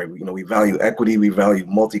statement, right? You know, we value equity, we value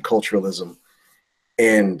multiculturalism,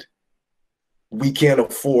 and we can't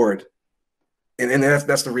afford, and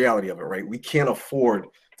that's the reality of it, right? We can't afford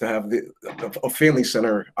to have a family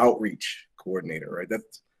center outreach coordinator, right?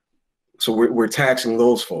 So we're taxing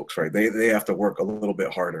those folks, right? They have to work a little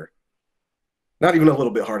bit harder. Not even a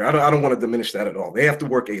little bit harder. I don't want to diminish that at all. They have to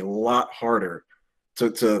work a lot harder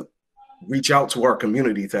to reach out to our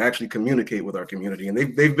community, to actually communicate with our community. And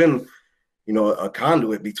they've been, you know, a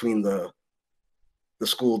conduit between the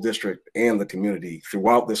school district and the community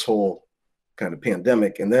throughout this whole kind of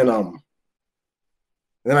pandemic. And then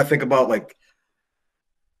I think about like,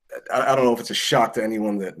 I don't know if it's a shock to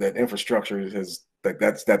anyone that infrastructure has, like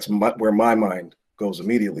that's where my mind goes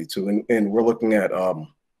immediately to. And we're looking at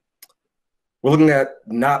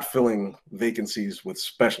not filling vacancies with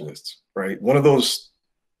specialists, right? One of those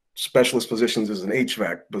specialist positions is an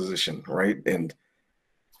HVAC position, right? And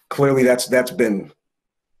clearly that's been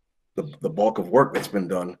the bulk of work that's been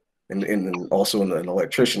done, and also an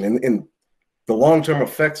electrician. And the long-term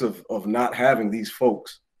effects of not having these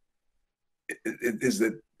folks is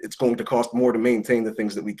that it's going to cost more to maintain the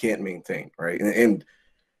things that we can't maintain, right? And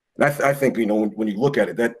I think, you know, when you look at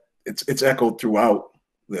it, that it's echoed throughout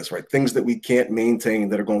this, right? Things that we can't maintain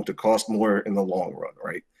that are going to cost more in the long run,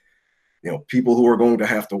 right? You know, people who are going to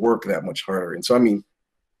have to work that much harder. And so, I mean,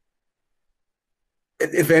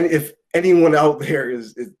 if anyone out there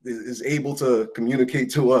is able to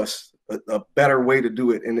communicate to us a better way to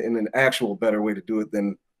do it, and an actual better way to do it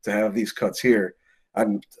than to have these cuts here, I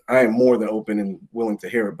am more than open and willing to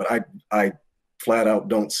hear it. But I flat out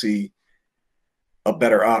don't see a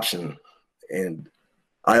better option. And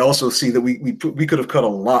I also see that we could have cut a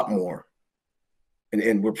lot more.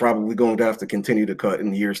 And we're probably going to have to continue to cut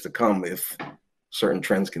in the years to come if certain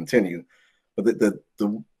trends continue. But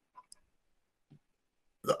the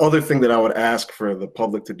other thing that I would ask for the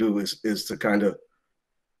public to do is to kind of,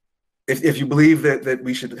 if you believe that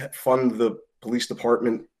we should fund the police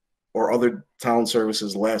department or other town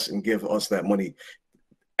services less and give us that money,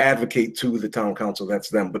 advocate to the town council, that's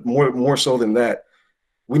them. But more so than that,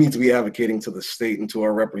 we need to be advocating to the state and to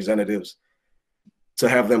our representatives to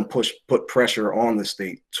have them put pressure on the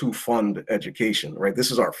state to fund education, right? This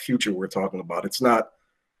is our future we're talking about. This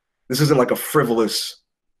isn't like a frivolous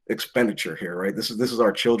expenditure here, right? This is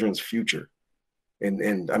our children's future.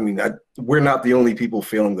 And I mean, we're not the only people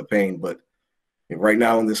feeling the pain, but right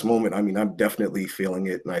now in this moment, I mean, I'm definitely feeling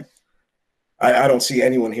it. And I don't see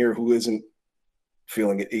anyone here who isn't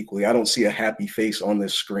feeling it equally. I don't see a happy face on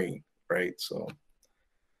this screen, right? So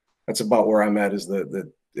that's about where I'm at, is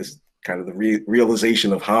is kind of the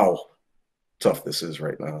realization of how tough this is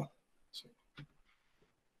right now. So.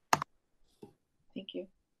 Thank you.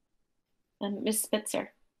 Ms.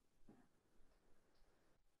 Spitzer.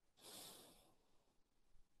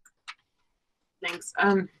 Thanks.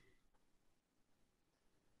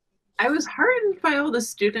 I was heartened by all the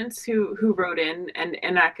students who wrote in,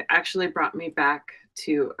 and actually brought me back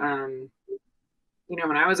to, you know,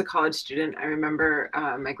 when I was a college student, I remember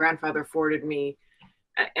my grandfather forwarded me,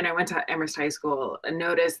 and I went to Amherst High School, a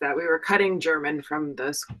notice that we were cutting German from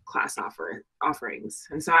the class offerings.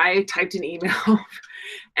 And so I typed an email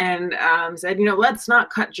and said, you know, let's not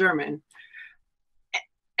cut German.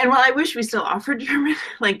 And while I wish we still offered German,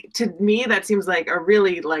 like, to me, that seems like a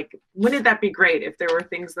really, like, wouldn't that be great if there were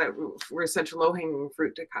things that were such low-hanging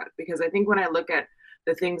fruit to cut? Because I think when I look at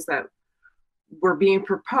the things that were being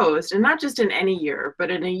proposed, and not just in any year, but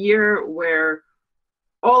in a year where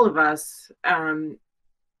all of us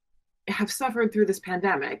have suffered through this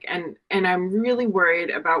pandemic, and I'm really worried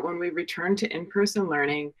about when we return to in-person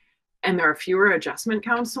learning and there are fewer adjustment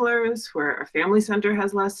counselors, where a family center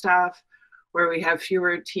has less staff, where we have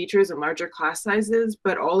fewer teachers and larger class sizes,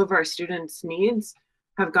 but all of our students' needs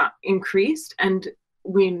have increased. And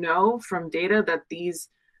we know from data that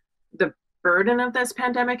the burden of this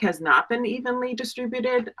pandemic has not been evenly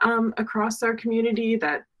distributed across our community,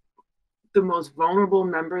 that the most vulnerable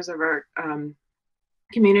members of our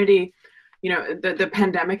community, you know, the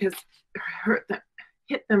pandemic has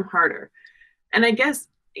hit them harder. And I guess,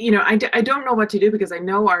 you know, I don't know what to do, because I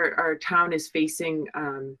know our town is facing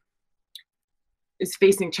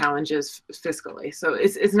challenges fiscally. So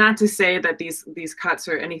it's not to say that these cuts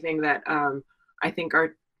are anything that I think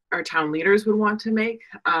are our town leaders would want to make.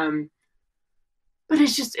 But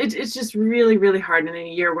it's just really, really hard in a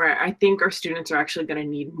year where I think our students are actually going to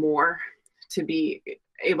need more to be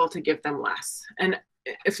able to give them less. And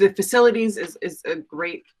if the facilities is a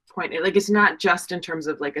great point, like it's not just in terms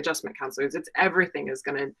of like adjustment counselors, it's everything is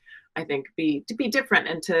going to, I think, be different,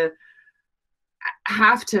 and to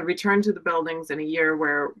have to return to the buildings in a year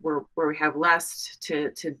where we have less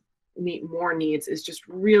to meet more needs is just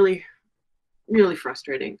really, really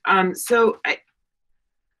frustrating. So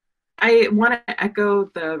I want to echo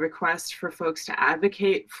the request for folks to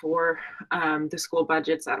advocate for the school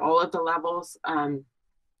budgets at all of the levels.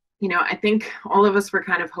 You know, I think all of us were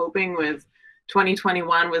kind of hoping with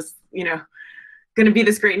 2021 was, you know, going to be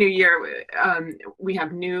this great new year. We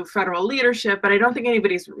have new federal leadership, but I don't think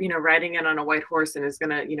anybody's, you know, riding in on a white horse and is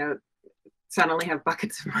going to, you know, suddenly have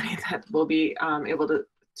buckets of money that will be able to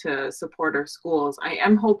support our schools. I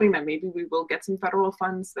am hoping that maybe we will get some federal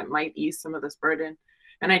funds that might ease some of this burden.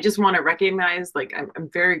 And I just want to recognize, like,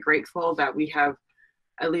 I'm very grateful that we have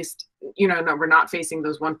at least, you know, no, we're not facing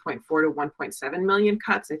those 1.4 to 1.7 million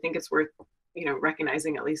cuts. I think it's worth, you know,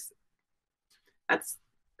 recognizing at least that's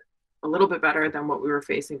a little bit better than what we were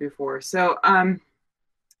facing before. So I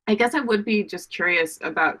guess I would be just curious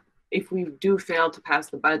about, if we do fail to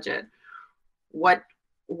pass the budget, what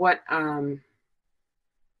would the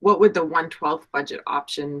 1/12 budget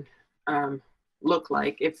option look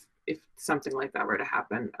like if something like that were to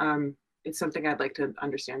happen? It's something I'd like to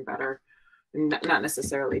understand better. Not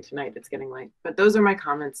necessarily tonight, it's getting late, but those are my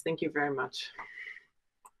comments. Thank you very much.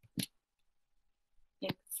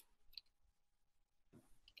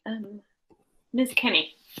 Thanks. Ms.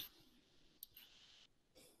 Kenny.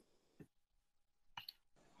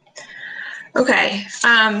 Okay,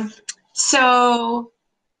 so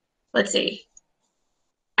let's see.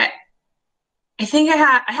 I think I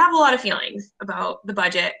have a lot of feelings about the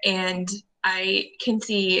budget, and I can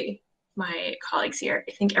see my colleagues here.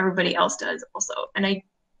 I think everybody else does also. And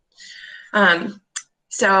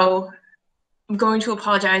so I'm going to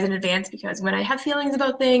apologize in advance, because when I have feelings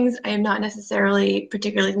about things, I am not necessarily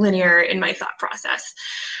particularly linear in my thought process.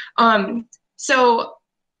 So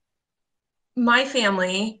my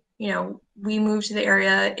family, you know, we moved to the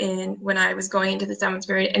area when I was going into the 7th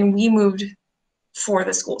grade, and we moved for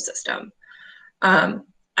the school system.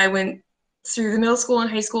 I went through the middle school and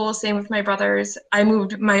high school, same with my brothers. I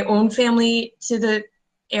moved my own family to the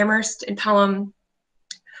Amherst and Pelham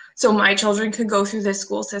so my children could go through this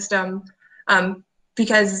school system,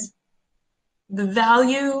 because the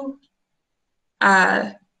value,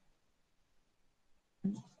 the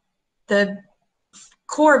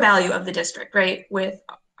core value of the district, right, with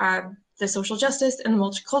the social justice and the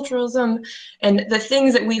multiculturalism and the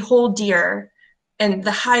things that we hold dear and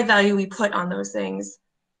the high value we put on those things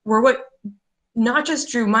were what not just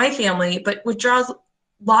drew my family, but what draws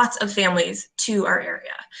lots of families to our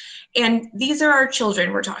area. And these are our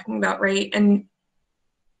children we're talking about, right? And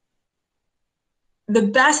the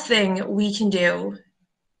best thing we can do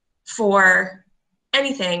for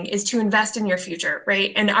anything is to invest in your future,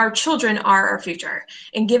 right? And our children are our future,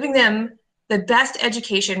 and giving them the best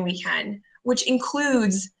education we can, which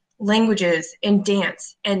includes languages and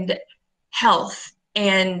dance and health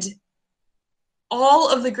and all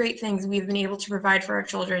of the great things we've been able to provide for our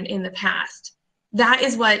children in the past. That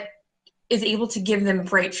is what is able to give them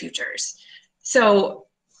bright futures. So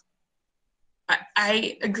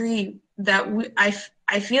I agree that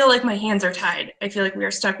I feel like my hands are tied. I feel like we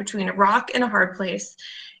are stuck between a rock and a hard place,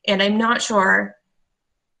 and I'm not sure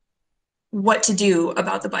what to do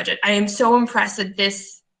about the budget. I am so impressed that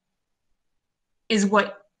this is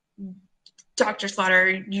what Dr.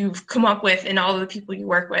 Slaughter, you've come up with, and all of the people you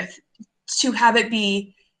work with, to have it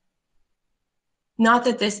be, not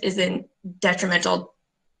that this isn't detrimental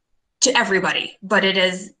to everybody, but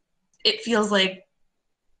it feels like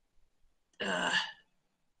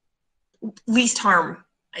least harm,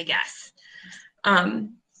 I guess.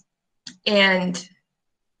 And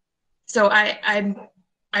so I'm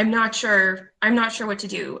not sure what to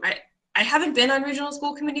do. I haven't been on regional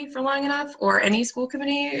school committee for long enough, or any school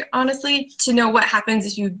committee, honestly, to know what happens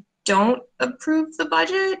if you don't approve the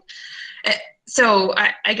budget. So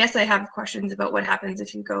I guess I have questions about what happens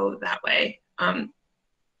if you go that way.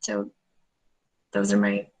 So those are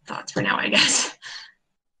my thoughts for now, I guess.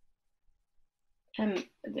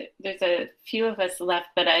 There's a few of us left,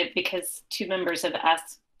 but because two members have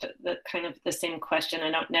asked the same question,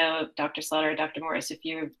 I don't know, Dr. Slaughter or Dr. Morris, if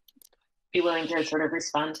you'd be willing to sort of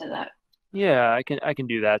respond to that. Yeah, I can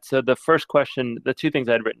do that. So the first question, the two things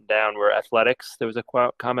I'd written down were athletics. There was a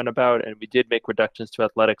comment about, and we did make reductions to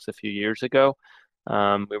athletics a few years ago.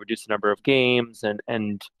 We reduced the number of games,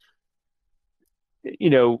 and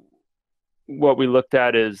what we looked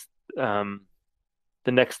at is the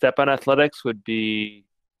next step on athletics would be,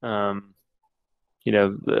 when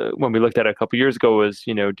we looked at it a couple years ago was,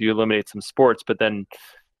 do you eliminate some sports? But then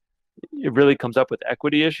it really comes up with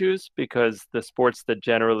equity issues because the sports that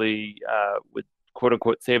generally would quote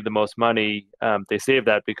unquote save the most money, they save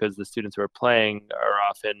that because the students who are playing are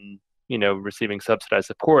often, receiving subsidized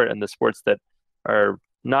support, and the sports that are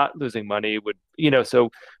not losing money would, so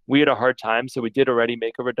we had a hard time. So we did already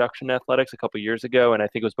make a reduction in athletics a couple of years ago, and I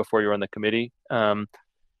think it was before you were on the committee,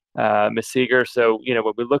 Ms. Seeger. So,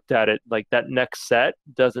 when we looked at it, like that next set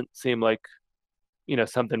doesn't seem like,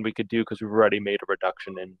 something we could do because we've already made a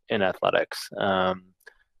reduction in athletics.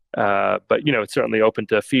 But, it's certainly open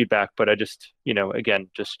to feedback, but I just, again,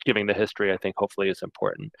 just giving the history, I think hopefully is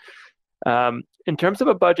important. In terms of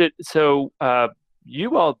a budget, so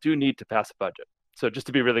you all do need to pass a budget. So just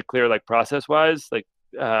to be really clear, like process-wise, like,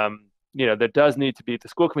 there does need to be, the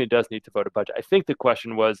school committee does need to vote a budget. I think the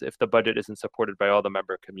question was if the budget isn't supported by all the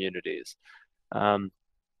member communities.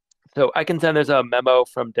 So I can send, there's a memo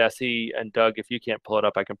from Desi and Doug. If you can't pull it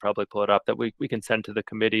up, I can probably pull it up, that we can send to the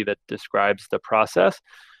committee that describes the process.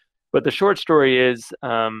 But the short story is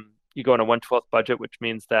you go on a 1/12 budget, which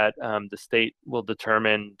means that the state will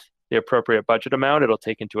determine the appropriate budget amount. It'll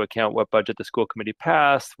take into account what budget the school committee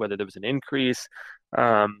passed, whether there was an increase,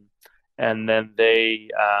 and then they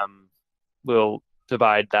will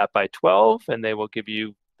divide that by 12, and they will give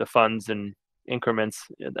you the funds in increments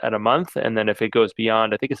at a month. And then if it goes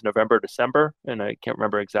beyond, I think it's November, December, and I can't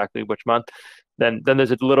remember exactly which month, then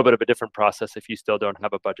there's a little bit of a different process if you still don't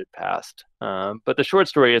have a budget passed. But the short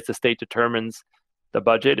story is the state determines the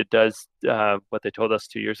budget. It does what they told us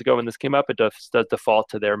 2 years ago when this came up. It does default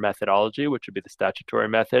to their methodology, which would be the statutory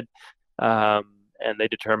method. And they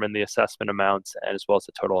determine the assessment amounts as well as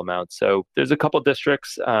the total amount. So there's a couple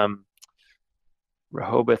districts,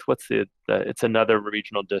 Rehoboth, it's another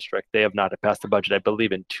regional district. They have not passed the budget, I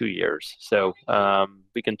believe, in 2 years. So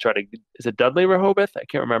we can try to, is it Dudley Rehoboth? I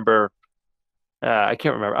can't remember.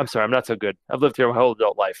 I'm sorry, I'm not so good. I've lived here my whole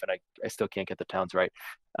adult life and I still can't get the towns right.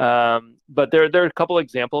 But there are a couple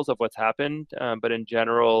examples of what's happened. But in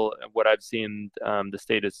general, what I've seen, the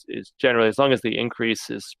state is generally, as long as the increase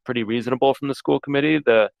is pretty reasonable from the school committee,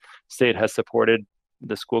 the state has supported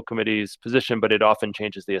the school committee's position, but it often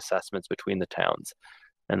changes the assessments between the towns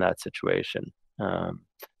in that situation.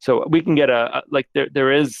 So we can get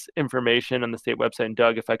there is information on the state website. And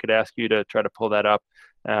Doug, if I could ask you to try to pull that up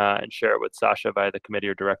and share it with Sasha via the committee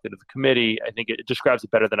or directly to the committee. I think it describes it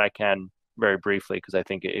better than I can very briefly, because I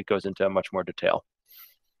think it goes into much more detail.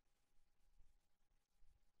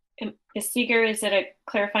 Ms. Seeger, is it a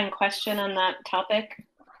clarifying question on that topic,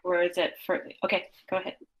 or is it for, okay, go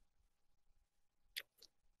ahead.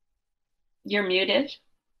 You're muted.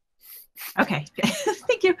 Okay,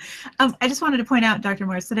 thank you. I just wanted to point out, Dr.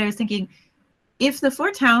 Morris, that I was thinking, if the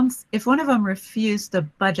 4 towns, if one of them refused the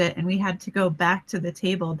budget and we had to go back to the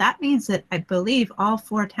table, that means that I believe all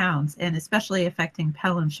 4 towns, and especially affecting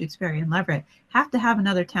Pelham, Shutesbury, and Leverett, have to have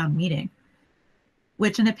another town meeting,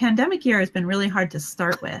 which in a pandemic year has been really hard to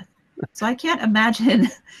start with. So I can't imagine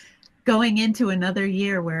going into another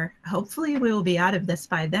year where hopefully we will be out of this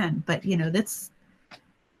by then. But,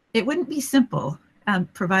 it wouldn't be simple.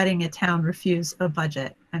 Providing a town refuse a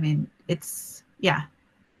budget. I mean, I just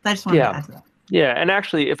wanted to add to that. Yeah, and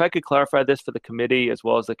actually, if I could clarify this for the committee as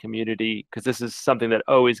well as the community, because this is something that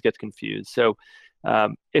always gets confused. So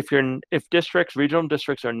if regional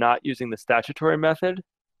districts are not using the statutory method,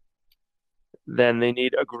 then they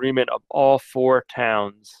need agreement of all 4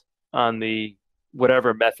 towns on the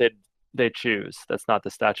whatever method they choose. That's not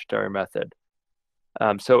the statutory method.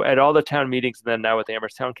 So at all the town meetings, and then now with the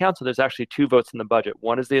Amherst Town Council, there's actually 2 votes in the budget.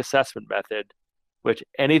 One is the assessment method, which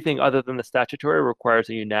anything other than the statutory requires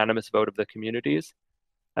a unanimous vote of the communities.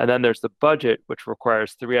 And then there's the budget, which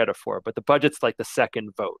requires 3 out of 4. But the budget's like the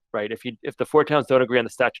second vote, right? If the 4 towns don't agree on the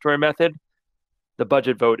statutory method, the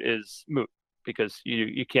budget vote is moot because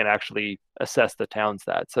you can't actually assess the towns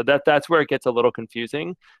that. So that's where it gets a little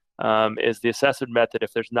confusing, is the assessment method.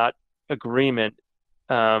 If there's not agreement,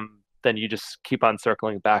 then you just keep on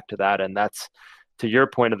circling back to that. And that's, to your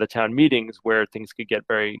point of the town meetings, where things could get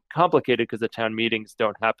very complicated because the town meetings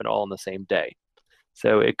don't happen all on the same day.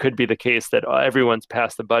 So it could be the case that everyone's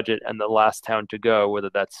passed the budget and the last town to go, whether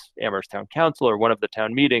that's Amherst Town Council or one of the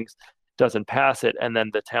town meetings, doesn't pass it. And then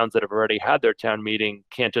the towns that have already had their town meeting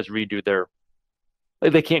can't just redo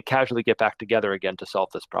they can't casually get back together again to solve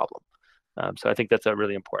this problem. So I think that's a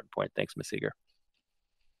really important point. Thanks, Ms. Seeger.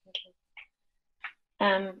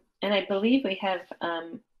 And I believe we have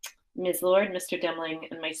Ms. Lord, Mr. Demling,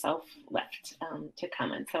 and myself left to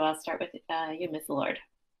comment. So I'll start with you, Ms. Lord.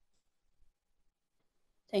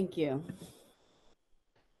 Thank you.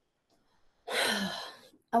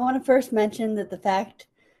 I want to first mention that the fact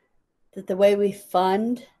that the way we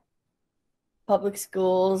fund public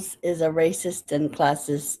schools is a racist and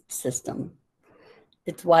classist system.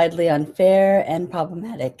 It's widely unfair and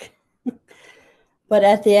problematic. But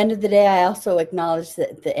at the end of the day, I also acknowledge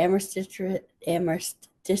that the Amherst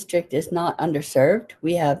district is not underserved.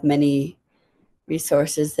 We have many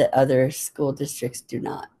resources that other school districts do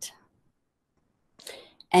not.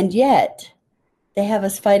 And yet, they have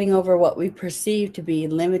us fighting over what we perceive to be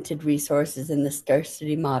limited resources in the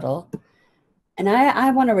scarcity model. And I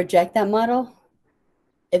want to reject that model.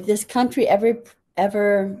 If this country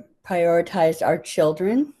ever prioritized our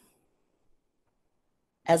children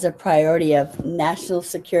as a priority of national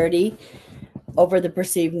security over the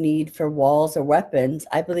perceived need for walls or weapons,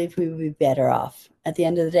 I believe we would be better off. At the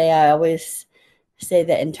end of the day, I always say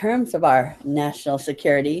that in terms of our national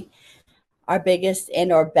security, our biggest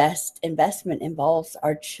and or best investment involves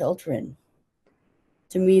our children.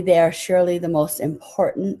 To me, they are surely the most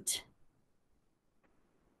important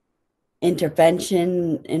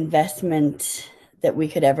intervention investment that we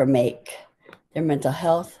could ever make. Their mental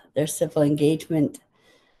health, their civil engagement,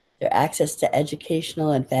 their access to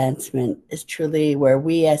educational advancement is truly where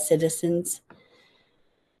we as citizens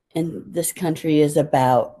in this country is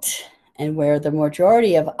about, and where the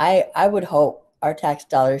majority of, I would hope, our tax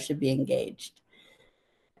dollars should be engaged.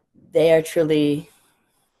 They are truly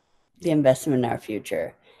the investment in our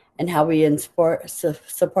future, and how we support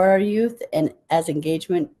our youth and as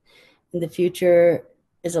engagement in the future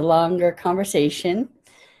is a longer conversation,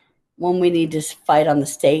 one we need to fight on the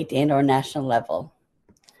state and or national level.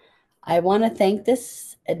 I want to thank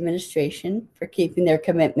this administration for keeping their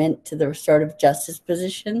commitment to the restorative justice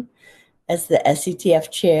position as the SCTF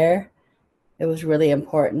chair. It was really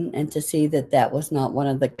important, and to see that that was not one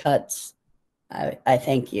of the cuts, I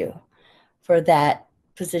thank you. For that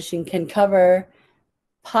position can cover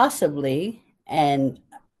possibly and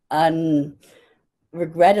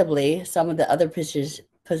regrettably some of the other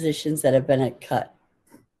positions that have been cut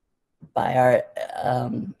by our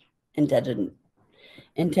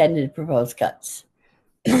intended proposed cuts.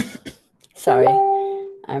 Sorry,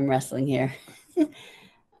 I'm wrestling here.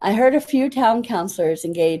 I heard a few town councilors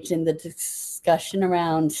engaged in the discussion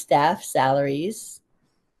around staff salaries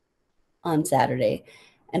on Saturday.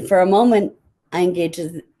 And for a moment, I engaged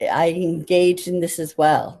in this as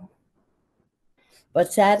well.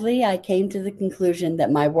 But sadly, I came to the conclusion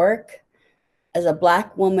that my work as a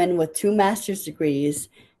Black woman with 2 master's degrees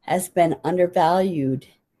has been undervalued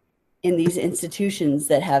in these institutions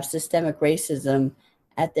that have systemic racism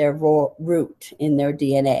at their root in their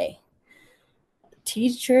DNA.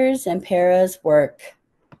 Teachers and paras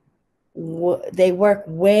they work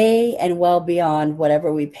way and well beyond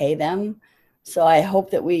whatever we pay them. So I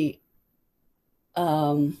hope that we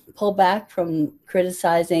pull back from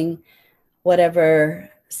criticizing whatever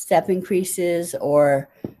step increases or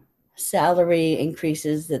salary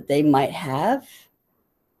increases that they might have.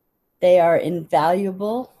 They are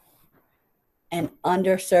invaluable and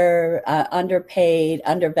underserved, underpaid,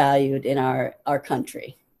 undervalued in our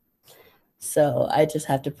country. So I just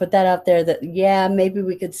have to put that out there that, yeah, maybe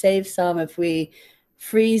we could save some if we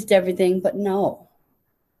freezed everything, but no.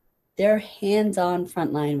 They're hands-on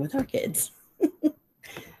frontline with our kids.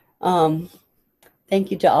 Thank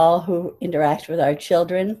you to all who interact with our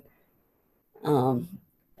children. I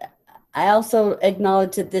also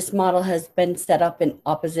acknowledge that this model has been set up in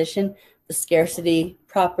opposition, the scarcity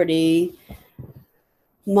property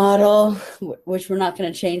model, which we're not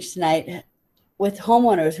going to change tonight, with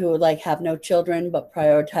homeowners who would have no children but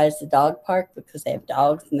prioritize the dog park because they have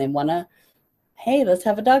dogs and they want to, hey, let's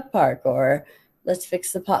have a dog park, or let's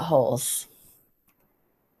fix the potholes.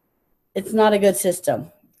 It's not a good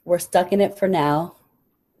system. We're stuck in it for now.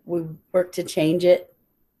 We work to change it,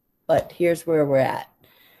 but here's where we're at.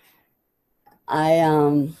 I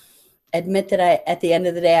admit that at the end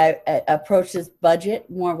of the day, I approach this budget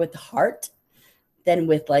more with the heart than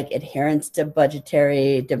with adherence to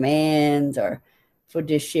budgetary demands or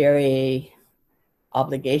fiduciary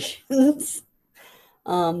obligations.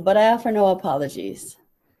 But I offer no apologies.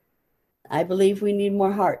 I believe we need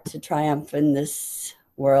more heart to triumph in this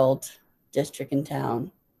world, district, and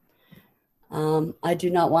town. I do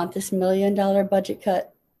not want this $1 million budget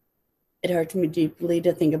cut. It hurts me deeply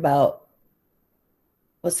to think about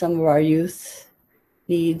what some of our youth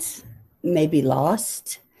needs may be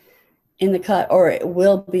lost in the cut, or it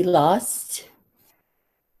will be lost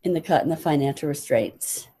in the cut and the financial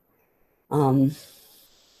restraints.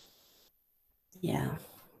 Yeah.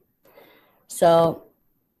 So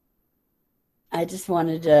I just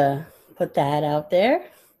wanted to put that out there.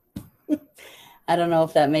 I don't know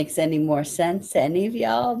if that makes any more sense to any of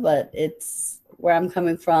y'all, but it's where I'm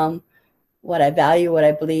coming from, what I value, what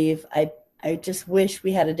I believe. I just wish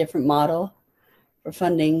we had a different model for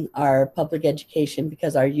funding our public education,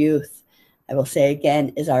 because our youth, I will say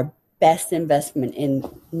again, is our best investment in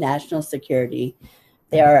national security.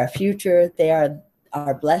 They are our future. They are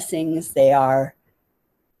our blessings. They are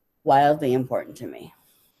wildly important to me.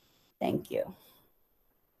 Thank you.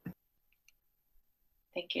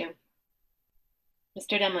 Thank you.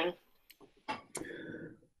 Mr. Demling.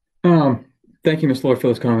 Thank you, Ms. Lord, for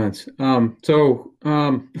those comments. A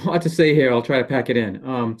lot to say here. I'll try to pack it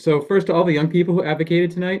in. So first, to all the young people who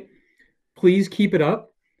advocated tonight, please keep it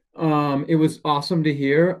up. It was awesome to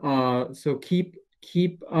hear. So keep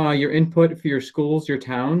your input for your schools, your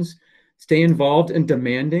towns. Stay involved and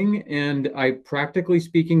demanding. And I, practically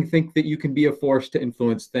speaking, think that you can be a force to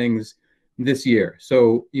influence things this year.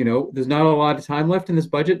 So, there's not a lot of time left in this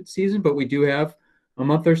budget season, but we do have a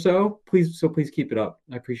month or so. Please keep it up.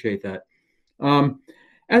 I appreciate that.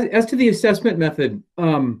 As to the assessment method,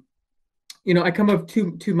 I come of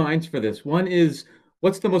two minds for this. One is,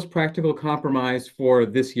 what's the most practical compromise for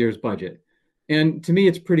this year's budget? And to me,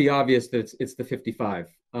 it's pretty obvious that it's the 55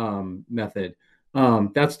 method.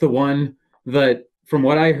 That's the one that, from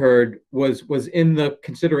what I heard, was in the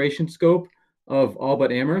consideration scope of all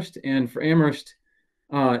but Amherst. And for Amherst,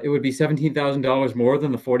 it would be $17,000 more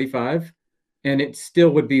than the 45, and it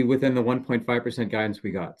still would be within the 1.5% guidance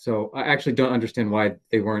we got. So I actually don't understand why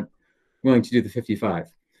they weren't willing to do the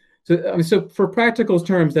 55. So for practical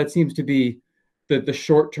terms, that seems to be the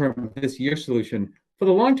short-term this year solution. For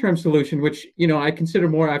the long-term solution, which I consider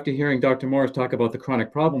more after hearing Dr. Morris talk about the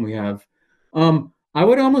chronic problem we have, I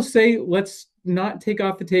would almost say let's not take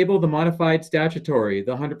off the table the modified statutory,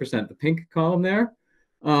 the 100%, the pink column there.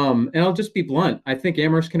 And I'll just be blunt. I think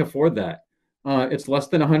Amherst can afford that. It's less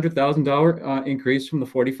than $100,000 increase from the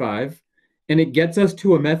 45, and it gets us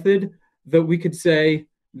to a method that we could say,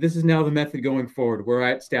 this is now the method going forward. We're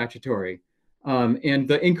at statutory. And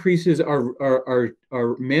the increases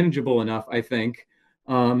are manageable enough, I think,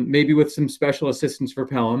 maybe with some special assistance for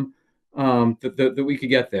Pelham, that we could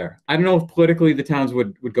get there. I don't know if politically the towns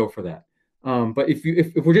would go for that. But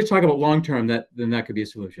if we're just talking about long-term, then that could be a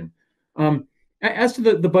solution. As to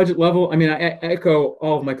the budget level, I echo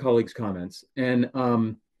all of my colleagues' comments, and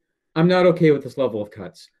I'm not okay with this level of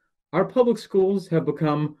cuts. Our public schools have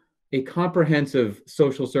become a comprehensive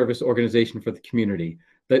social service organization for the community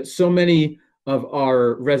that so many of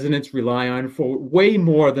our residents rely on for way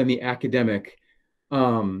more than the academic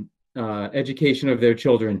education of their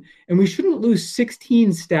children. And we shouldn't lose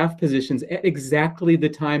 16 staff positions at exactly the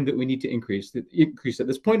time that we need to increase it.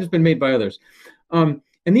 This point has been made by others.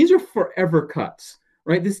 And these are forever cuts,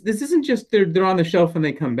 right? This isn't just they're on the shelf and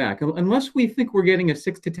they come back. Unless we think we're getting a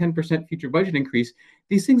 6 to 10% future budget increase,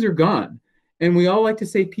 these things are gone. And we all like to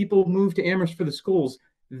say people move to Amherst for the schools.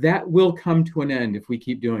 That will come to an end if we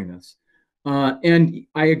keep doing this. And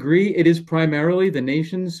I agree, it is primarily the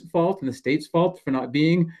nation's fault and the state's fault for not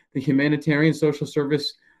being the humanitarian social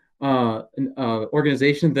service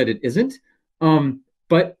organization that it isn't.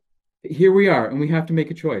 But here we are, and we have to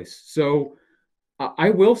make a choice. So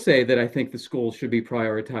I will say that I think the schools should be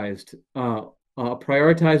prioritized,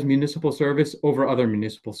 prioritize municipal service over other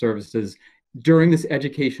municipal services during this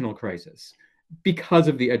educational crisis, because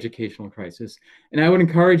of the educational crisis. And I would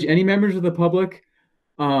encourage any members of the public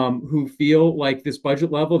who feel like this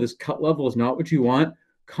budget level, this cut level is not what you want,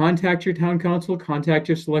 contact your town council, contact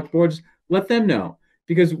your select boards, let them know,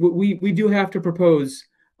 because we do have to propose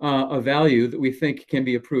a value that we think can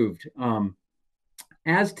be approved.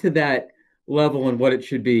 As to that level and what it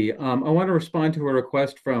should be, I want to respond to a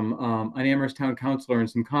request from an Amherst town councilor and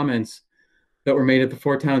some comments that were made at the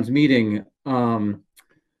Four Towns meeting,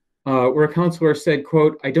 where a councilor said,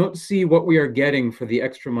 quote, "I don't see what we are getting for the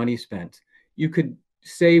extra money spent. You could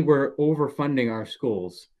say we're overfunding our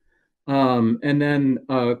schools." And then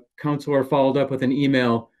a councilor followed up with an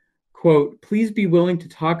email, quote, "Please be willing to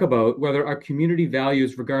talk about whether our community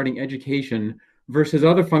values regarding education versus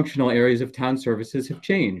other functional areas of town services have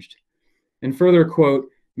changed." And further, quote,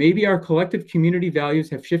 "Maybe our collective community values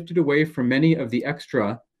have shifted away from many of the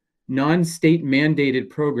extra non-state mandated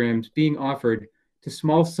programs being offered to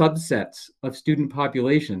small subsets of student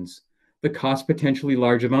populations that cost potentially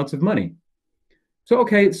large amounts of money." So,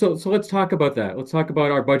 okay, so let's talk about that. Let's talk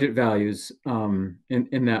about our budget values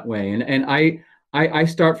in that way. And I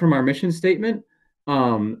start from our mission statement,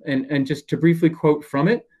 and just to briefly quote from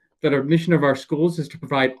it, that our mission of our schools is to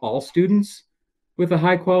provide all students with a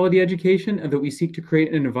high quality education, and that we seek to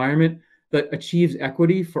create an environment that achieves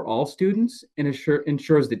equity for all students and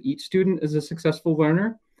ensures that each student is a successful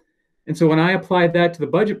learner. And so when I apply that to the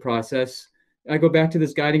budget process, I go back to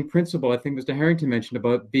this guiding principle I think Mr. Harrington mentioned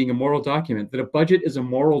about being a moral document, that a budget is a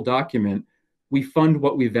moral document. We fund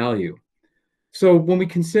what we value. So when we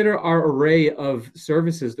consider our array of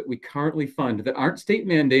services that we currently fund that aren't state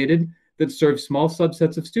mandated, that serve small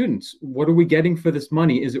subsets of students, what are we getting for this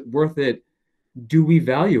money? Is it worth it? Do we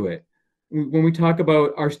value it? When we talk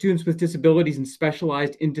about our students with disabilities and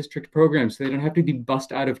specialized in-district programs, so they don't have to be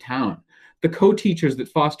bussed out of town, the co-teachers that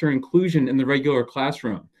foster inclusion in the regular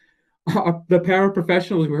classroom, the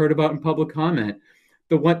paraprofessionals we heard about in public comment,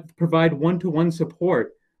 provide one-to-one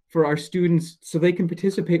support for our students so they can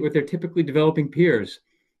participate with their typically developing peers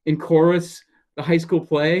in chorus, the high school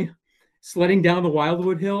play, sledding down the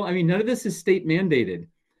Wildwood Hill. I mean, none of this is state mandated.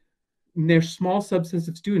 And there's small subsets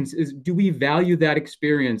of students. Do we value that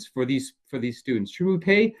experience for these students? Should we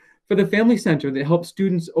pay for the family center that helps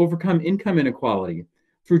students overcome income inequality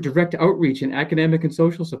through direct outreach and academic and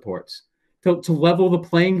social supports to level the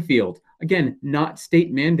playing field? Again, not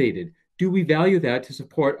state mandated. Do we value that to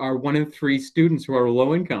support our 1 in 3 students who are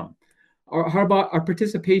low income? Or how about our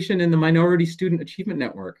participation in the Minority Student Achievement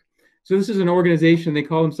Network? So this is an organization, they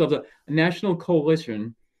call themselves a national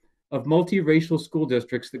coalition of multiracial school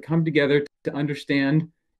districts that come together to understand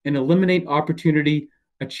and eliminate opportunity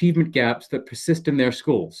achievement gaps that persist in their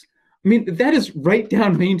schools. I mean, that is right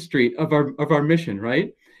down Main Street of our mission,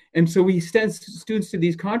 right? And so we send students to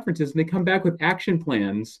these conferences and they come back with action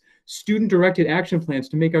plans, student-directed action plans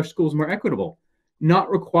to make our schools more equitable. Not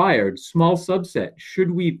required, small subset.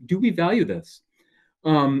 Do we value this?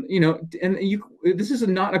 This is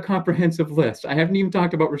not a comprehensive list. I haven't even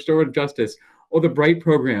talked about restorative justice or the BRIGHT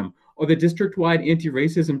program or the district-wide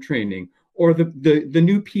anti-racism training or the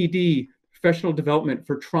new PD, professional development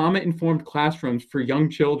for trauma-informed classrooms for young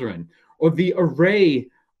children, or the array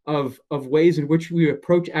of ways in which we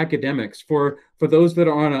approach academics for those that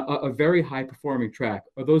are on a very high-performing track,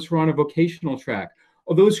 or those who are on a vocational track,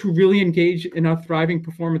 or those who really engage in our thriving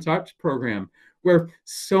performance arts program, where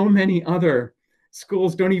so many other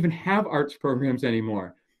schools don't even have arts programs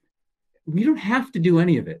anymore. We don't have to do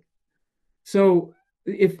any of it. So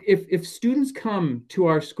if students come to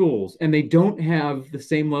our schools and they don't have the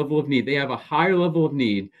same level of need, they have a higher level of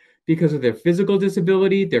need because of their physical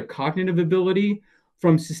disability, their cognitive ability,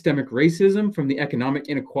 from systemic racism, from the economic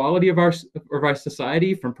inequality of our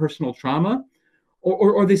society, from personal trauma,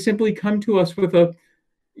 or they simply come to us with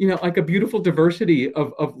a beautiful diversity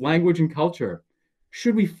of language and culture.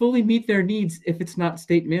 Should we fully meet their needs if it's not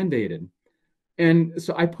state mandated? And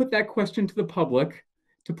so I put that question to the public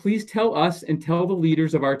to please tell us and tell the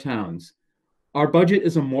leaders of our towns. Our budget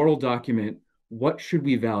is a moral document. What should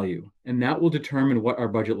we value? And that will determine what our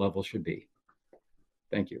budget level should be.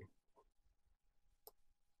 Thank you.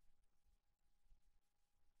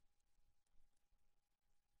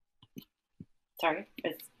 Sorry,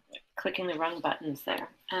 it's clicking the wrong buttons there.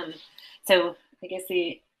 So I guess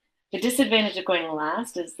the disadvantage of going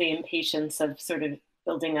last is the impatience of sort of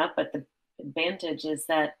building up, but the advantage is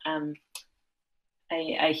that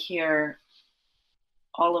I hear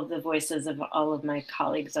all of the voices of all of my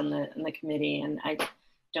colleagues on the committee, and I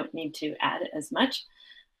don't need to add as much,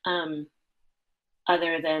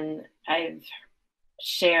 other than I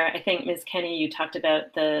think Ms. Kenny, you talked about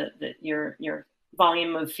your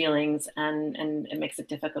volume of feelings, and it makes it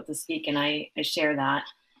difficult to speak, and I share that,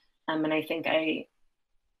 and I think I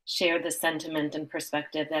share the sentiment and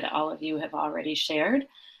perspective that all of you have already shared.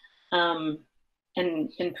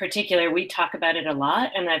 And in particular, we talk about it a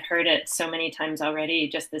lot, and I've heard it so many times already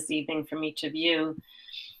just this evening from each of you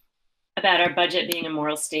about our budget being a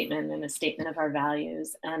moral statement and a statement of our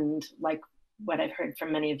values. And like what I've heard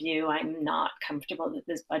from many of you, I'm not comfortable that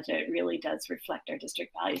this budget really does reflect our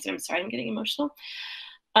district values. I'm sorry, I'm getting emotional.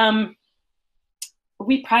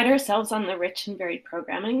 We pride ourselves on the rich and varied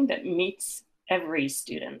programming that meets every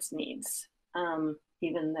student's needs,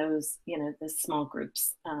 even those, the small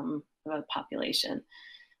groups of a population.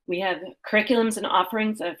 We have curriculums and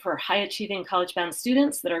offerings for high achieving college bound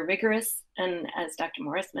students that are rigorous and, as Dr.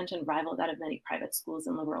 Morris mentioned, rival that of many private schools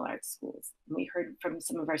and liberal arts schools. And we heard from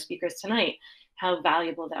some of our speakers tonight how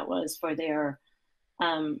valuable that was for their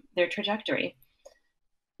trajectory.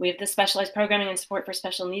 We have the specialized programming and support for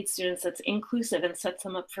special needs students that's inclusive and sets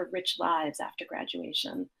them up for rich lives after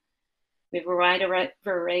graduation. We have a wide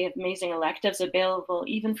array of amazing electives available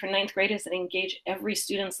even for ninth graders that engage every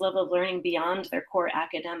student's level of learning beyond their core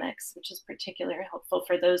academics, which is particularly helpful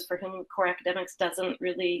for those for whom core academics doesn't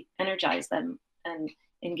really energize them and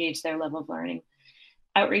engage their level of learning.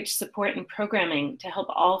 outreach support and programming to help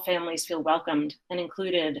all families feel welcomed and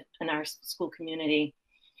included in our school community.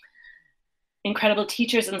 Incredible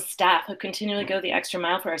teachers and staff who continually go the extra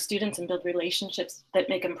mile for our students and build relationships that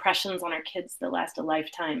make impressions on our kids that last a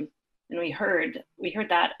lifetime. And we heard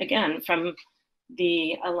that again from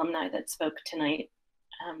the alumni that spoke tonight.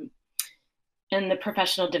 And the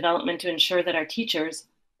professional development to ensure that our teachers,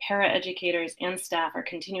 paraeducators, and staff are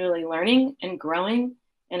continually learning and growing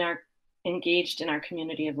and are engaged in our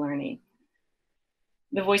community of learning.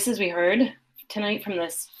 The voices we heard tonight from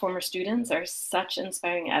this former students are such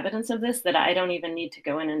inspiring evidence of this that I don't even need to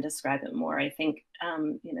go in and describe it more. I think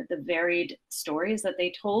the varied stories that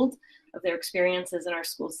they told of their experiences in our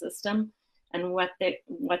school system and what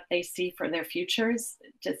they see for their futures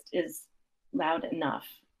just is loud enough.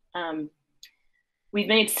 We've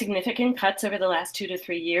made significant cuts over the last 2 to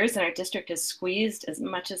 3 years, and our district has squeezed as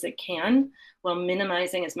much as it can while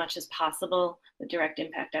minimizing as much as possible the direct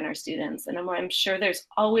impact on our students. And I'm sure there's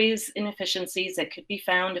always inefficiencies that could be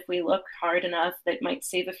found if we look hard enough that might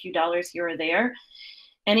save a few dollars here or there.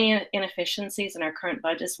 Any inefficiencies in our current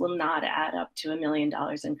budgets will not add up to $1 million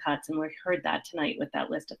in cuts, and we heard that tonight with that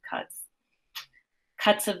list of cuts.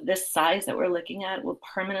 Cuts of this size that we're looking at will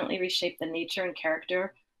permanently reshape the nature and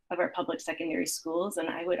character of our public secondary schools, and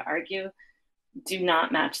I would argue do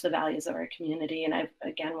not match the values of our community. And I,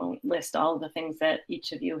 again, won't list all of the things that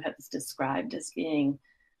each of you has described as being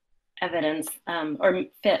evidence or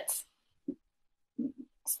fits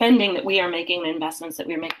spending that we are making, investments that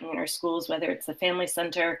we're making in our schools, whether it's the Family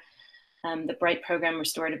Center, the Bright Program,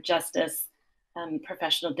 Restorative Justice,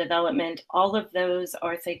 professional development. All of those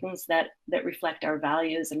are things that reflect our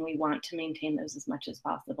values, and we want to maintain those as much as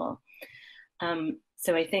possible.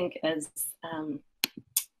 So I think as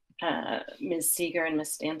Ms. Seeger and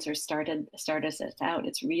Ms. Stancer started us out,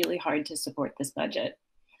 it's really hard to support this budget.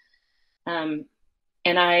 And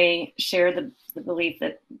I share the belief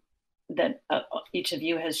that each of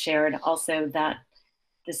you has shared also, that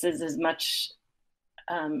this is as much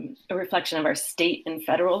a reflection of our state and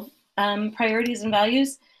federal priorities and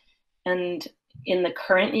values. And in the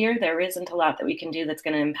current year, there isn't a lot that we can do that's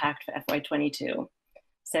going to impact FY22.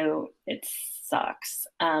 So it sucks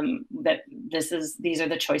that these are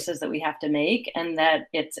the choices that we have to make, and that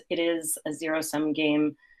it is a zero-sum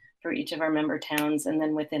game for each of our member towns and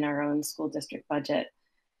then within our own school district budget.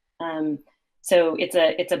 So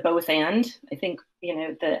it's a both and. I think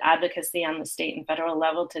the advocacy on the state and federal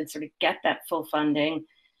level to sort of get that full funding,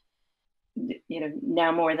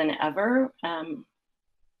 now more than ever,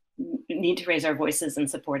 need to raise our voices in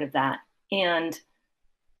support of that. And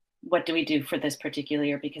what do we do for this particular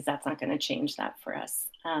year? Because that's not going to change that for us.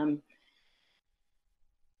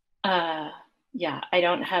 Yeah, I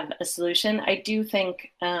don't have a solution. I do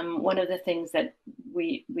think one of the things that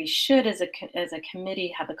we should, as a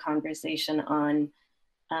committee, have a conversation on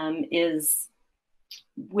is,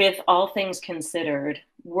 with all things considered,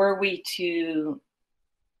 were we to,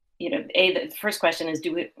 the first question is,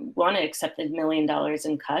 do we want to accept $1 million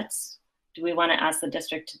in cuts? Do we want to ask the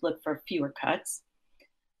district to look for fewer cuts?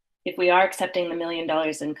 If we are accepting the $1 million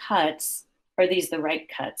in cuts, are these the right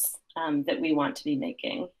cuts that we want to be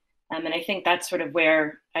making? And I think that's sort of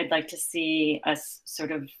where I'd like to see us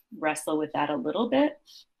sort of wrestle with that a little bit,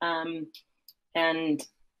 and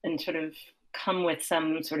sort of come with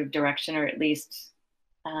some sort of direction, or at least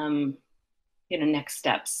next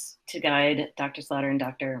steps to guide Dr. Slaughter and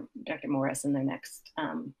Dr. Morris in their next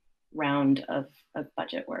round of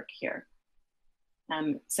budget work here.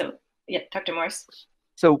 So yeah, Dr. Morris.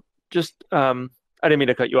 So just, I didn't mean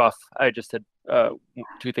to cut you off. I just had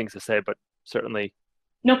 2 things to say, but certainly.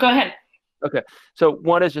 No, go ahead. Okay. So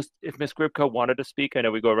one is just, if Ms. Gribko wanted to speak, I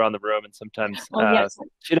know we go around the room and sometimes yes.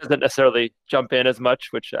 She doesn't necessarily jump in as much,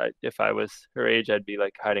 which if I was her age, I'd be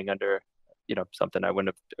like hiding under, something. I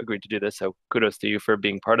wouldn't have agreed to do this. So kudos to you for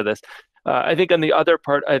being part of this. I think on the other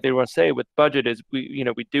part, I think I want to say with budget is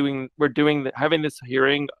having this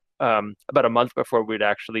hearing about a month before we'd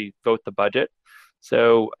actually vote the budget.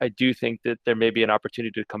 So I do think that there may be an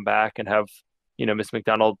opportunity to come back and have, Ms.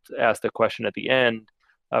 McDonald ask the question at the end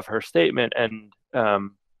of her statement. And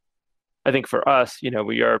I think for us,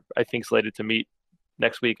 we are, I think, slated to meet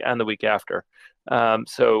next week and the week after.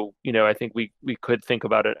 So, I think we could think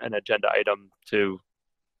about an agenda item to,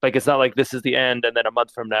 like, it's not like this is the end and then a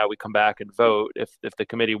month from now we come back and vote. If the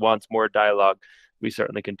committee wants more dialogue, we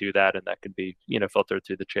certainly can do that. And that could be, filtered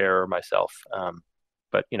through the chair or myself.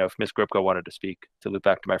 But, if Ms. Gribko wanted to speak, to loop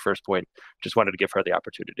back to my first point, just wanted to give her the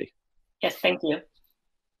opportunity. Yes, thank you.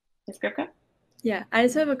 Ms. Gribko? Yeah, I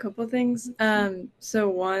just have a couple things. So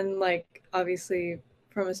one, obviously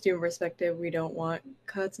from a student perspective, we don't want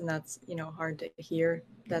cuts, and that's, hard to hear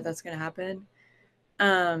that that's going to happen.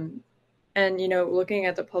 And, looking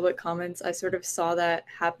at the public comments, I sort of saw that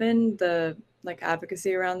happen, the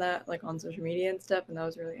advocacy around that, on social media and stuff. And that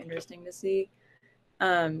was really interesting to see.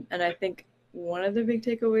 And I think one of the big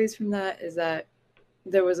takeaways from that is that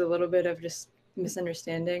there was a little bit of just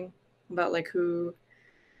misunderstanding about who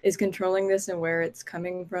is controlling this and where it's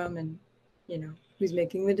coming from, and, who's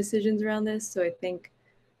making the decisions around this. So I think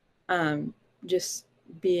just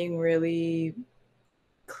being really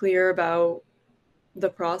clear about the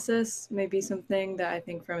process may be something that I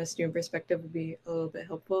think from a student perspective would be a little bit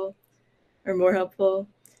helpful or more helpful.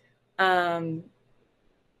 And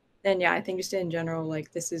yeah, I think just in general,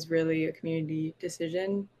 this is really a community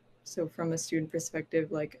decision. So from a student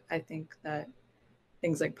perspective, I think that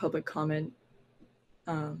things like public comment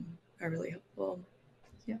are really helpful.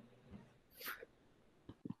 Yeah.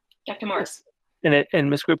 Dr. Morris. And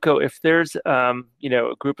Ms. Grubko, if there's a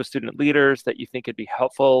group of student leaders that you think it'd be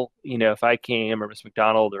helpful, if I came or Ms.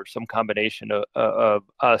 McDonald or some combination of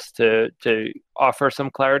us to offer some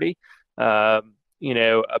clarity,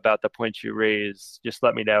 about the points you raised, just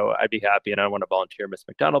let me know. I'd be happy, and I don't want to volunteer Ms.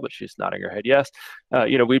 McDonald, but she's nodding her head yes.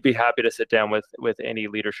 We'd be happy to sit down with any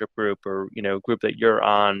leadership group or group that you're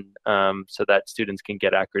on, so that students can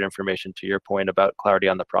get accurate information. To your point about clarity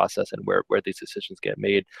on the process and where these decisions get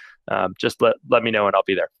made, just let me know and I'll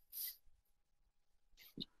be there.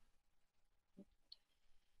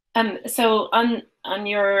 So on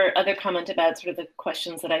your other comment about sort of the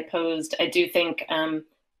questions that I posed, I do think,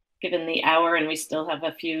 given the hour and we still have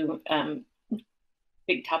a few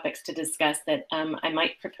big topics to discuss, that I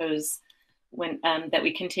might propose that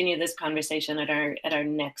we continue this conversation at our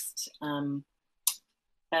next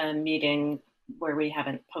meeting, where we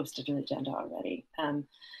haven't posted an agenda already.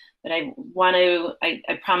 But I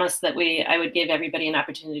promised that I would give everybody an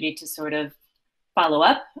opportunity to sort of follow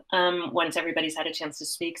up once everybody's had a chance to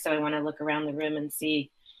speak. So I want to look around the room and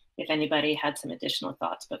see if anybody had some additional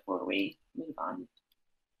thoughts before we move on.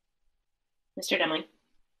 Mr. Demling.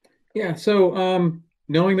 Yeah, so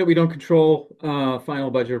knowing that we don't control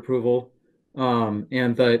final budget approval, and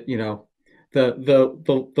that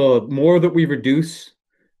the more that we reduce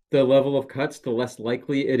the level of cuts, the less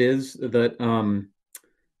likely it is that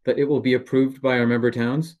that it will be approved by our member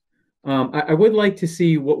towns. I would like to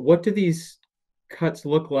see what do these cuts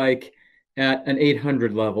look like at an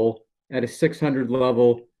 800 level, at a 600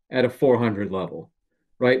 level, at a 400 level.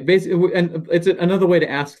 Right. Basically, and it's another way to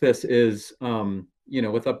ask this is, look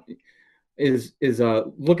at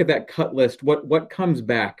that cut list. What comes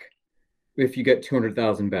back if you get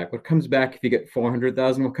 200,000 back? What comes back if you get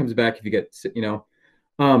 400,000? What comes back if you get, so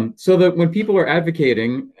that when people are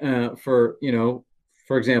advocating for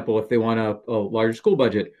example, if they want a larger school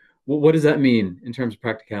budget, what does that mean in terms of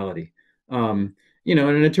practicality? And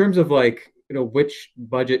in terms of which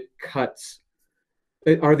budget cuts,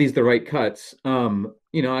 are these the right cuts?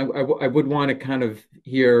 I would want to kind of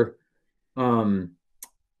hear. I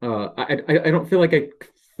don't feel like I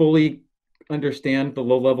fully understand the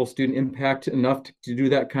low-level student impact enough to do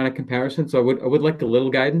that kind of comparison. So I would like a little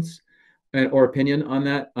guidance or opinion on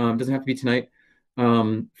that. Doesn't have to be tonight.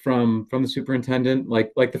 From the superintendent,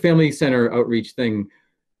 like the family center outreach thing.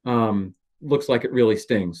 Looks like it really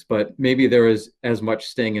stings, but maybe there is as much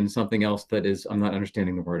sting in something else that is I'm not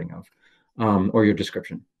understanding the wording of. Or your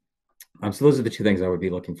description. So those are the two things I would be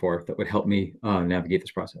looking for that would help me navigate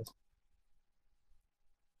this process.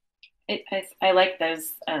 I like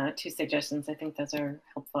those two suggestions. I think those are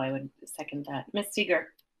helpful. I would second that. Ms. Seeger.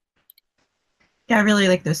 Yeah, I really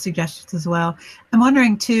like those suggestions as well. I'm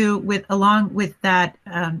wondering too, along with that,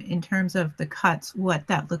 in terms of the cuts, what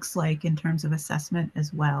that looks like in terms of assessment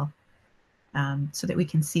as well, so that we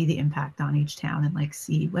can see the impact on each town and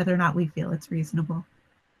see whether or not we feel it's reasonable.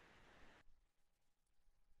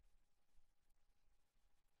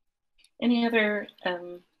 Any other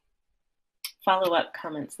follow-up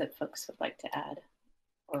comments that folks would like to add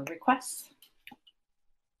or requests?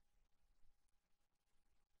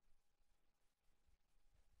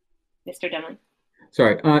 Mr. Demling.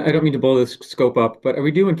 Sorry, I don't mean to blow this scope up, but are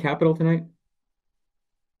we doing capital tonight?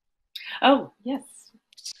 Oh, yes.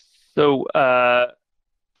 So I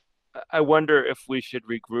wonder if we should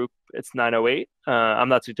regroup. It's 9:08. I'm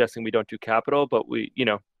not suggesting we don't do capital, but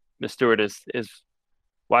Ms. Stewart is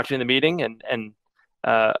watching the meeting, and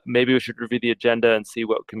maybe we should review the agenda and see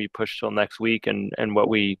what can be pushed till next week and what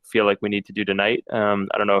we feel like we need to do tonight. I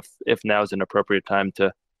don't know if now is an appropriate time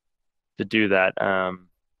to do that.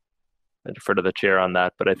 I defer to the chair on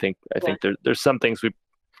that, but I think there's some things we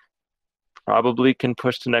probably can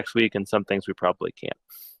push to next week and some things we probably can't.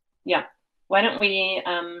 Yeah, why don't we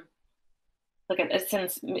look at this,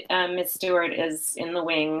 since Ms. Stewart is in the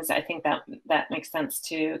wings, I think that makes sense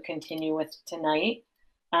to continue with tonight.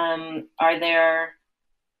 Are there,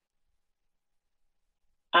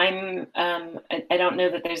 I don't know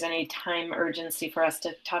that there's any time urgency for us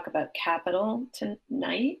to talk about capital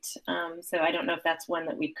tonight. So I don't know if that's one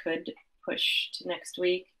that we could push to next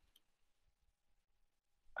week.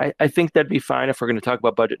 I think that'd be fine. If we're going to talk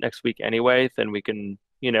about budget next week anyway, then we can,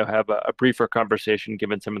 have a briefer conversation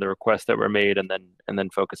given some of the requests that were made, and then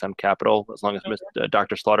focus on capital, as long as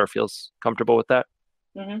Dr. Slaughter feels comfortable with that.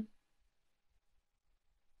 Mm-hmm.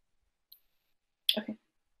 Okay.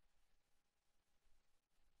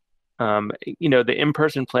 The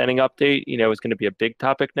in-person planning update, is going to be a big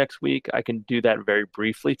topic next week. I can do that very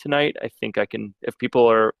briefly tonight. I think I can, if people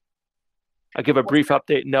are, I'll give a brief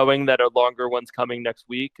update knowing that a longer one's coming next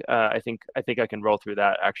week. I think I can roll through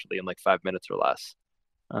that actually in like 5 minutes or less.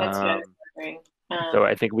 That's what I was wondering. So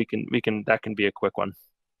I think that can be a quick one.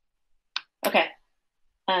 Okay.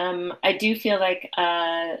 I do feel like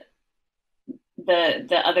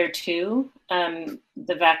the other two,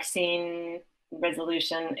 the vaccine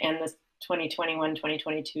resolution and the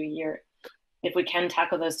 2021-2022 year, if we can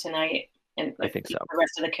tackle those tonight, and I think so. The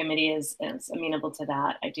rest of the committee is amenable to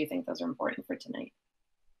that, I do think those are important for tonight.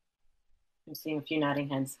 I'm seeing a few nodding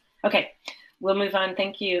heads. Okay, we'll move on.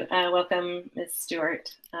 Thank you. Welcome, Ms. Stewart.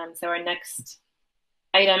 So our next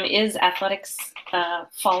item is athletics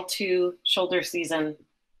fall 2 shoulder season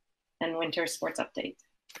and winter sports update.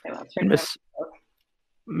 So I'll turn it over.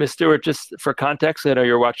 Ms. Stewart, just for context, I know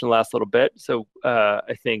you're watching the last little bit, so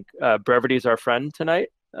I think brevity is our friend tonight.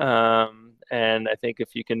 And I think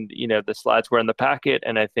if you can, the slides were in the packet,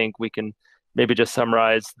 and I think we can maybe just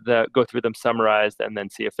go through them summarized, and then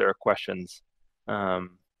see if there are questions.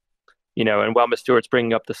 And while Ms. Stewart's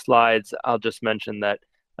bringing up the slides, I'll just mention that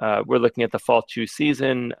we're looking at the fall 2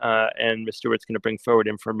 season, and Ms. Stewart's going to bring forward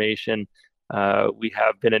information. We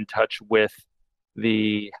have been in touch with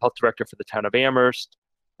the health director for the town of Amherst.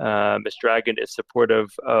 Ms. Dragon is supportive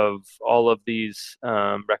of all of these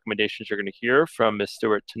recommendations you're going to hear from Ms.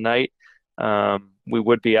 Stewart tonight. We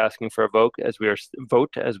would be asking for a vote as we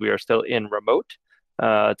are still in remote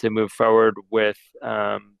to move forward with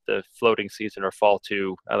the floating season, or fall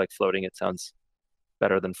 2. I like floating. It sounds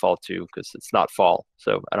better than fall 2 because it's not fall.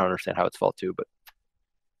 So I don't understand how it's fall 2, but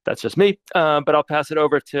that's just me. But I'll pass it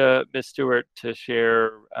over to Ms. Stewart to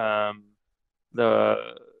share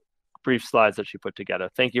the brief slides that she put together.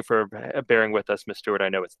 Thank you for bearing with us, Ms. Stewart. I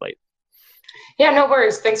know it's late. Yeah, no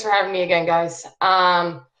worries. Thanks for having me again, guys.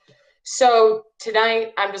 So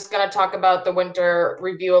tonight, I'm just going to talk about the winter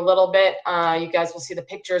review a little bit. You guys will see the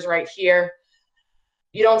pictures right here.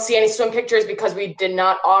 You don't see any swim pictures because we did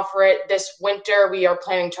not offer it this winter. We are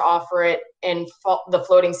planning to offer it in the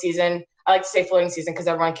floating season. I like to say floating season because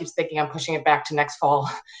everyone keeps thinking I'm pushing it back to next fall.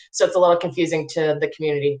 So it's a little confusing to the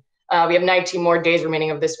community. We have 19 more days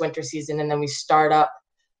remaining of this winter season, and then we start up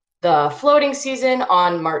the floating season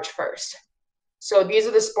on March 1st. So these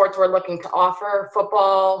are the sports we're looking to offer: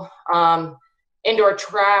 football, indoor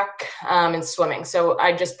track, and swimming. So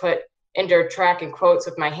I just put indoor track in quotes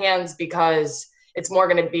with my hands because it's more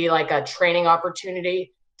going to be like a training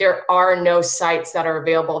opportunity. There are no sites that are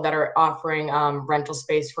available that are offering rental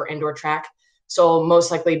space for indoor track. So it'll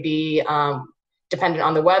most likely be dependent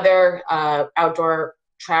on the weather, outdoor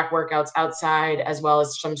track workouts outside, as well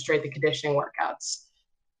as some strength and conditioning workouts.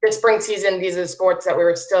 This spring season, these are the sports that we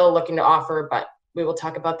were still looking to offer, but we will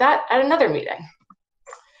talk about that at another meeting.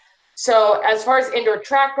 So as far as indoor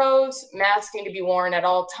track goes, masks need to be worn at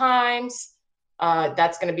all times.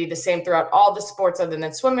 That's going to be the same throughout all the sports other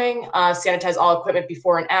than swimming. Sanitize all equipment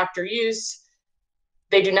before and after use.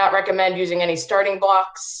 They do not recommend using any starting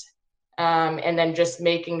blocks. And then just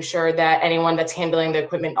making sure that anyone that's handling the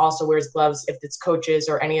equipment also wears gloves if it's coaches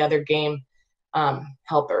or any other game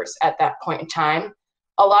helpers at that point in time.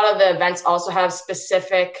 A lot of the events also have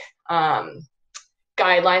specific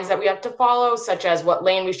guidelines that we have to follow, such as what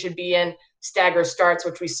lane we should be in, stagger starts,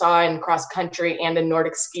 which we saw in cross country and in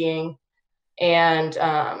Nordic skiing. And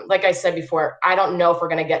like I said before, I don't know if we're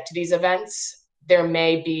going to get to these events. There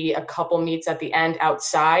may be a couple meets at the end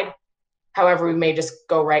outside. However, we may just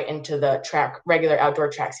go right into the regular outdoor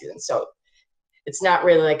track season. So it's not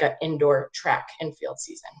really like an indoor track and field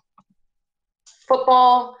season.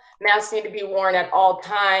 Football, masks need to be worn at all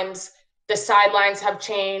times. The sidelines have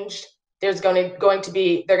changed. They're going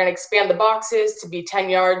to expand the boxes to be 10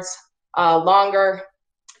 yards longer.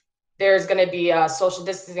 There's going to be social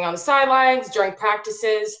distancing on the sidelines during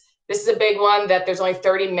practices. This is a big one, that there's only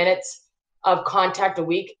 30 minutes of contact a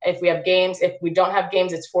week if we have games. If we don't have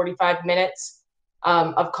games, it's 45 minutes.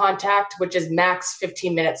 of contact, which is max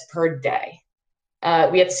 15 minutes per day.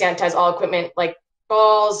 We have to sanitize all equipment like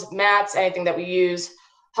balls, mats, anything that we use.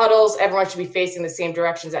 Huddles, everyone should be facing the same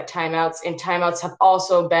directions at timeouts. And timeouts have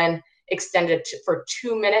also been extended for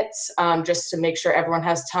 2 minutes, just to make sure everyone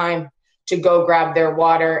has time to go grab their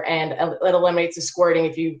water, and it eliminates the squirting.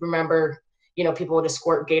 If you remember, people would just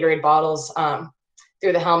squirt Gatorade bottles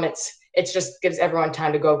through the helmets. It just gives everyone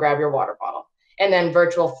time to go grab your water bottle. And then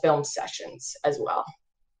virtual film sessions as well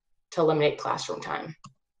to eliminate classroom time.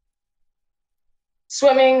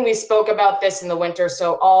 Swimming, we spoke about this in the winter,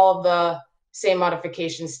 so all the same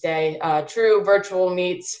modifications stay true. Virtual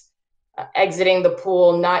meets, exiting the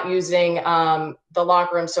pool, not using the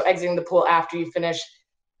locker room, so exiting the pool after you finish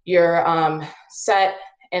your set,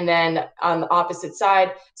 and then on the opposite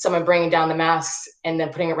side, someone bringing down the masks and then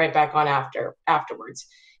putting it right back on afterwards.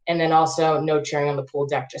 And then also no cheering on the pool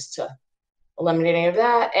deck, just to eliminate any of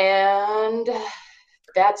that. And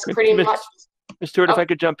that's pretty much. Mr. Stewart, if I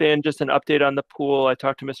could jump in, just an update on the pool. I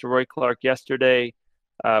talked to Mr. Roy Clark yesterday.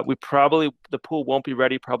 The pool won't be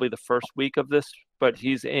ready probably the first week of this, but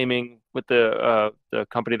he's aiming with the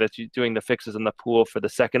company that's doing the fixes in the pool for the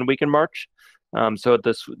second week in March. So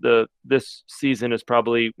this season is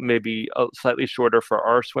probably maybe slightly shorter for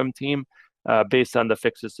our swim team based on the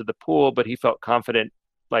fixes to the pool, but he felt confident,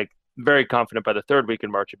 like very confident by the third week in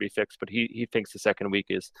March it'd be fixed, but he thinks the second week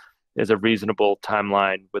is a reasonable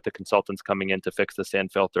timeline with the consultants coming in to fix the sand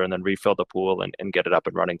filter and then refill the pool and get it up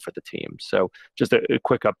and running for the team. So just a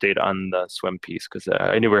quick update on the swim piece, because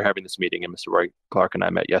I knew we were having this meeting and Mr. Roy Clark and I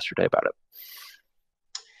met yesterday about it.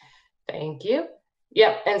 Thank you.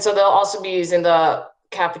 Yep, and so they'll also be using the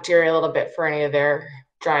cafeteria a little bit for any of their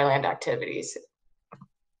dry land activities.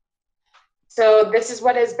 So this is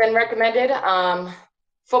what has been recommended.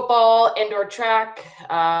 Football, indoor track,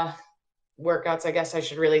 workouts, I guess I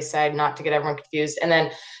should really say, not to get everyone confused. And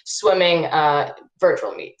then swimming,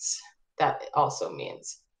 virtual meets, that also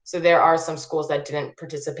means. So there are some schools that didn't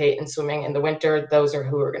participate in swimming in the winter. Those are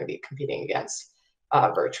who are going to be competing against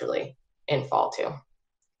virtually in fall too.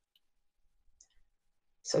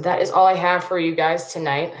 So that is all I have for you guys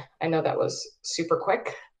tonight. I know that was super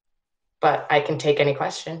quick, but I can take any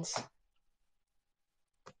questions.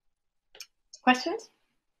 Questions?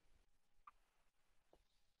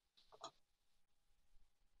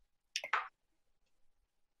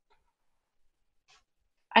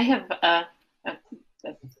 I have a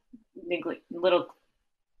little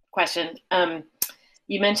question.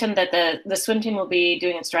 You mentioned that the swim team will be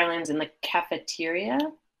doing its dry lands in the cafeteria,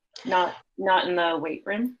 not in the weight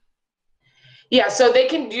room. Yeah, so they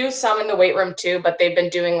can do some in the weight room too, but they've been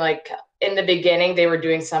doing, like, in the beginning, they were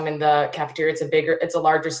doing some in the cafeteria. It's a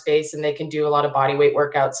larger space, and they can do a lot of body weight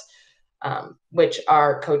workouts, which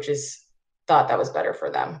our coaches thought that was better for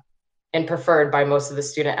them and preferred by most of the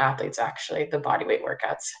student athletes, actually, the body weight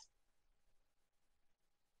workouts.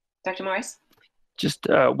 Dr. Morris? Just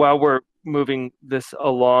while we're moving this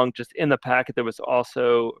along, just in the packet, there was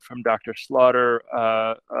also from Dr. Slaughter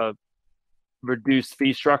a reduced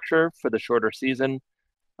fee structure for the shorter season.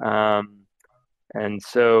 And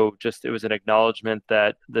so just it was an acknowledgement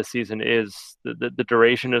that the season is, the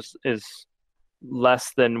duration is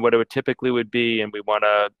less than what it would typically would be, and we want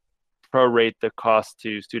to prorate the cost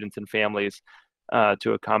to students and families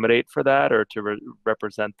to accommodate for that, or to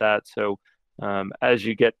represent that. So as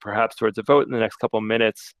you get perhaps towards a vote in the next couple of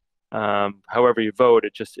minutes, however you vote,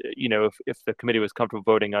 it just, if the committee was comfortable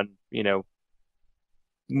voting on,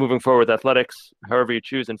 moving forward with athletics, however you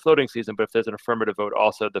choose in floating season, but if there's an affirmative vote,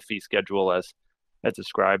 also the fee schedule as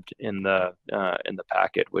described in the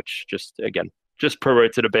packet, which just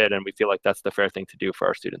prorates it a bit, and we feel like that's the fair thing to do for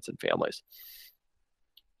our students and families.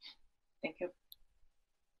 Thank you.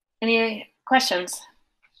 Any questions?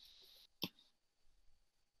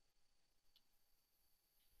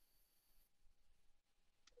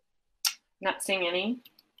 Not seeing any.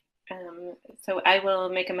 So I will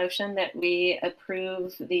make a motion that we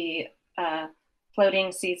approve the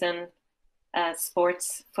floating season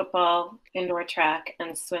sports, football, indoor track,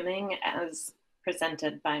 and swimming as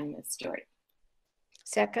presented by Ms. Stewart.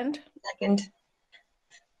 Second.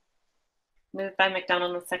 Moved by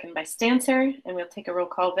McDonald and second by Stancer, and we'll take a roll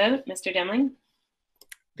call vote. Mr. Demling?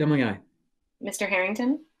 Demling, aye. Mr.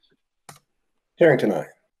 Harrington? Harrington, aye.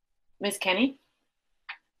 Ms. Kenny?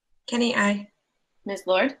 Kenny, aye. Ms.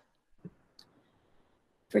 Lord?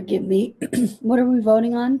 Forgive me. What are we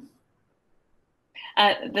voting on?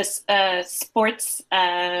 This sports,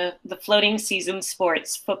 the floating season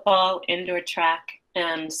sports, football, indoor track,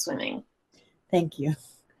 and swimming. Thank you.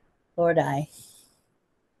 Lord, aye.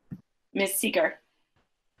 Ms. Seeger?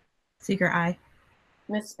 Seeger, aye.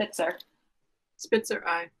 Ms. Spitzer? Spitzer,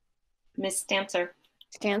 aye. Ms. Stancer.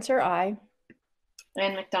 Stancer, aye.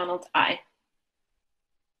 And McDonald, aye.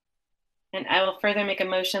 And I will further make a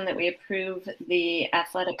motion that we approve the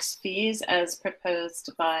athletics fees as proposed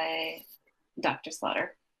by Dr.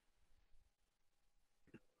 Slaughter.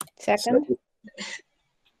 Second.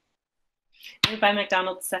 Moved by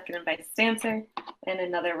McDonald, seconded by Stancer. And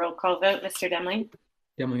another roll call vote. Mr. Demling.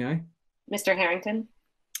 Demling, aye. Mr. Harrington.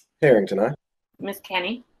 Harrington, aye. Ms.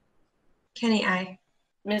 Kenny. Kenny, aye.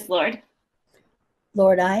 Ms. Lord.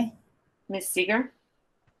 Lord, aye. Ms. Seeger.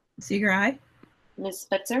 Seeger, aye. Ms.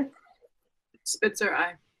 Spitzer. Spitzer,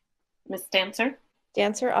 aye. Ms. Stancer.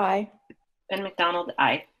 Stancer, aye. And McDonald,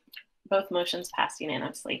 aye. Both motions passed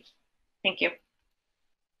unanimously. Thank you.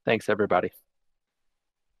 Thanks, everybody.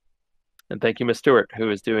 And thank you, Ms. Stewart, who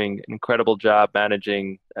is doing an incredible job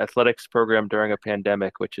managing athletics program during a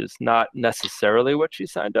pandemic, which is not necessarily what she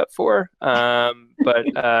signed up for, but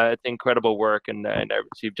it's incredible work. And I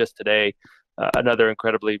received just today another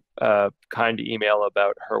incredibly kind email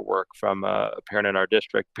about her work from a parent in our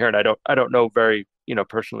district. Parent I don't know very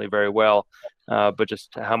personally very well, but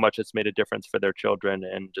just how much it's made a difference for their children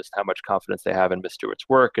and just how much confidence they have in Ms. Stewart's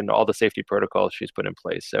work and all the safety protocols she's put in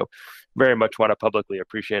place. So very much want to publicly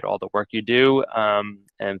appreciate all the work you do,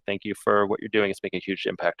 and thank you for what you're doing. It's making a huge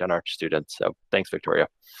impact on our students. So thanks, Victoria.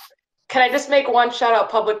 Can I just make one shout out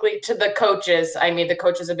publicly to the coaches? I mean, the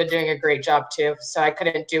coaches have been doing a great job too. So I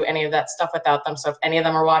couldn't do any of that stuff without them. So if any of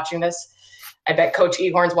them are watching this, I bet Coach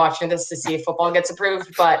Ehorn's watching this to see if football gets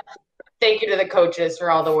approved. But thank you to the coaches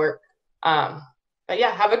for all the work. But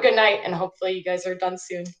yeah, have a good night, and hopefully you guys are done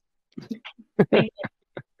soon.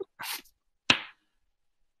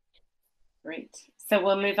 Great. So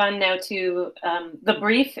we'll move on now to the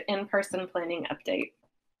brief in-person planning update.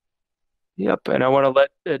 Yep, and I want to let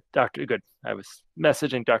Dr. Good. I was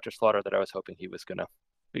messaging Dr. Slaughter that I was hoping he was gonna.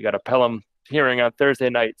 We got a Pelham hearing on Thursday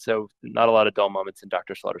night, so not a lot of dull moments in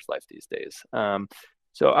Dr. Slaughter's life these days.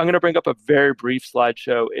 So I'm going to bring up a very brief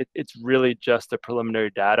slideshow. It's really just the preliminary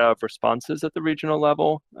data of responses at the regional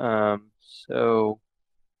level. So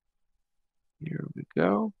here we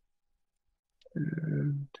go.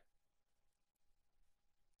 And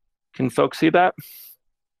can folks see that?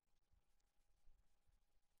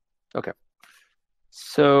 Okay.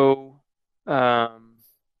 So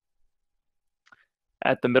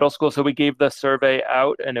at the middle school, so we gave the survey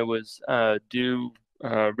out and it was due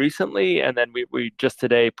recently, and then we just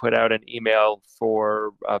today put out an email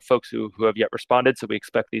for folks who have yet responded. So we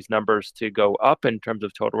expect these numbers to go up in terms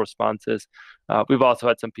of total responses. We've also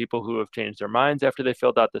had some people who have changed their minds after they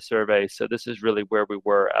filled out the survey. So this is really where we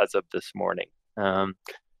were as of this morning.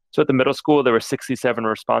 So at the middle school, there were 67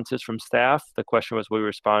 responses from staff. The question was,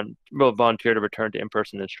 will volunteer to return to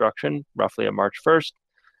in-person instruction, roughly on March 1st.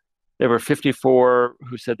 There were 54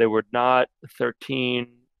 who said they would not,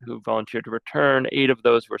 13 who volunteered to return. 8 of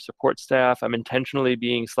those were support staff. I'm intentionally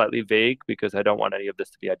being slightly vague because I don't want any of this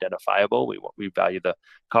to be identifiable. We value the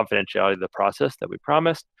confidentiality of the process that we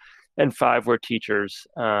promised. And 5 were teachers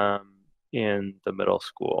in the middle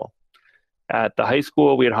school. At the high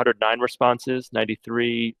school, we had 109 responses,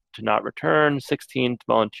 93 to not return, 16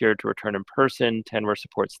 volunteered to return in person, 10 were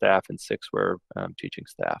support staff, and 6 were teaching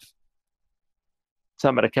staff.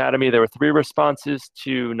 Summit Academy, there were 3 responses,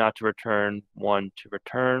 2 not to return, 1 to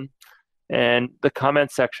return. And the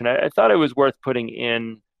comment section, I thought it was worth putting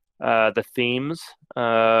in the themes.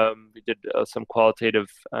 We did some qualitative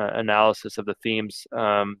analysis of the themes.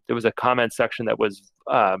 There was a comment section that was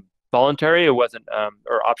voluntary, it wasn't,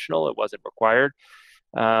 or optional, it wasn't required.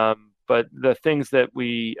 But the things that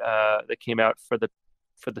that came out for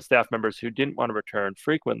the staff members who didn't want to return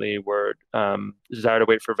frequently were desire to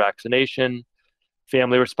wait for vaccination,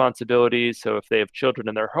 family responsibilities. So if they have children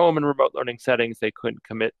in their home in remote learning settings, they couldn't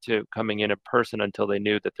commit to coming in person until they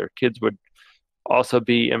knew that their kids would also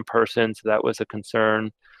be in person. So that was a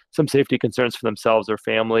concern. Some safety concerns for themselves or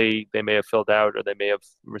family they may have filled out or they may have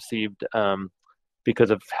received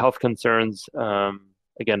because of health concerns.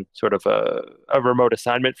 Again, sort of a remote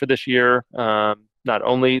assignment for this year. That's not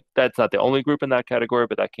the only group in that category,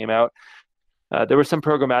 but that came out. There were some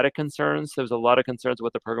programmatic concerns. There was a lot of concerns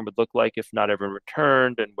what the program would look like if not everyone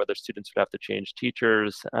returned and whether students would have to change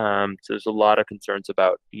teachers. So there's a lot of concerns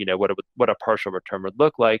about, what a partial return would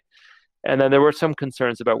look like. And then there were some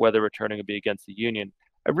concerns about whether returning would be against the union.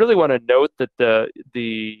 I really want to note that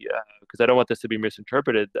because I don't want this to be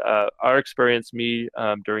misinterpreted, our experience,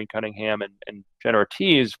 Doreen Cunningham and Jen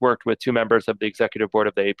Ortiz worked with 2 members of the executive board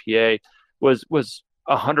of the APA, was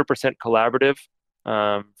 100% collaborative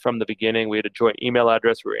from the beginning. We had a joint email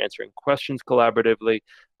address. We were answering questions collaboratively.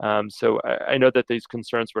 So I know that these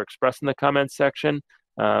concerns were expressed in the comments section,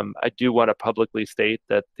 I do want to publicly state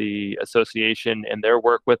that the association and their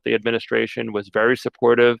work with the administration was very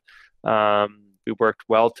supportive. We worked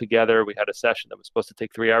well together. We had a session that was supposed to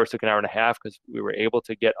take 3 hours, took an hour and a half because we were able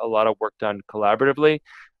to get a lot of work done collaboratively.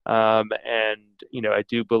 And, I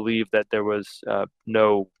do believe that there was I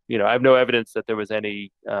have no evidence that there was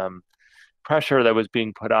any pressure that was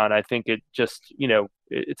being put on. I think it just,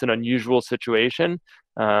 it's an unusual situation,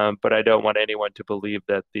 but I don't want anyone to believe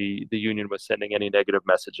that the union was sending any negative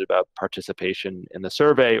message about participation in the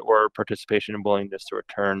survey or participation and willingness to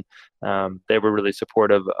return. They were really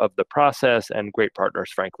supportive of the process and great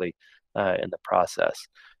partners, frankly, in the process.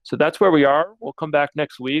 So that's where we are. We'll come back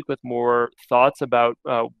next week with more thoughts about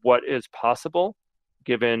what is possible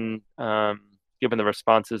given the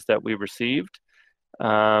responses that we received.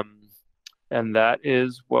 And that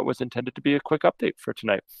is what was intended to be a quick update for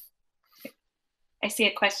tonight. I see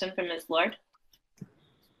a question from Ms. Lord.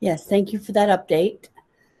 Yes, thank you for that update.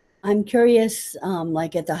 I'm curious,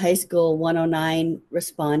 like at the high school, 109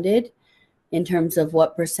 responded in terms of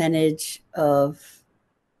what percentage of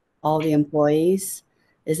all the employees.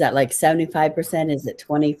 Is that like 75%? Is it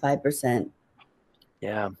 25%?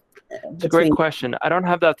 Yeah, it's a great question. I don't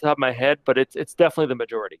have that off the top of my head, but it's definitely the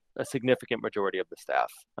majority, a significant majority of the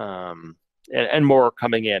staff, and more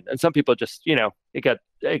coming in. And some people just, it got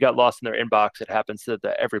lost in their inbox. It happens to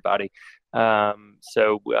everybody.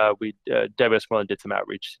 So Debbie Westmoreland did some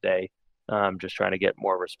outreach today, just trying to get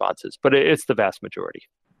more responses. But it's the vast majority.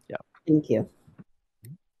 Yeah. Thank you.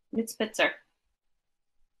 Ms. Spitzer.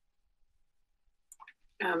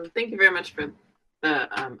 Thank you very much for the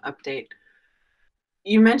update.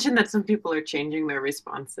 You mentioned that some people are changing their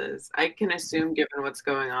responses. I can assume, given what's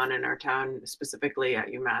going on in our town, specifically at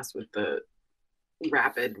UMass with the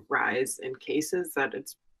rapid rise in cases, that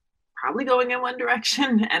it's probably going in one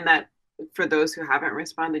direction, and that for those who haven't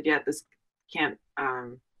responded yet, this can't, I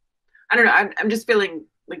don't know, I'm just feeling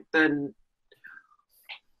like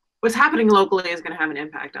what's happening locally is going to have an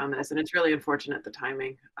impact on this, and it's really unfortunate, the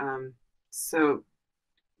timing. So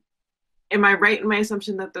am I right in my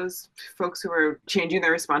assumption that those folks who are changing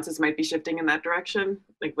their responses might be shifting in that direction,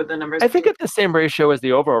 like with the numbers? I think it's the same ratio as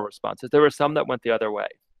the overall responses. There were some that went the other way.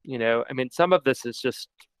 I mean, some of this is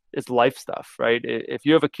life stuff, right? If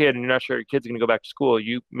you have a kid and you're not sure your kid's going to go back to school,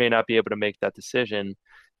 you may not be able to make that decision.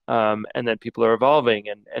 And then people are evolving,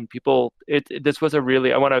 and people. This was a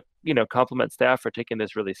really. I want to compliment staff for taking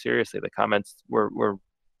this really seriously. The comments were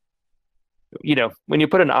when you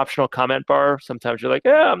put an optional comment bar, sometimes you're like,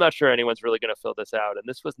 I'm not sure anyone's really going to fill this out. And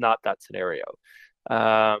this was not that scenario.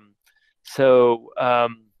 I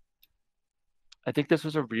think this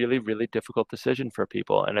was a really, really difficult decision for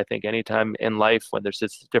people. And I think anytime in life when there's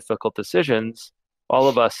this difficult decisions, all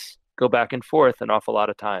of us go back and forth an awful lot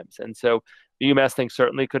of times. And so the UMass thing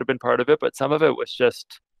certainly could have been part of it, but some of it was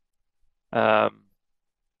just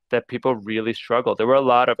that people really struggled. There were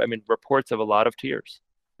reports of a lot of tears.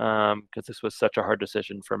 Because this was such a hard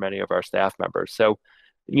decision for many of our staff members. So,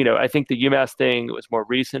 I think the UMass thing was more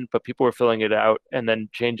recent, but people were filling it out and then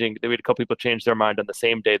changing. We had a couple people change their mind on the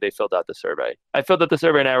same day they filled out the survey. I filled out the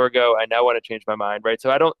survey an hour ago. I now want to change my mind, right? So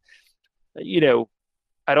I don't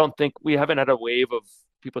think we haven't had a wave of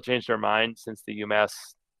people change their mind since the UMass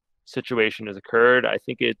situation has occurred. I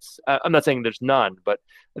think I'm not saying there's none, but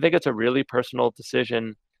I think it's a really personal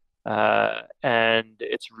decision, and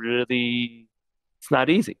it's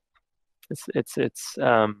not easy.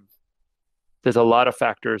 There's a lot of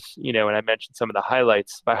factors, and I mentioned some of the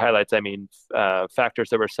highlights. By highlights, I mean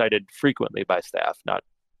factors that were cited frequently by staff, not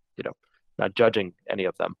judging any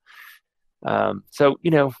of them. So,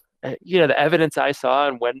 the evidence I saw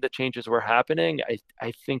and when the changes were happening,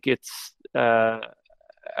 I think I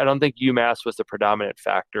don't think UMass was the predominant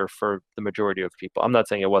factor for the majority of people. I'm not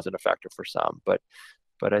saying it wasn't a factor for some, but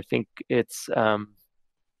I think it's,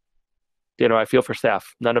 I feel for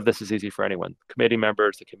staff. None of this is easy for anyone. Committee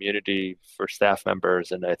members, the community, for staff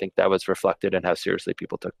members, and I think that was reflected in how seriously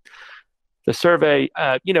people took the survey.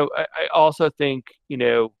 I also think,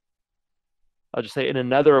 I'll just say in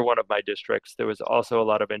another one of my districts, there was also a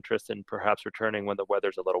lot of interest in perhaps returning when the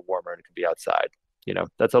weather's a little warmer and can be outside.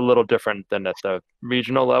 That's a little different than at the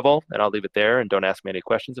regional level, and I'll leave it there and don't ask me any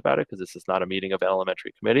questions about it because this is not a meeting of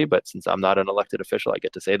elementary committee, but since I'm not an elected official, I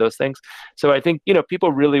get to say those things. So I think,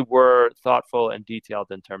 people really were thoughtful and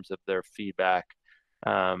detailed in terms of their feedback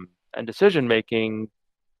and decision-making.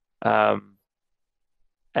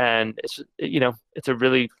 And it's a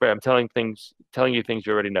really, I'm telling you things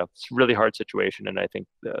you already know. It's a really hard situation. And I think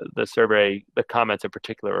the survey, the comments in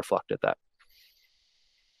particular reflected that.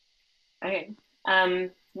 Okay.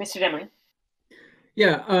 Mr. Demling.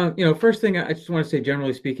 Yeah, first thing I just want to say,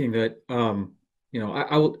 generally speaking, that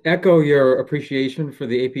I will echo your appreciation for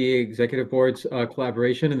the APA Executive Board's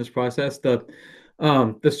collaboration in this process.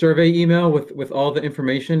 The survey email with all the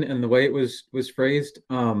information and the way it was phrased,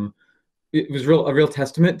 it was a real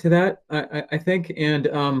testament to that, I think. And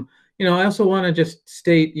I also want to just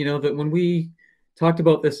state, that when we talked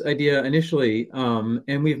about this idea initially,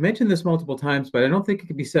 and we've mentioned this multiple times, but I don't think it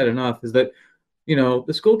can be said enough, is that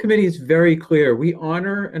the school committee is very clear. We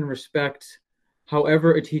honor and respect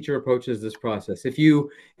however a teacher approaches this process. If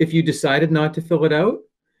you decided not to fill it out,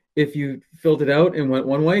 if you filled it out and went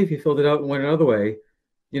one way, if you filled it out and went another way,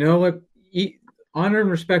 what? Honor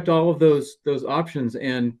and respect all of those options,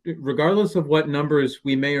 and regardless of what numbers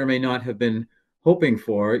we may or may not have been hoping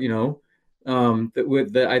for, that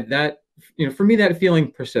with that for me that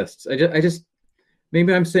feeling persists. I just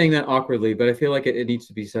maybe I'm saying that awkwardly, but I feel like it needs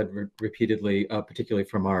to be said repeatedly, particularly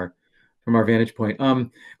from our vantage point.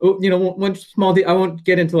 One small I won't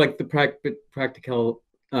get into like the practical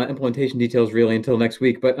implementation details really until next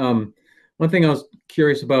week, but one thing I was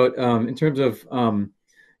curious about in terms of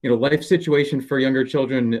life situation for younger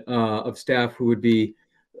children of staff who would be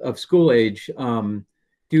of school age.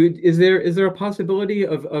 Is there a possibility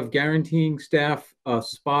of guaranteeing staff a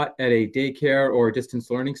spot at a daycare or a distance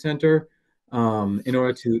learning center in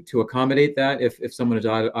order to accommodate that if someone is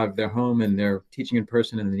out of their home and they're teaching in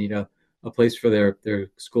person and they need a place for their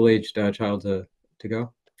school-aged child to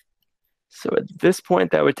go? So at this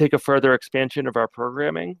point, that would take a further expansion of our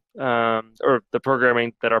programming, or the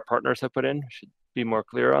programming that our partners have put in. Should be more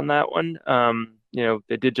clear on that one.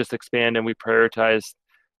 They did just expand, and we prioritized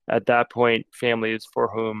at that point families for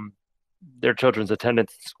whom their children's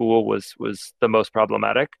attendance at school was the most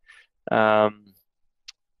problematic. So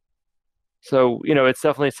it's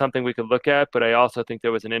definitely something we could look at, but I also think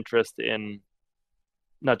there was an interest in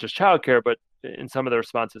not just childcare, but in some of the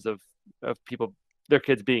responses of people, their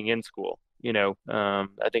kids being in school. I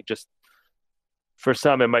think just for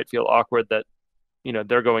some, it might feel awkward that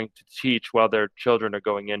they're going to teach while their children are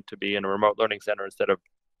going in to be in a remote learning center instead of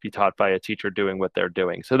be taught by a teacher doing what they're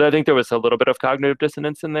doing. So I think there was a little bit of cognitive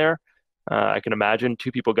dissonance in there. I can imagine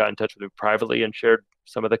 2 people got in touch with me privately and shared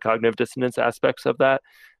some of the cognitive dissonance aspects of that.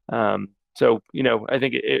 So I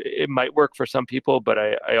think it might work for some people, but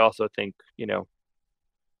I also think,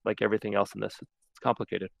 like everything else in this, it's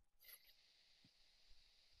complicated.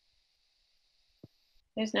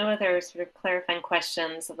 There's no other sort of clarifying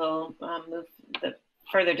questions. We'll move the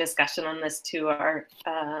further discussion on this to our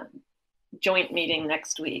joint meeting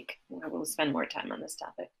next week, where we'll spend more time on this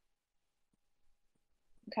topic.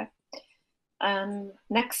 Okay.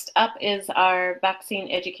 Next up is our vaccine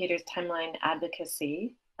educators timeline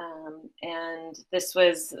advocacy. And this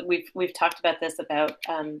was, we've talked about this, about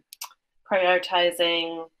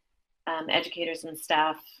prioritizing educators and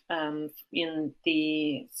staff in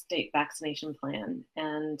the state vaccination plan.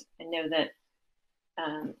 And I know that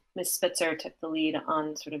Ms. Spitzer took the lead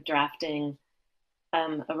on sort of drafting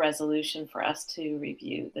a resolution for us to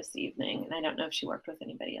review this evening. And I don't know if she worked with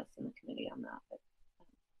anybody else in the committee on that, but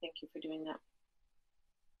thank you for doing that.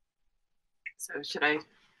 So should I?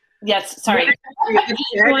 Yes, sorry. You want to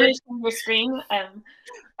share your screen? I'm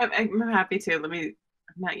happy to. I'm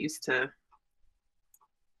not used to.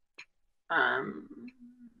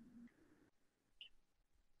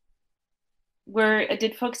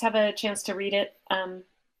 Did folks have a chance to read it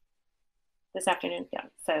this afternoon? Yeah,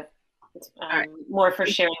 so it's right. More for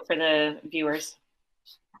sharing for the viewers.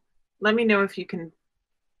 Let me know if you can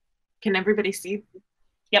everybody see?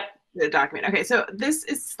 Yep. The document. Okay, so this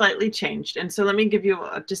is slightly changed. And so let me give you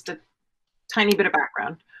just a tiny bit of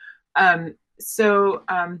background.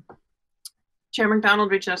 Chair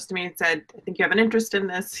McDonald reached out to me and said, I think you have an interest in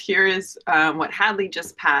this. Here is what Hadley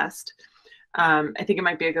just passed. I think it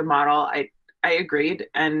might be a good model. I agreed.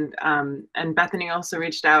 And Bethany also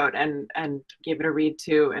reached out and gave it a read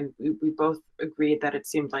too. And we both agreed that it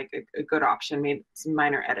seemed like a good option, made some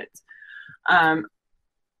minor edits.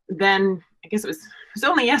 Then I guess it was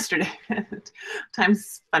only yesterday.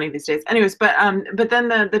 Time's funny these days. Anyways, but then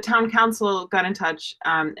the town council got in touch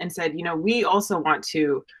and said, we also want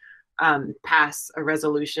to pass a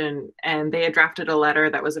resolution, and they had drafted a letter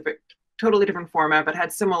that was a totally different format, but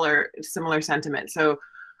had similar sentiment. So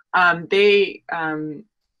they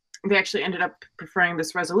actually ended up preferring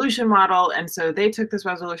this resolution model, and so they took this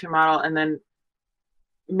resolution model and then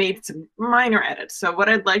made some minor edits. So what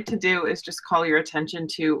I'd like to do is just call your attention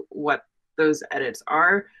to what those edits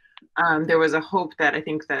are. There was a hope that I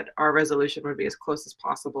think that our resolution would be as close as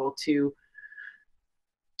possible to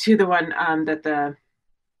the one that the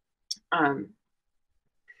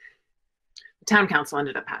town council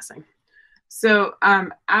ended up passing. So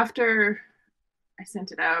after I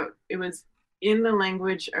sent it out, it was in the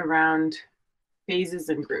language around phases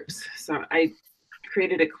and groups. So I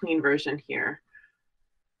created a clean version here,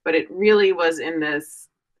 but it really was in this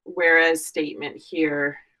whereas statement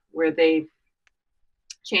here where they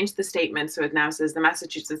changed the statement. So it now says the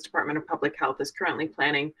Massachusetts Department of Public Health is currently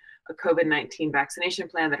planning a COVID-19 vaccination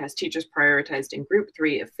plan that has teachers prioritized in group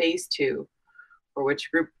 3 of phase 2, for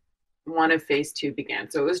which group 1 of phase 2 began.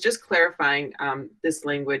 So it was just clarifying this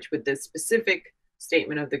language with this specific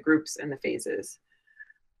statement of the groups and the phases.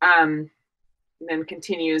 Then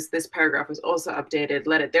continues, this paragraph was also updated.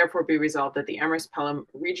 Let it therefore be resolved that the Amherst-Pelham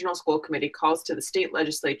Regional School Committee calls to the state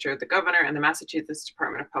legislature, the governor, and the Massachusetts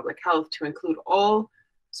Department of Public Health to include all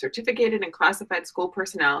certificated and classified school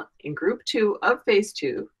personnel in group 2 of phase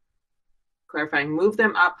 2, clarifying, move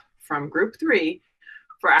them up from group 3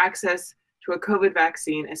 for access to a COVID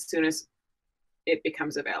vaccine as soon as it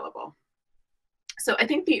becomes available. So I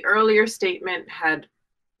think the earlier statement had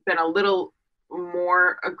been a little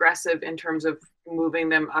more aggressive in terms of moving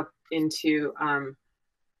them up into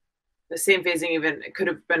the same phasing. Even it could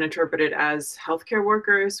have been interpreted as healthcare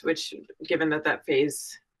workers, which given that that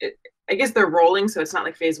phase, I guess they're rolling, so it's not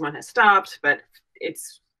like phase 1 has stopped, but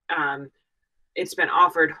it's been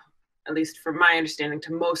offered, at least from my understanding,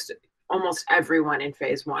 to almost everyone in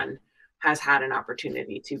phase 1 has had an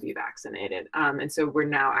opportunity to be vaccinated. And so we're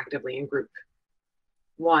now actively in group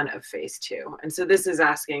 1 of phase 2. And so this is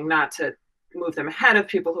asking not to move them ahead of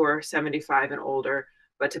people who are 75 and older,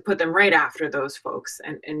 but to put them right after those folks.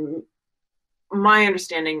 And my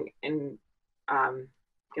understanding, and I'm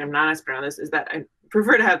not an expert on this, is that I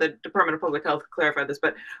prefer to have the Department of Public Health clarify this,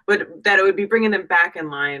 but that it would be bringing them back in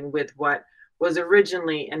line with what was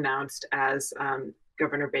originally announced as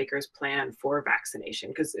Governor Baker's plan for vaccination.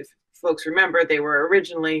 Because if folks remember, they were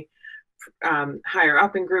originally higher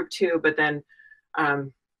up in group 2, but then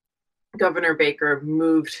Governor Baker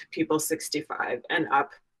moved people 65 and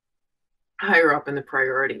up higher up in the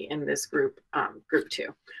priority in this group, group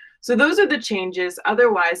 2. So those are the changes.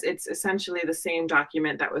 Otherwise, it's essentially the same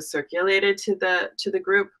document that was circulated to the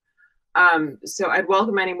group. So I'd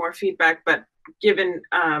welcome any more feedback, but given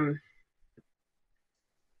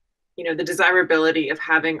the desirability of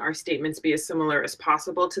having our statements be as similar as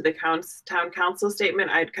possible to the town council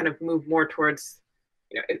statement, I'd kind of move more towards,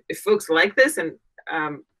 if folks like this, and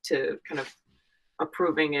to kind of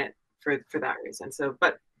approving it for that reason. So,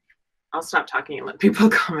 but I'll stop talking and let people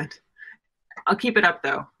comment. I'll keep it up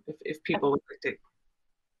though, if people would like to.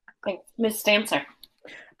 Thanks. Ms. Stancer.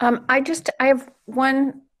 I have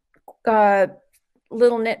one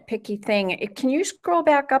little nitpicky thing. Can you scroll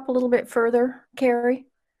back up a little bit further, Carrie?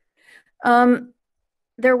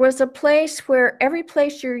 There was a place where every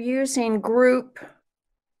place you're using group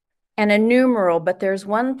and a numeral, but there's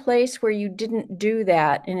one place where you didn't do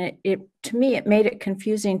that, and it to me it made it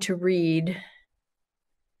confusing to read.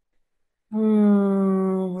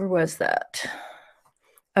 Where was that?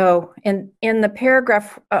 Oh, in the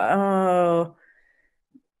paragraph,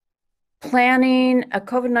 planning a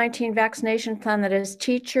COVID-19 vaccination plan that is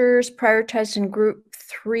teachers prioritized in group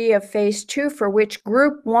 3 of phase 2, for which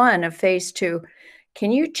group 1 of phase 2. Can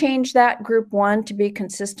you change that group 1 to be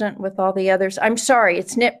consistent with all the others? I'm sorry,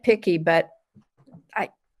 it's nitpicky, but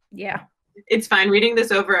yeah. It's fine. Reading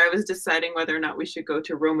this over, I was deciding whether or not we should go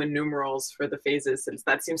to Roman numerals for the phases, since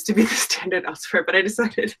that seems to be the standard elsewhere, but I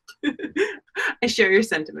decided I share your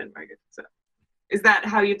sentiment, Margaret. So is that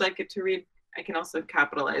how you'd like it to read? I can also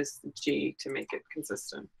capitalize G to make it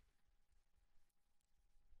consistent.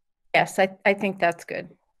 Yes, I think that's good.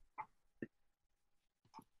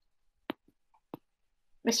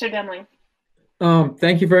 Mr. Demling.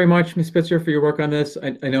 Thank you very much, Ms. Spitzer, for your work on this.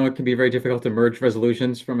 I know it can be very difficult to merge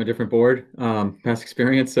resolutions from a different board, past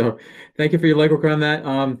experience. So thank you for your legwork on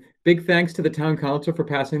that. Big thanks to the town council for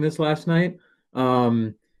passing this last night.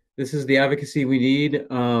 This is the advocacy we need.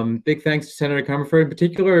 Big thanks to Senator Comerford, in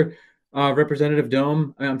particular, Representative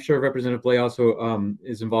Dome. I'm sure Representative Blay also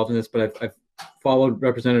is involved in this, but I've followed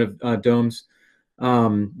Representative Dome's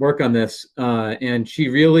work on this, and she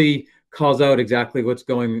really calls out exactly what's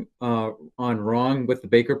going on wrong with the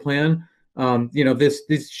Baker plan.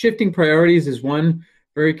 This shifting priorities is one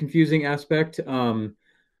very confusing aspect.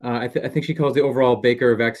 I think she calls the overall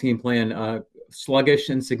Baker vaccine plan sluggish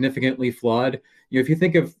and significantly flawed. If you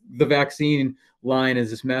think of the vaccine line as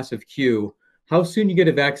this massive queue, how soon you get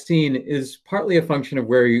a vaccine is partly a function of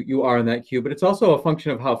where you are in that queue, but it's also a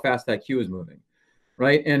function of how fast that queue is moving,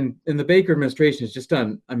 right? And the Baker administration has just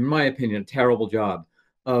done, in my opinion, a terrible job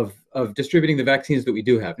of distributing the vaccines that we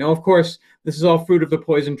do have. Now, of course, this is all fruit of the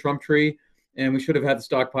poison Trump tree, and we should have had the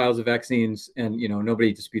stockpiles of vaccines, and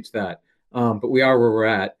nobody disputes that. But we are where we're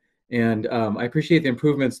at, and I appreciate the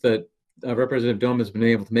improvements that Representative Dome has been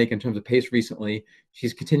able to make in terms of pace recently.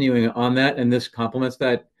 She's continuing on that, and this complements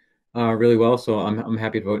that really well. So I'm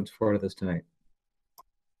happy to vote in support of this tonight.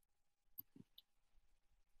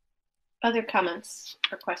 Other comments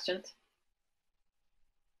or questions?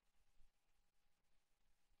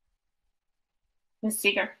 Ms.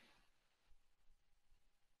 Seeger.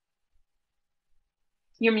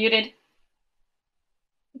 You're muted.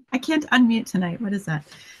 I can't unmute tonight. What is that?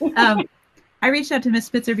 I reached out to Ms.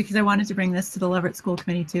 Spitzer because I wanted to bring this to the Leverett School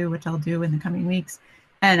Committee too, which I'll do in the coming weeks.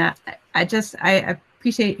 And I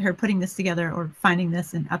appreciate her putting this together or finding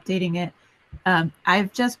this and updating it.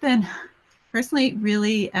 I've just been personally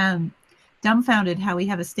really dumbfounded how we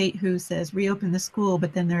have a state who says reopen the school,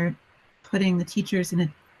 but then they're putting the teachers in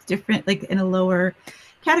a different, like in a lower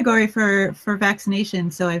category for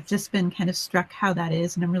vaccination. So I've just been kind of struck how that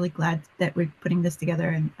is, and I'm really glad that we're putting this together.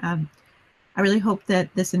 And I really hope that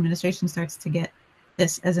this administration starts to get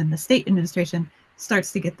this, as in the state administration,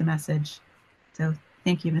 starts to get the message. So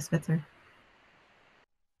thank you, Ms. Spitzer.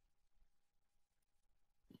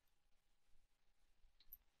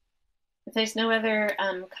 If there's no other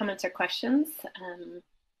comments or questions, are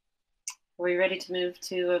we ready to move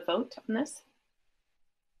to a vote on this?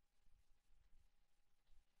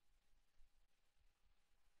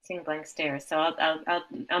 Seeing blank stares, so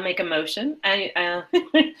I'll make a motion. I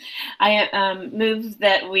move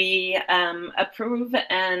that we approve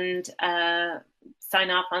and sign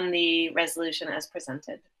off on the resolution as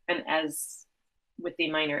presented and as with the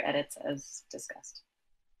minor edits as discussed.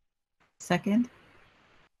 Second.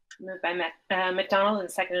 Moved by McDonald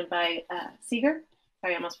and seconded by Seeger.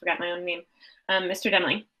 Sorry, I almost forgot my own name. Mr.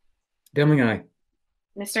 Demling. Demling, aye.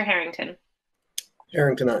 Mr. Harrington.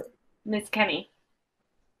 Harrington, aye. Ms. Kenny.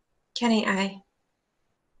 Kenny, aye.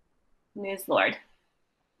 Ms. Lord.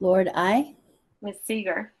 Lord, aye. Ms.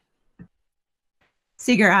 Seeger.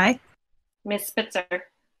 Seeger, aye. Ms. Spitzer.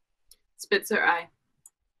 Spitzer, aye.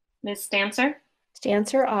 Ms. Stancer.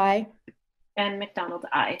 Stancer, aye. And McDonald,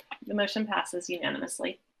 aye. The motion passes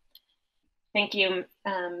unanimously. Thank you,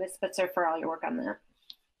 Ms. Spitzer, for all your work on that.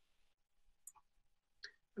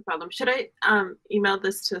 No problem. Should I email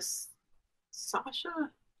this to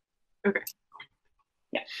Sasha? Okay.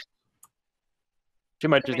 Yeah. She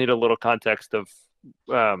might just need a little context of,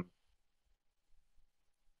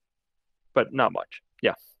 but not much.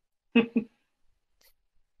 Yeah.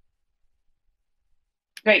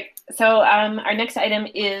 Great. So our next item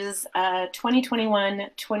is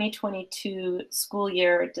 2021-2022 school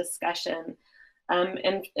year discussion.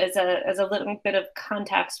 And as a little bit of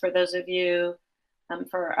context for those of you,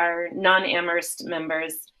 for our non-Amherst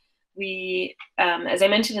members, we, as I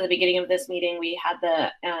mentioned at the beginning of this meeting, we had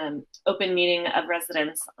the open meeting of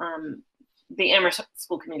residents, the Amherst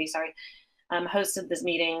School Committee, sorry, hosted this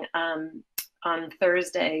meeting on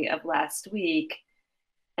Thursday of last week.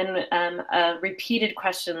 And a repeated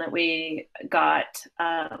question that we got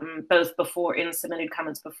both before in submitted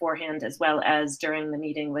comments beforehand as well as during the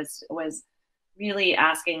meeting was really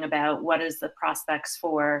asking about what is the prospects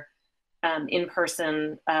for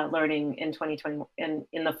in-person learning in 2020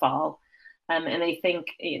 in the fall. And I think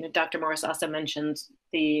Dr. Morris also mentioned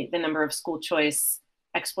the number of school choice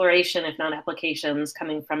exploration, if not applications,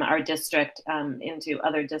 coming from our district into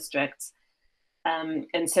other districts.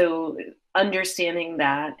 And so understanding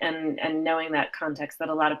that and knowing that context, that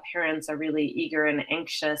a lot of parents are really eager and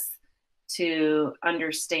anxious to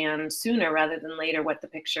understand sooner rather than later what the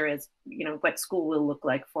picture is, what school will look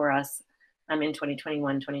like for us in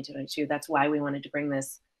 2021, 2022. That's why we wanted to bring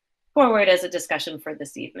this forward as a discussion for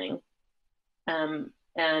this evening. And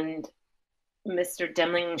Mr.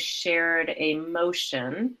 Demling shared a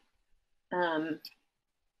motion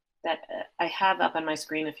that I have up on my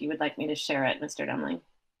screen if you would like me to share it, Mr. Demling.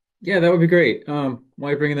 Yeah, that would be great. While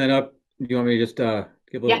you're bringing that up, do you want me to just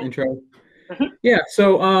give a little intro? Mm-hmm. Yeah,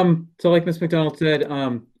 so like Ms. McDonald said,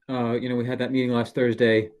 we had that meeting last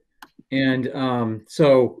Thursday, and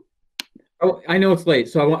so I know it's late,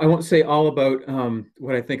 so I won't say all about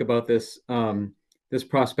what I think about this this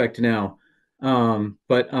prospect now,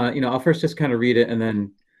 but I'll first just kind of read it, and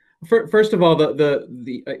then first of all,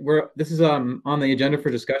 this is on the agenda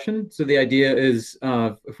for discussion. So the idea is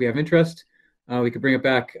if we have interest, we could bring it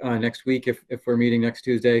back next week if we're meeting next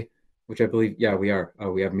Tuesday, which I believe, yeah, we are.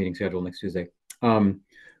 We have a meeting scheduled next Tuesday.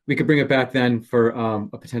 We could bring it back then for a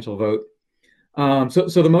potential vote. So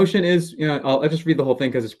the motion is, I'll just read the whole thing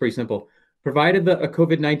because it's pretty simple. Provided that a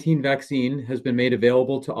COVID-19 vaccine has been made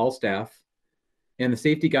available to all staff and the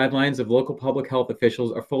safety guidelines of local public health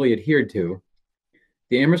officials are fully adhered to,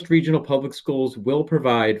 the Amherst Regional Public Schools will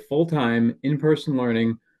provide full-time in-person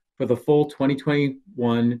learning for the full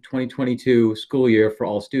 2021-2022 school year for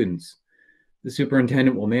all students. The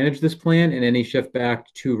superintendent will manage this plan and any shift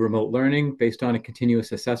back to remote learning based on a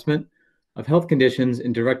continuous assessment of health conditions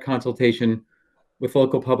in direct consultation with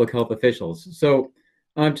local public health officials. So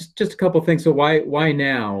just a couple of things. So why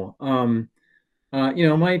now?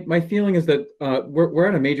 My feeling is that we're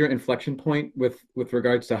at a major inflection point with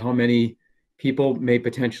regards to how many people may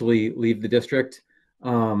potentially leave the district.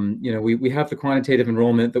 We have the quantitative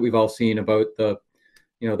enrollment that we've all seen about the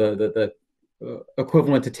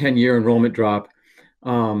equivalent to 10-year enrollment drop.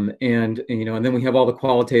 And then we have all the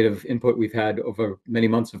qualitative input we've had over many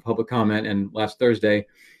months of public comment and last Thursday.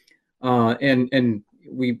 And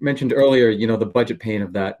we mentioned earlier, the budget pain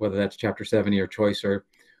of that, whether that's Chapter 70 or choice or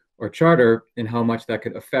charter, and how much that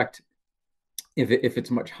could affect if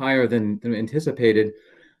it's much higher than anticipated.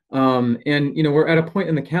 We're at a point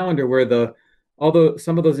in the calendar where although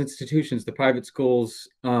some of those institutions, the private schools,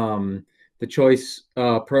 the choice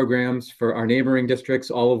programs for our neighboring districts,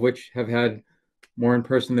 all of which have had more in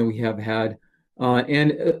person than we have had,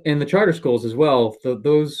 and the charter schools as well.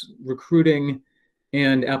 Those recruiting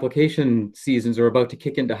and application seasons are about to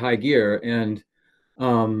kick into high gear, and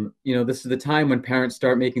this is the time when parents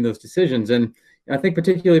start making those decisions. And I think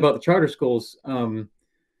particularly about the charter schools,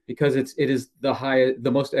 because it is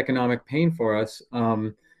the most economic pain for us.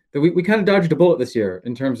 That we kind of dodged a bullet this year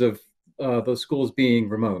in terms of those schools being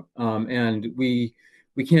remote, and we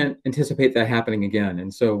can't anticipate that happening again.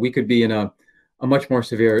 And so we could be in a much more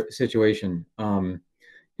severe situation.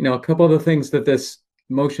 A couple of the things that this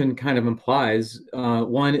motion kind of implies.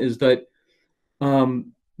 One is that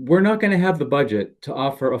we're not going to have the budget to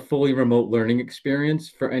offer a fully remote learning experience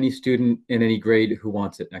for any student in any grade who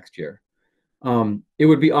wants it next year. It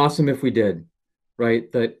would be awesome if we did,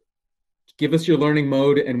 right? That give us your learning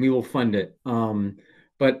mode and we will fund it.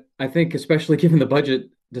 But I think, especially given the budget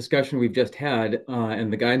discussion we've just had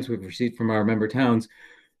and the guidance we've received from our member towns,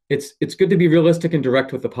 it's good to be realistic and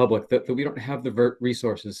direct with the public that we don't have the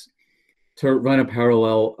resources to run a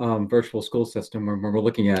parallel virtual school system where we're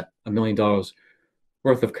looking at $1 million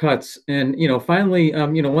worth of cuts. And finally,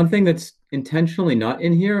 one thing that's intentionally not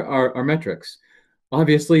in here are metrics.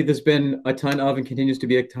 Obviously, there's been a ton of and continues to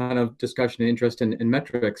be a ton of discussion and interest in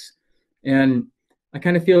metrics. And I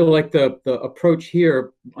kind of feel like the approach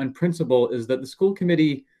here on principle is that the school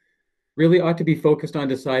committee really ought to be focused on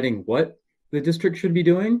deciding what the district should be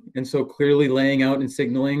doing. And so clearly laying out and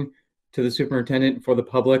signaling to the superintendent for the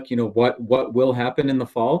public, what will happen in the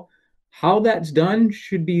fall. How that's done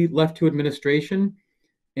should be left to administration.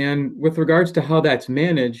 And with regards to how that's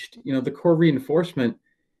managed, the core reinforcement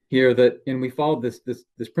here and we followed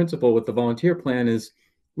this principle with the volunteer plan, is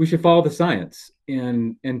we should follow the science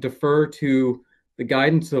and defer to the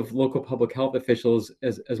guidance of local public health officials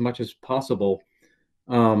as much as possible,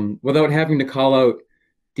 without having to call out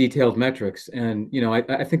detailed metrics. And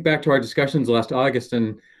I think back to our discussions last August,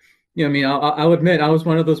 and I'll admit I was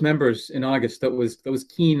one of those members in August that was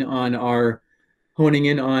keen on our honing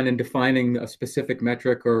in on and defining a specific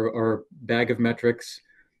metric or bag of metrics,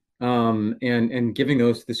 and giving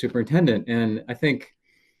those to the superintendent. And I think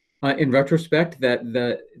in retrospect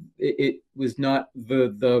that it was not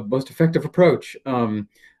the most effective approach.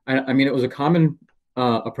 It was a common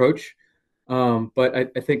approach, but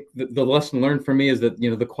I think the lesson learned for me is that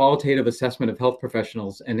the qualitative assessment of health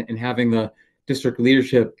professionals and having the district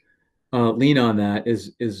leadership lean on that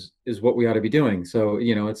is what we ought to be doing. So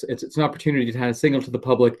it's an opportunity to kind of signal to the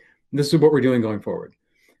public, this is what we're doing going forward.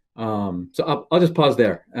 So I'll just pause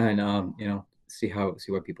there and see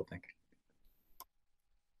what people think.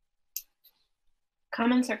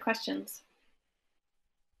 Comments or questions?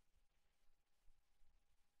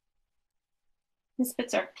 Ms.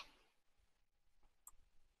 Spitzer.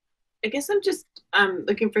 I guess I'm just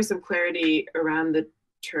looking for some clarity around the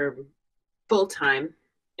term full-time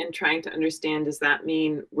and trying to understand, does that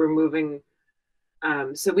mean we're moving?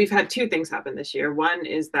 So we've had two things happen this year. One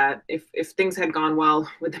is that if things had gone well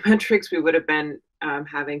with the metrics, we would have been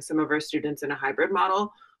having some of our students in a hybrid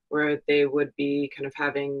model where they would be kind of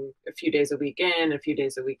having a few days a week in, a few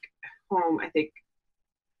days a week home, I think.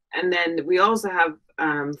 And then we also have,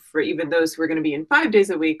 for even those who are going to be in 5 days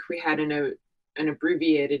a week, we had an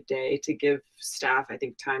abbreviated day to give staff, I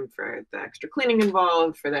think, time for the extra cleaning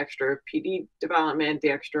involved, for the extra PD development,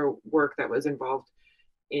 the extra work that was involved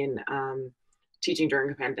in teaching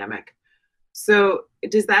during a pandemic. So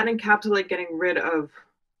does that encapsulate getting rid of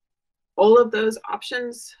all of those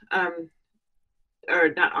options? Or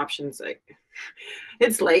not options, like,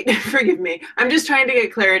 it's late, forgive me. I'm just trying to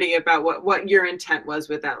get clarity about what your intent was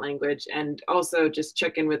with that language, and also just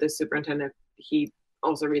check in with the superintendent. He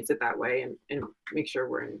also reads it that way, and make sure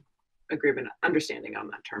we're in agreement, understanding on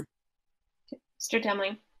that term. Mr.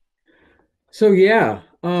 Demling. So yeah,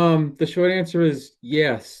 the short answer is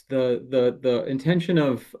yes. The intention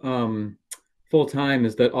of full time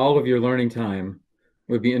is that all of your learning time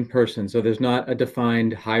would be in person. So there's not a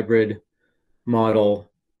defined hybrid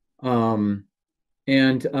model. Um,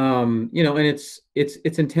 and and it's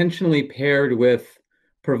intentionally paired with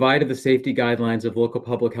provided the safety guidelines of local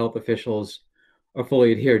public health officials are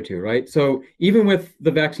fully adhered to, right? So even with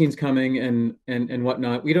the vaccines coming and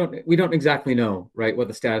whatnot, we don't exactly know, right, what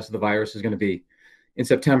the status of the virus is going to be in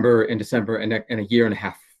September and December and a year and a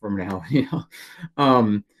half from now,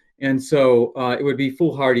 um, and so it would be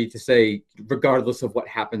foolhardy to say, regardless of what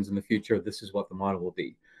happens in the future, this is what the model will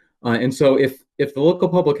be. And so if the local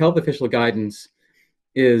public health official guidance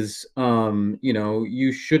is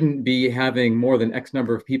you shouldn't be having more than X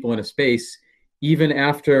number of people in a space, even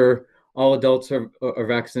after all adults are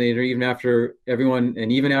vaccinated, or even after everyone,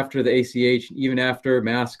 and even after the ACH, even after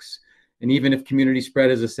masks, and even if community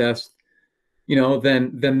spread is assessed,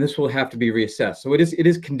 then this will have to be reassessed. So it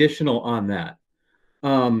is conditional on that.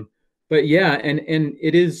 But yeah, and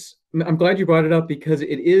it is. I'm glad you brought it up because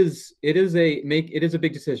it is a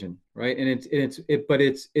big decision, right? And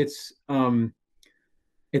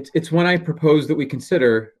it's one I propose that we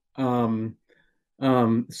consider, so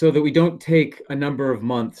that we don't take a number of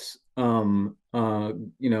months, leaving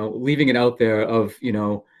it out there of,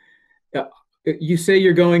 uh, you say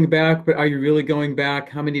you're going back, but are you really going back?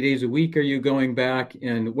 How many days a week are you going back?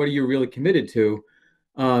 And what are you really committed to?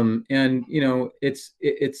 And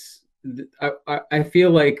I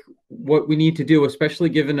feel like what we need to do, especially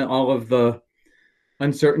given all of the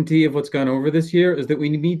uncertainty of what's gone over this year, is that we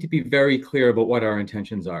need to be very clear about what our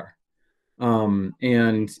intentions are.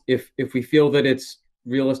 And if we feel that it's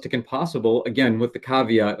realistic and possible, again, with the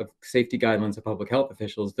caveat of safety guidelines of public health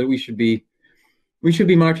officials, that we should be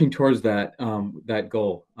marching towards that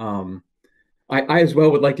goal. I as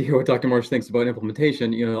well would like to hear what Dr. Morris thinks about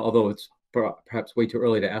implementation, although it's perhaps way too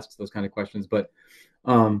early to ask those kind of questions. But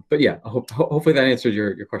yeah, hopefully that answered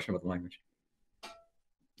your question about the language.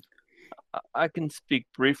 I can speak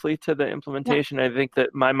briefly to the implementation. I think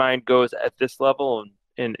that my mind goes at this level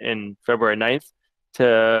in February 9th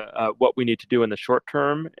to what we need to do in the short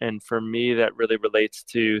term. And for me, that really relates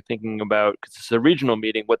to thinking about, because it's a regional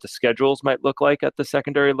meeting, what the schedules might look like at the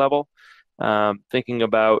secondary level. Thinking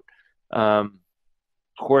about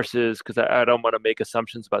courses, because I don't want to make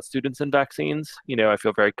assumptions about students and vaccines. I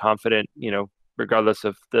feel very confident, regardless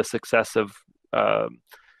of the success of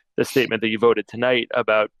the statement that you voted tonight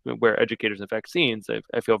about where educators and vaccines,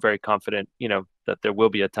 I feel very confident, that there will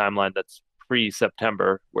be a timeline that's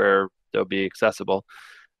pre-September where they'll be accessible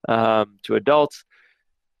to adults.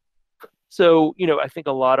 So, I think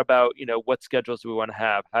a lot about, what schedules do we want to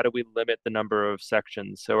have? How do we limit the number of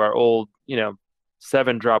sections? So our old,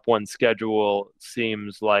 7-drop-1 schedule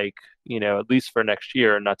seems like, at least for next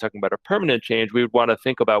year, not talking about a permanent change, we would want to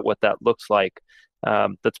think about what that looks like.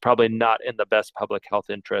 That's probably not in the best public health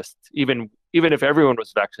interest, even if everyone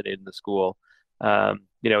was vaccinated in the school.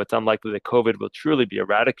 It's unlikely that COVID will truly be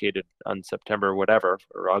eradicated on September, whatever,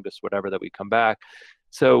 or August, whatever, that we come back.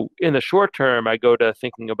 So in the short term, I go to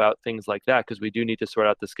thinking about things like that, because we do need to sort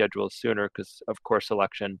out the schedules sooner because of course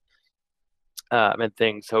election and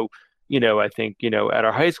things. So, I think, at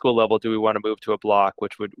our high school level, do we want to move to a block,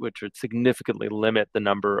 which would significantly limit the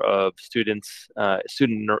number of students,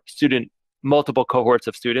 student multiple cohorts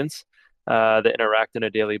of students that interact on a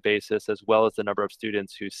daily basis, as well as the number of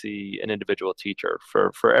students who see an individual teacher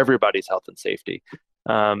for everybody's health and safety.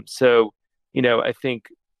 So, I think,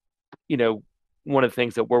 one of the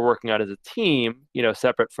things that we're working on as a team,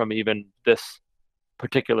 separate from even this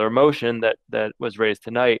particular motion that was raised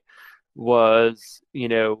tonight, was,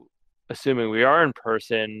 assuming we are in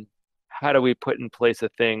person, how do we put in place the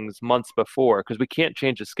things months before? Because we can't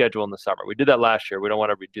change the schedule in the summer. We did that last year. We don't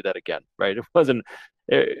want to redo that again, right?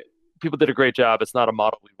 People did a great job. It's not a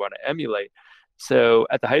model we want to emulate. So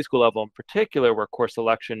at the high school level in particular, where course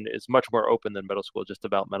selection is much more open than middle school, just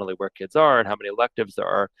developmentally where kids are and how many electives there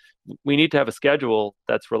are, we need to have a schedule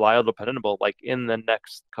that's reliable, dependable, like in the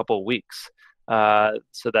next couple of weeks,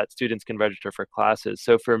 so that students can register for classes.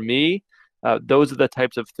 So for me, those are the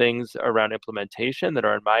types of things around implementation that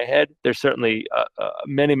are in my head. There's certainly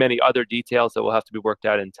many, many other details that will have to be worked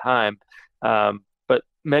out in time. But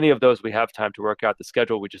many of those we have time to work out. The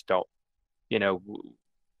schedule, we just don't.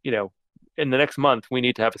 In the next month, we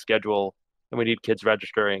need to have a schedule and we need kids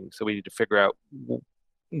registering. So we need to figure out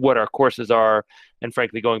what our courses are. And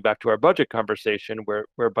frankly, going back to our budget conversation,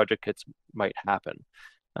 where budget cuts might happen.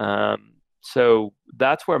 So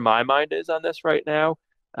that's where my mind is on this right now.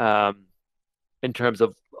 In terms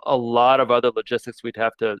of a lot of other logistics we'd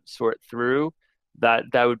have to sort through. that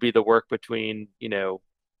would be the work between,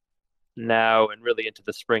 now and really into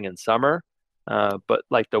the spring and summer. But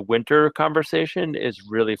like the winter conversation is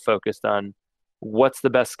really focused on what's the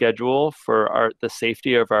best schedule for the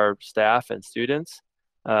safety of our staff and students,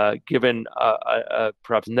 given a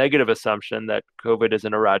perhaps negative assumption that COVID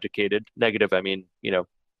isn't eradicated. Negative, I mean,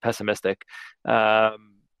 pessimistic.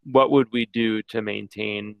 What would we do to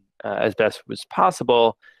maintain as best as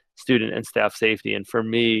possible student and staff safety? And for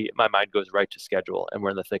me, my mind goes right to schedule, and we're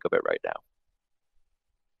in the thick of it right now.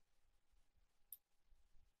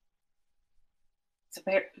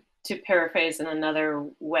 To paraphrase in another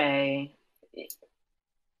way,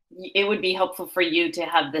 it would be helpful for you to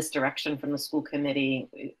have this direction from the school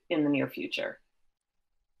committee in the near future.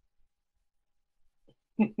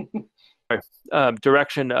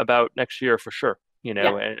 Direction about next year for sure,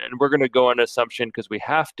 Yeah. and we're going to go on assumption, because we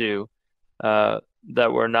have to,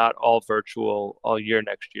 that we're not all virtual all year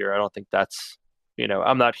next year. I don't think that's,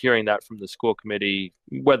 I'm not hearing that from the school committee,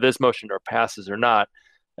 whether this motion passes or not.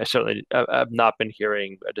 I certainly have not been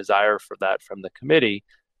hearing a desire for that from the committee.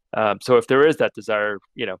 So if there is that desire,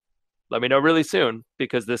 let me know really soon,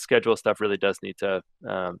 because this schedule stuff really does need to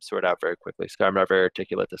sort out very quickly. So I'm not very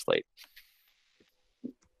articulate this late.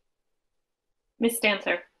 Ms.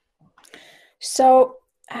 Stancer. So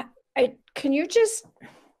can you just,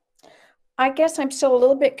 I guess I'm still a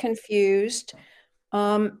little bit confused.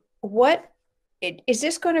 Is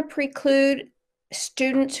this going to preclude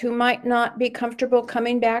students who might not be comfortable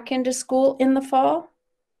coming back into school in the fall?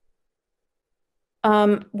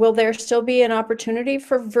 Will there still be an opportunity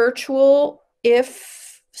for virtual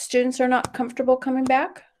if students are not comfortable coming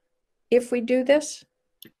back, if we do this?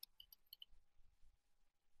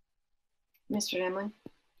 Mr. Demling?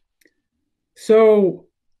 So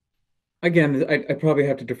again, I probably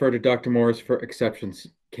have to defer to Dr. Morris for exceptions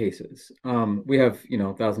cases. We have,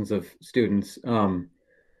 thousands of students.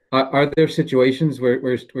 Are there situations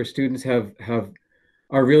where students are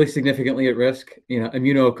really significantly at risk?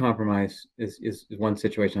 Immunocompromise is one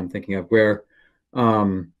situation I'm thinking of where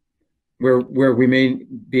we may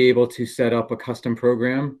be able to set up a custom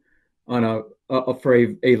program on for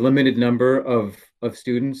a limited number of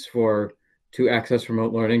students to access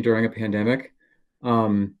remote learning during a pandemic,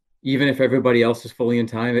 even if everybody else is fully in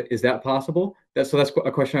time. Is that possible? That's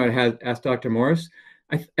a question I would have asked Dr. Morris.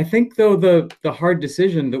 I think, though, the hard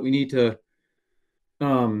decision that we need to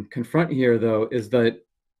confront here, though, is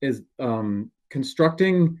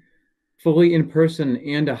constructing fully in person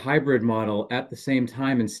and a hybrid model at the same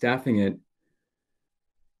time and staffing it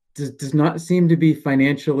does not seem to be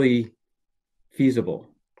financially feasible,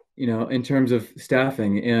 in terms of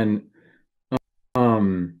staffing. And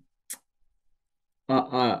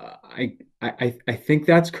I think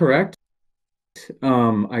that's correct.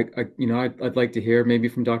 I'd like to hear maybe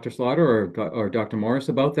from Dr. Slaughter or Dr. Morris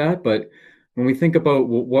about that. But when we think about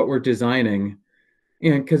what we're designing,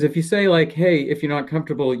 because if you say like, hey, if you're not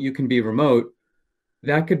comfortable, you can be remote,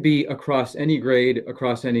 that could be across any grade,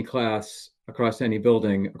 across any class, across any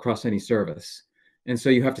building, across any service. And so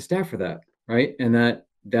you have to staff for that, right? And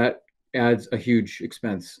that adds a huge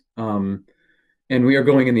expense. And we are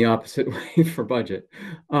going in the opposite way for budget.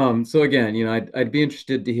 So again, I'd be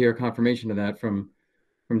interested to hear confirmation of that from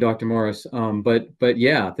Dr. Morris. But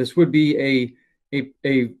yeah, this would be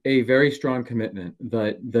a very strong commitment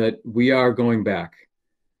that we are going back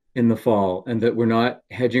in the fall, and that we're not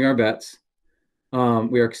hedging our bets.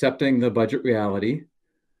 We are accepting the budget reality,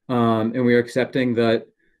 and we are accepting that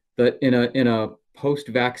in a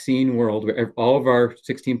post-vaccine world where all of our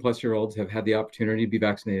 16-plus-year-olds have had the opportunity to be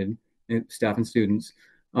vaccinated, staff and students,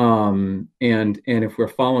 and if we're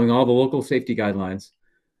following all the local safety guidelines,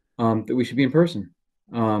 that we should be in person.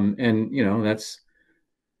 And that's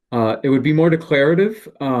it would be more declarative,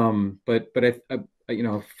 but I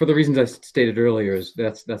for the reasons I stated earlier, is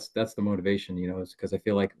that's the motivation, is because I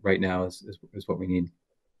feel like right now is what we need.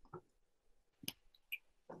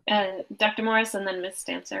 Dr. Morris, and then Ms.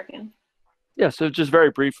 Stancer again. Yeah, so just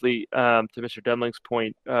very briefly, to Mr. Demling's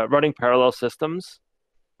point, running parallel systems.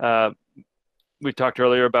 We talked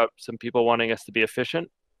earlier about some people wanting us to be efficient.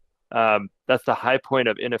 That's the high point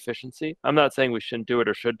of inefficiency. I'm not saying we shouldn't do it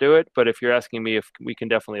or should do it, but if you're asking me if we can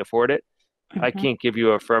definitely afford it, I can't give you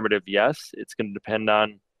an affirmative yes. It's going to depend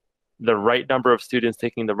on the right number of students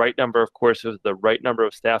taking the right number of courses, the right number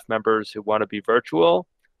of staff members who want to be virtual.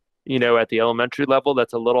 At the elementary level,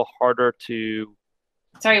 that's a little harder to.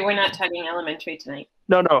 Sorry, we're not talking elementary tonight.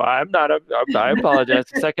 No, I'm not. I apologize.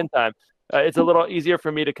 The second time. It's a little easier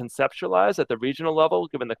for me to conceptualize at the regional level,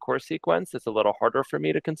 given the course sequence. It's a little harder for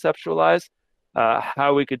me to conceptualize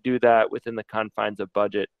how we could do that within the confines of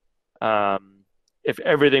budget. if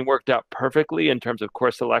everything worked out perfectly in terms of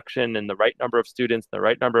course selection and the right number of students, the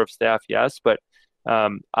right number of staff, yes. But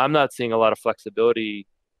I'm not seeing a lot of flexibility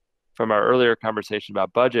from our earlier conversation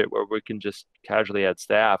about budget where we can just casually add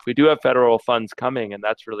staff. We do have federal funds coming, and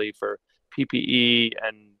that's really for PPE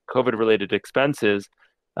and COVID-related expenses.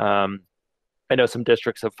 I know some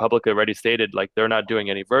districts have publicly already stated like they're not doing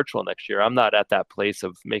any virtual next year. I'm not at that place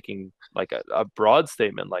of making like a broad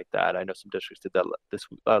statement like that. I know some districts did that this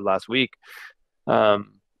last week,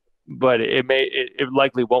 but it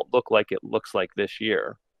likely won't look like it looks like this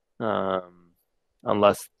year,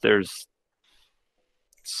 unless there's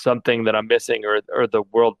something that I'm missing or the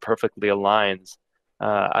world perfectly aligns.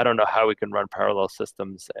 I don't know how we can run parallel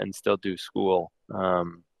systems and still do school.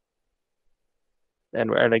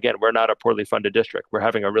 And again, we're not a poorly funded district. We're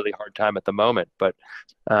having a really hard time at the moment, but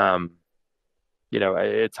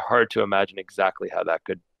it's hard to imagine exactly how that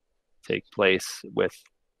could take place with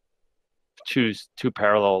choose two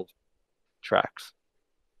parallel tracks.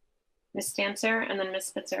 Ms. Stancer and then Ms.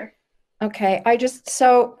 Spitzer. Okay,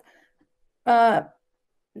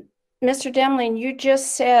 Mr. Demling, you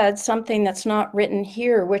just said something that's not written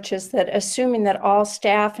here, which is that assuming that all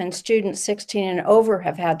staff and students 16 and over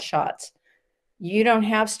have had shots, you don't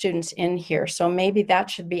have students in here, so maybe that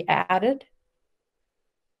should be added.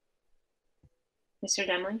 Mr.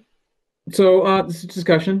 Demling. So this is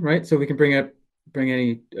discussion, right? So we can bring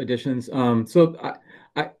any additions. So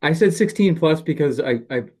I said 16 plus because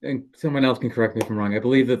and someone else can correct me if I'm wrong. I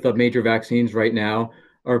believe that the major vaccines right now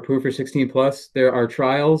are approved for 16 plus. There are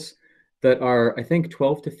trials that are, I think,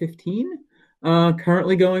 12 to 15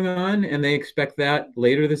 currently going on, and they expect that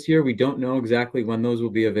later this year. We don't know exactly when those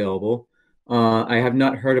will be available. I have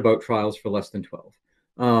not heard about trials for less than 12.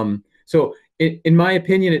 So in my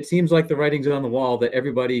opinion, it seems like the writing's on the wall that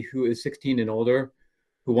everybody who is 16 and older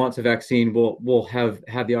who wants a vaccine will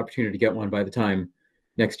have the opportunity to get one by the time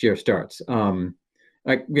next year starts.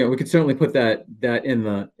 We could certainly put that in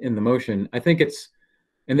the motion. I think it's,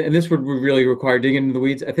 and this would really require digging into the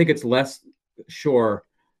weeds. I think it's less sure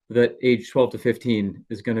that age 12 to 15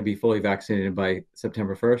 is going to be fully vaccinated by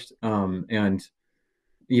September 1st, and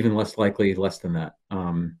even less likely less than that.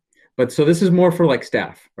 But so this is more for like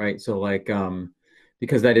staff, right? So like,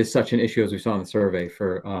 because that is such an issue as we saw in the survey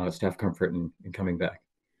for staff comfort in coming back.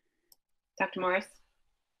 Dr. Morris.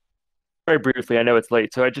 Very briefly, I know it's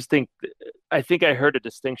late, so I think I heard a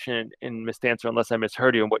distinction in Ms. Dancer, unless I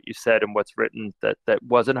misheard you in what you said and what's written that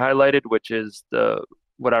wasn't highlighted, which is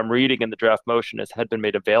what I'm reading in the draft motion had been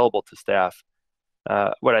made available to staff.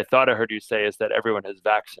 What I thought I heard you say is that everyone has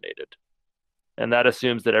vaccinated, and that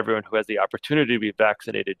assumes that everyone who has the opportunity to be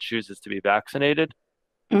vaccinated chooses to be vaccinated.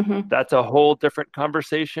 Mm-hmm. That's a whole different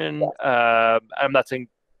conversation. I'm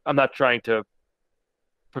not trying to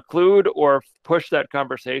preclude or push that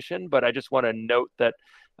conversation, but I just want to note that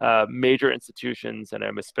major institutions, and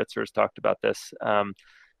Ms. Spitzer has talked about this,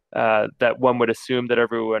 that one would assume that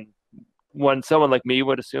someone like me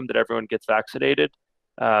would assume that everyone gets vaccinated,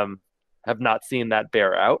 have not seen that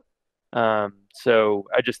bear out. So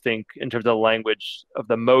I just think in terms of the language of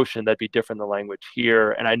the motion, that'd be different than the language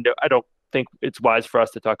here. And I don't think it's wise for us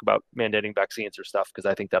to talk about mandating vaccines or stuff, because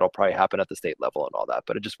I think that'll probably happen at the state level and all that.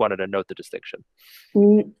 But I just wanted to note the distinction.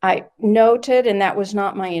 I noted, and that was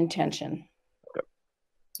not my intention. Okay.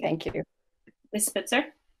 Thank you. Ms. Spitzer.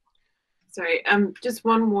 Sorry, just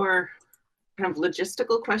one more kind of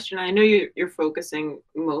logistical question. I know you're focusing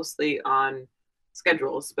mostly on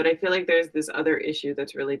schedules, but I feel like there's this other issue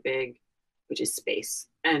that's really big, which is space.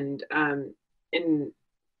 And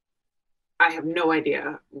I have no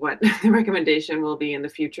idea what the recommendation will be in the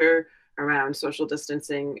future around social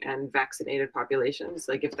distancing and vaccinated populations,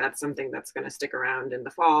 like if that's something that's going to stick around in the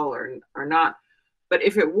fall or not. But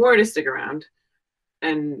if it were to stick around,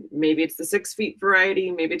 and maybe it's the 6 feet variety,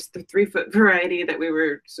 maybe it's the 3 foot variety that we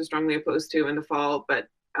were so strongly opposed to in the fall, but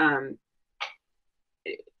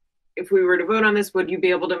if we were to vote on this, would you be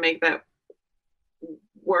able to make that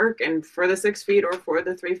work, and for the 6 feet or for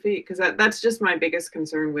the 3 feet? Because that's just my biggest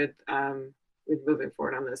concern with moving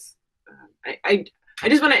forward on this. I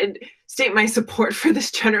just want to state my support for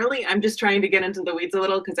this generally. I'm just trying to get into the weeds a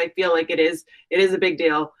little because I feel like it is a big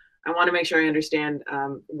deal. I want to make sure I understand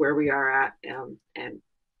where we are at, and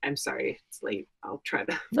I'm sorry it's late. I'll try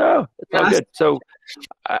to. No, it's all good. So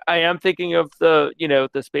I am thinking of the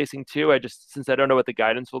spacing too. Since I don't know what the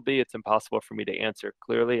guidance will be, it's impossible for me to answer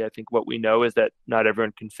clearly. I think what we know is that not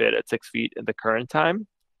everyone can fit at 6 feet at the current time.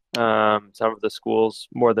 Some of the schools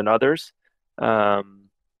more than others.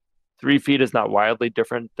 3 feet is not wildly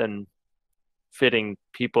different than fitting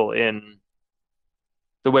people in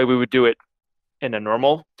the way we would do it in a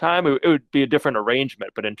normal time, it would be a different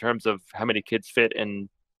arrangement. But in terms of how many kids fit in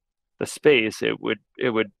the space, it would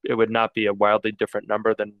not be a wildly different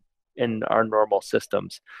number than in our normal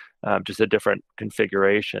systems, just a different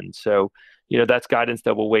configuration. So, that's guidance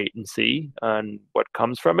that we'll wait and see. And what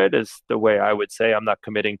comes from it is the way I would say. I'm not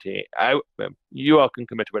committing to. You all can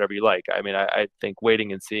commit to whatever you like. I mean, I think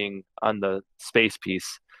waiting and seeing on the space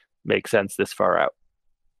piece makes sense this far out.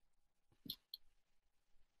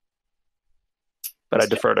 But I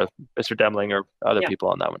defer to Mr. Demling or other people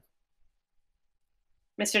on that one.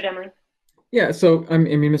 Mr. Demling. Yeah, so I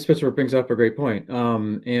mean, Ms. Spitzer brings up a great point.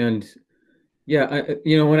 And yeah,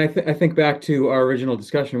 when I think back to our original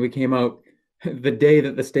discussion, we came out the day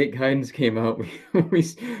that the state guidance came out. We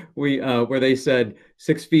where they said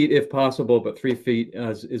 6 feet if possible, but 3 feet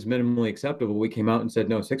is minimally acceptable. We came out and said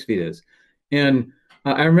no, 6 feet is. And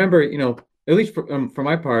I remember, at least for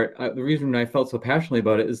my part, the reason I felt so passionately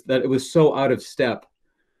about it is that it was so out of step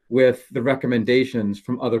with the recommendations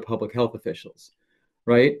from other public health officials,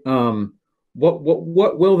 right? What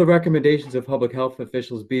will the recommendations of public health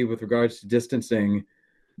officials be with regards to distancing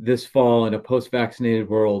this fall in a post-vaccinated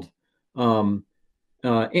world, and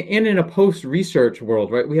in a post-research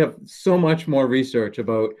world, right? We have so much more research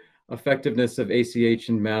about effectiveness of ACH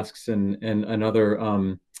and masks and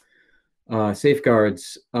other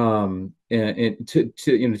safeguards, and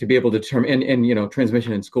to be able to determine and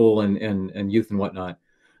transmission in school and youth and whatnot.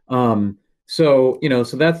 So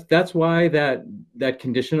that's why that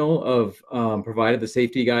conditional of provided the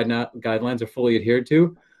safety guidelines are fully adhered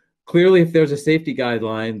to. Clearly, if there's a safety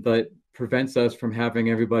guideline that prevents us from having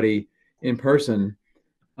everybody in person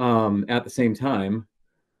at the same time,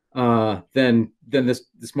 then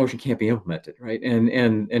this motion can't be implemented, right?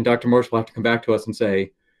 And Dr. Morse will have to come back to us and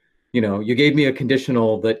say, you gave me a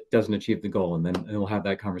conditional that doesn't achieve the goal, and then we'll have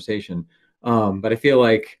that conversation. But I feel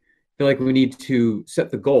like we need to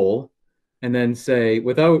set the goal and then say,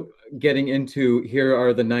 without getting into here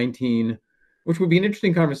are the 19, which would be an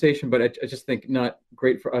interesting conversation, but I just think not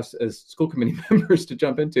great for us as school committee members to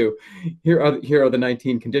jump into. Here are the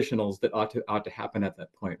 19 conditionals that ought to happen at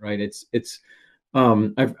that point, right?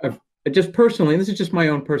 I've just personally, and this is just my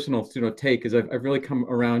own personal take, is I've really come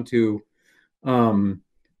around to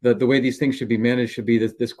the way these things should be managed should be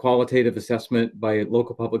this qualitative assessment by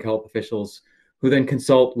local public health officials, who then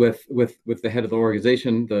consult with the head of the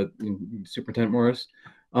organization, the Superintendent Morris,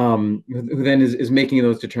 who then is making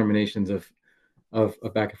those determinations of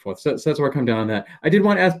back and forth. So that's where I come down on that. I did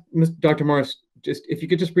want to ask Dr. Morris, just if you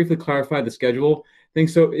could just briefly clarify the schedule thing.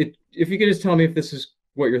 So if you could just tell me if this is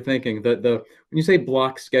what you're thinking. When you say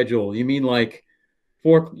block schedule, you mean like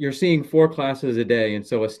you're seeing 4 classes a day, and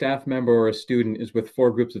so a staff member or a student is with 4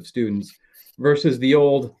 groups of students, versus the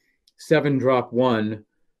old 7-drop-1,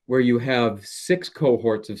 where you have 6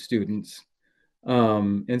 cohorts of students.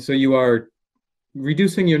 And so you are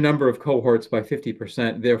reducing your number of cohorts by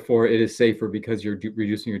 50%. Therefore, it is safer because you're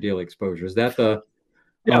reducing your daily exposure. Is that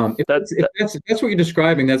if that's what you're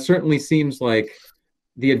describing, that certainly seems like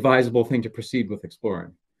the advisable thing to proceed with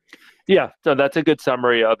exploring. Yeah, so that's a good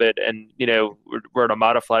summary of it. And, we're on a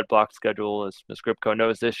modified block schedule, as Ms. Gripko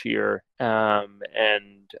knows, this year.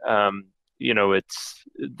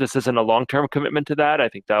 This isn't a long-term commitment to that. I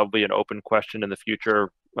think that'll be an open question in the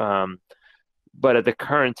future. But at the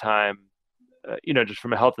current time, just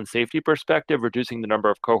from a health and safety perspective, reducing the number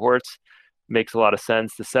of cohorts makes a lot of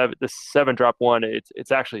sense. The 7-drop-1,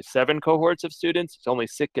 it's actually 7 cohorts of students. It's only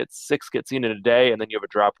 6 get seen in a day, and then you have a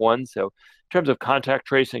drop-1. So in terms of contact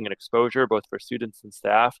tracing and exposure, both for students and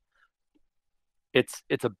staff, it's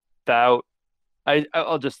about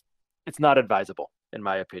it's not advisable, in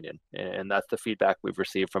my opinion. And that's the feedback we've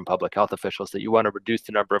received from public health officials, that you want to reduce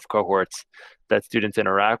the number of cohorts that students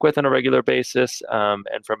interact with on a regular basis.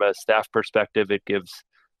 And from a staff perspective, it gives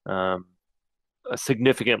a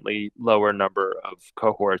significantly lower number of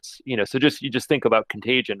cohorts. So you just think about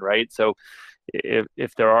contagion, right? So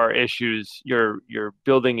if there are issues, you're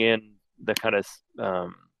building in the kind of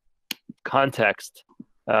context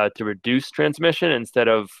to reduce transmission instead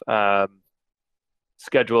of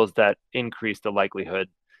schedules that increase the likelihood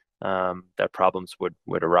that problems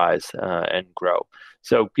would arise and grow.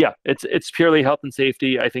 So yeah, it's purely health and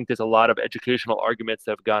safety. I think there's a lot of educational arguments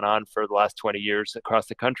that have gone on for the last 20 years across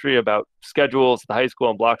the country about schedules, the high school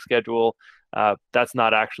and block schedule. That's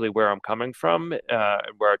not actually where I'm coming from and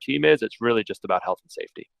where our team is. It's really just about health and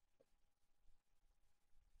safety.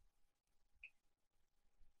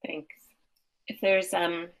 Thanks. If there's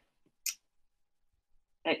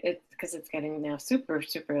because it's getting now super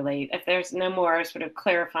late. If there's no more sort of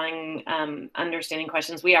clarifying, understanding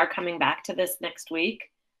questions, we are coming back to this next week.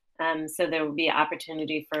 So there will be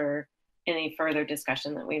opportunity for any further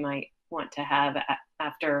discussion that we might want to have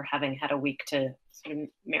after having had a week to sort of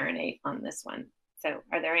marinate on this one. So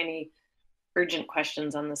are there any urgent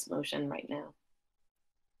questions on this motion right now?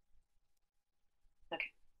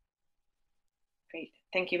 Okay. Great.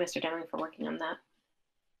 Thank you, Mr. Demling, for working on that.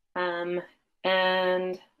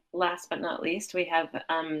 And last but not least, we have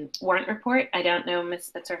warrant report. I don't know, Ms.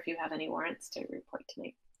 Spitzer, if you have any warrants to report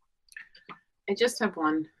tonight. I just have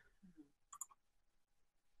one.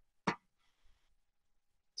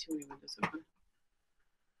 Too many windows open.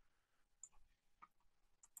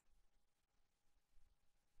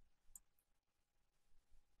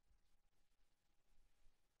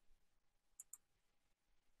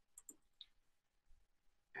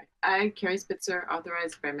 I, Carrie Spitzer,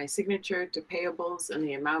 authorized by my signature to payables in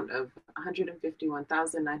the amount of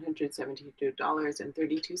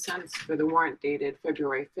 $151,972.32 for the warrant dated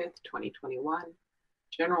February 5th, 2021.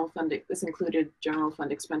 General fund, this included general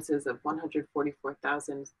fund expenses of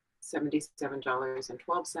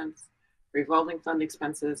 $144,077.12, revolving fund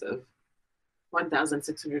expenses of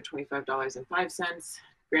 $1,625.05,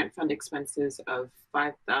 grant fund expenses of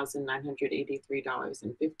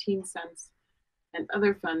 $5,983.15, and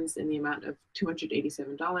other funds in the amount of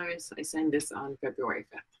 $287. I signed this on February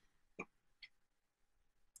 5th.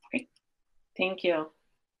 Great, thank you.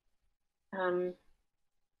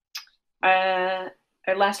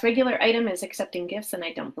 Our last regular item is accepting gifts, and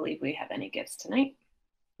I don't believe we have any gifts tonight.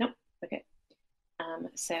 Nope, okay.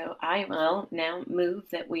 So I will now move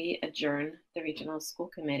that we adjourn the Regional School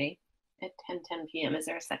Committee at 10:10 p.m. Is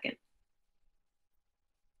there a second?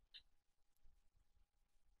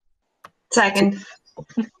 Second.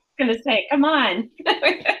 I'm gonna say, come on.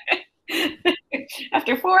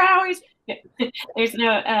 After 4 hours, there's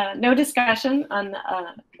no discussion on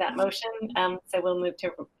that motion. So we'll move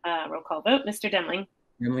to roll call vote. Mr. Demling.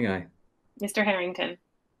 Demling, aye. Mr. Harrington.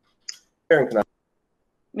 Harrington, aye.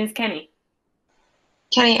 Ms. Kenny.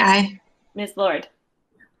 Kenny, aye. Ms. Lord.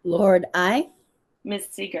 Lord, aye. Ms.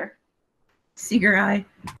 Seeger. Seeger, aye.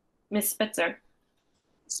 Ms. Spitzer.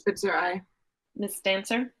 Spitzer, aye. Ms.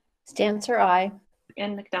 Stancer. Stancer, aye.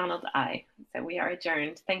 And McDonald, aye. So we are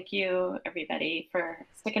adjourned. Thank you, everybody, for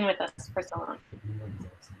sticking with us for so long.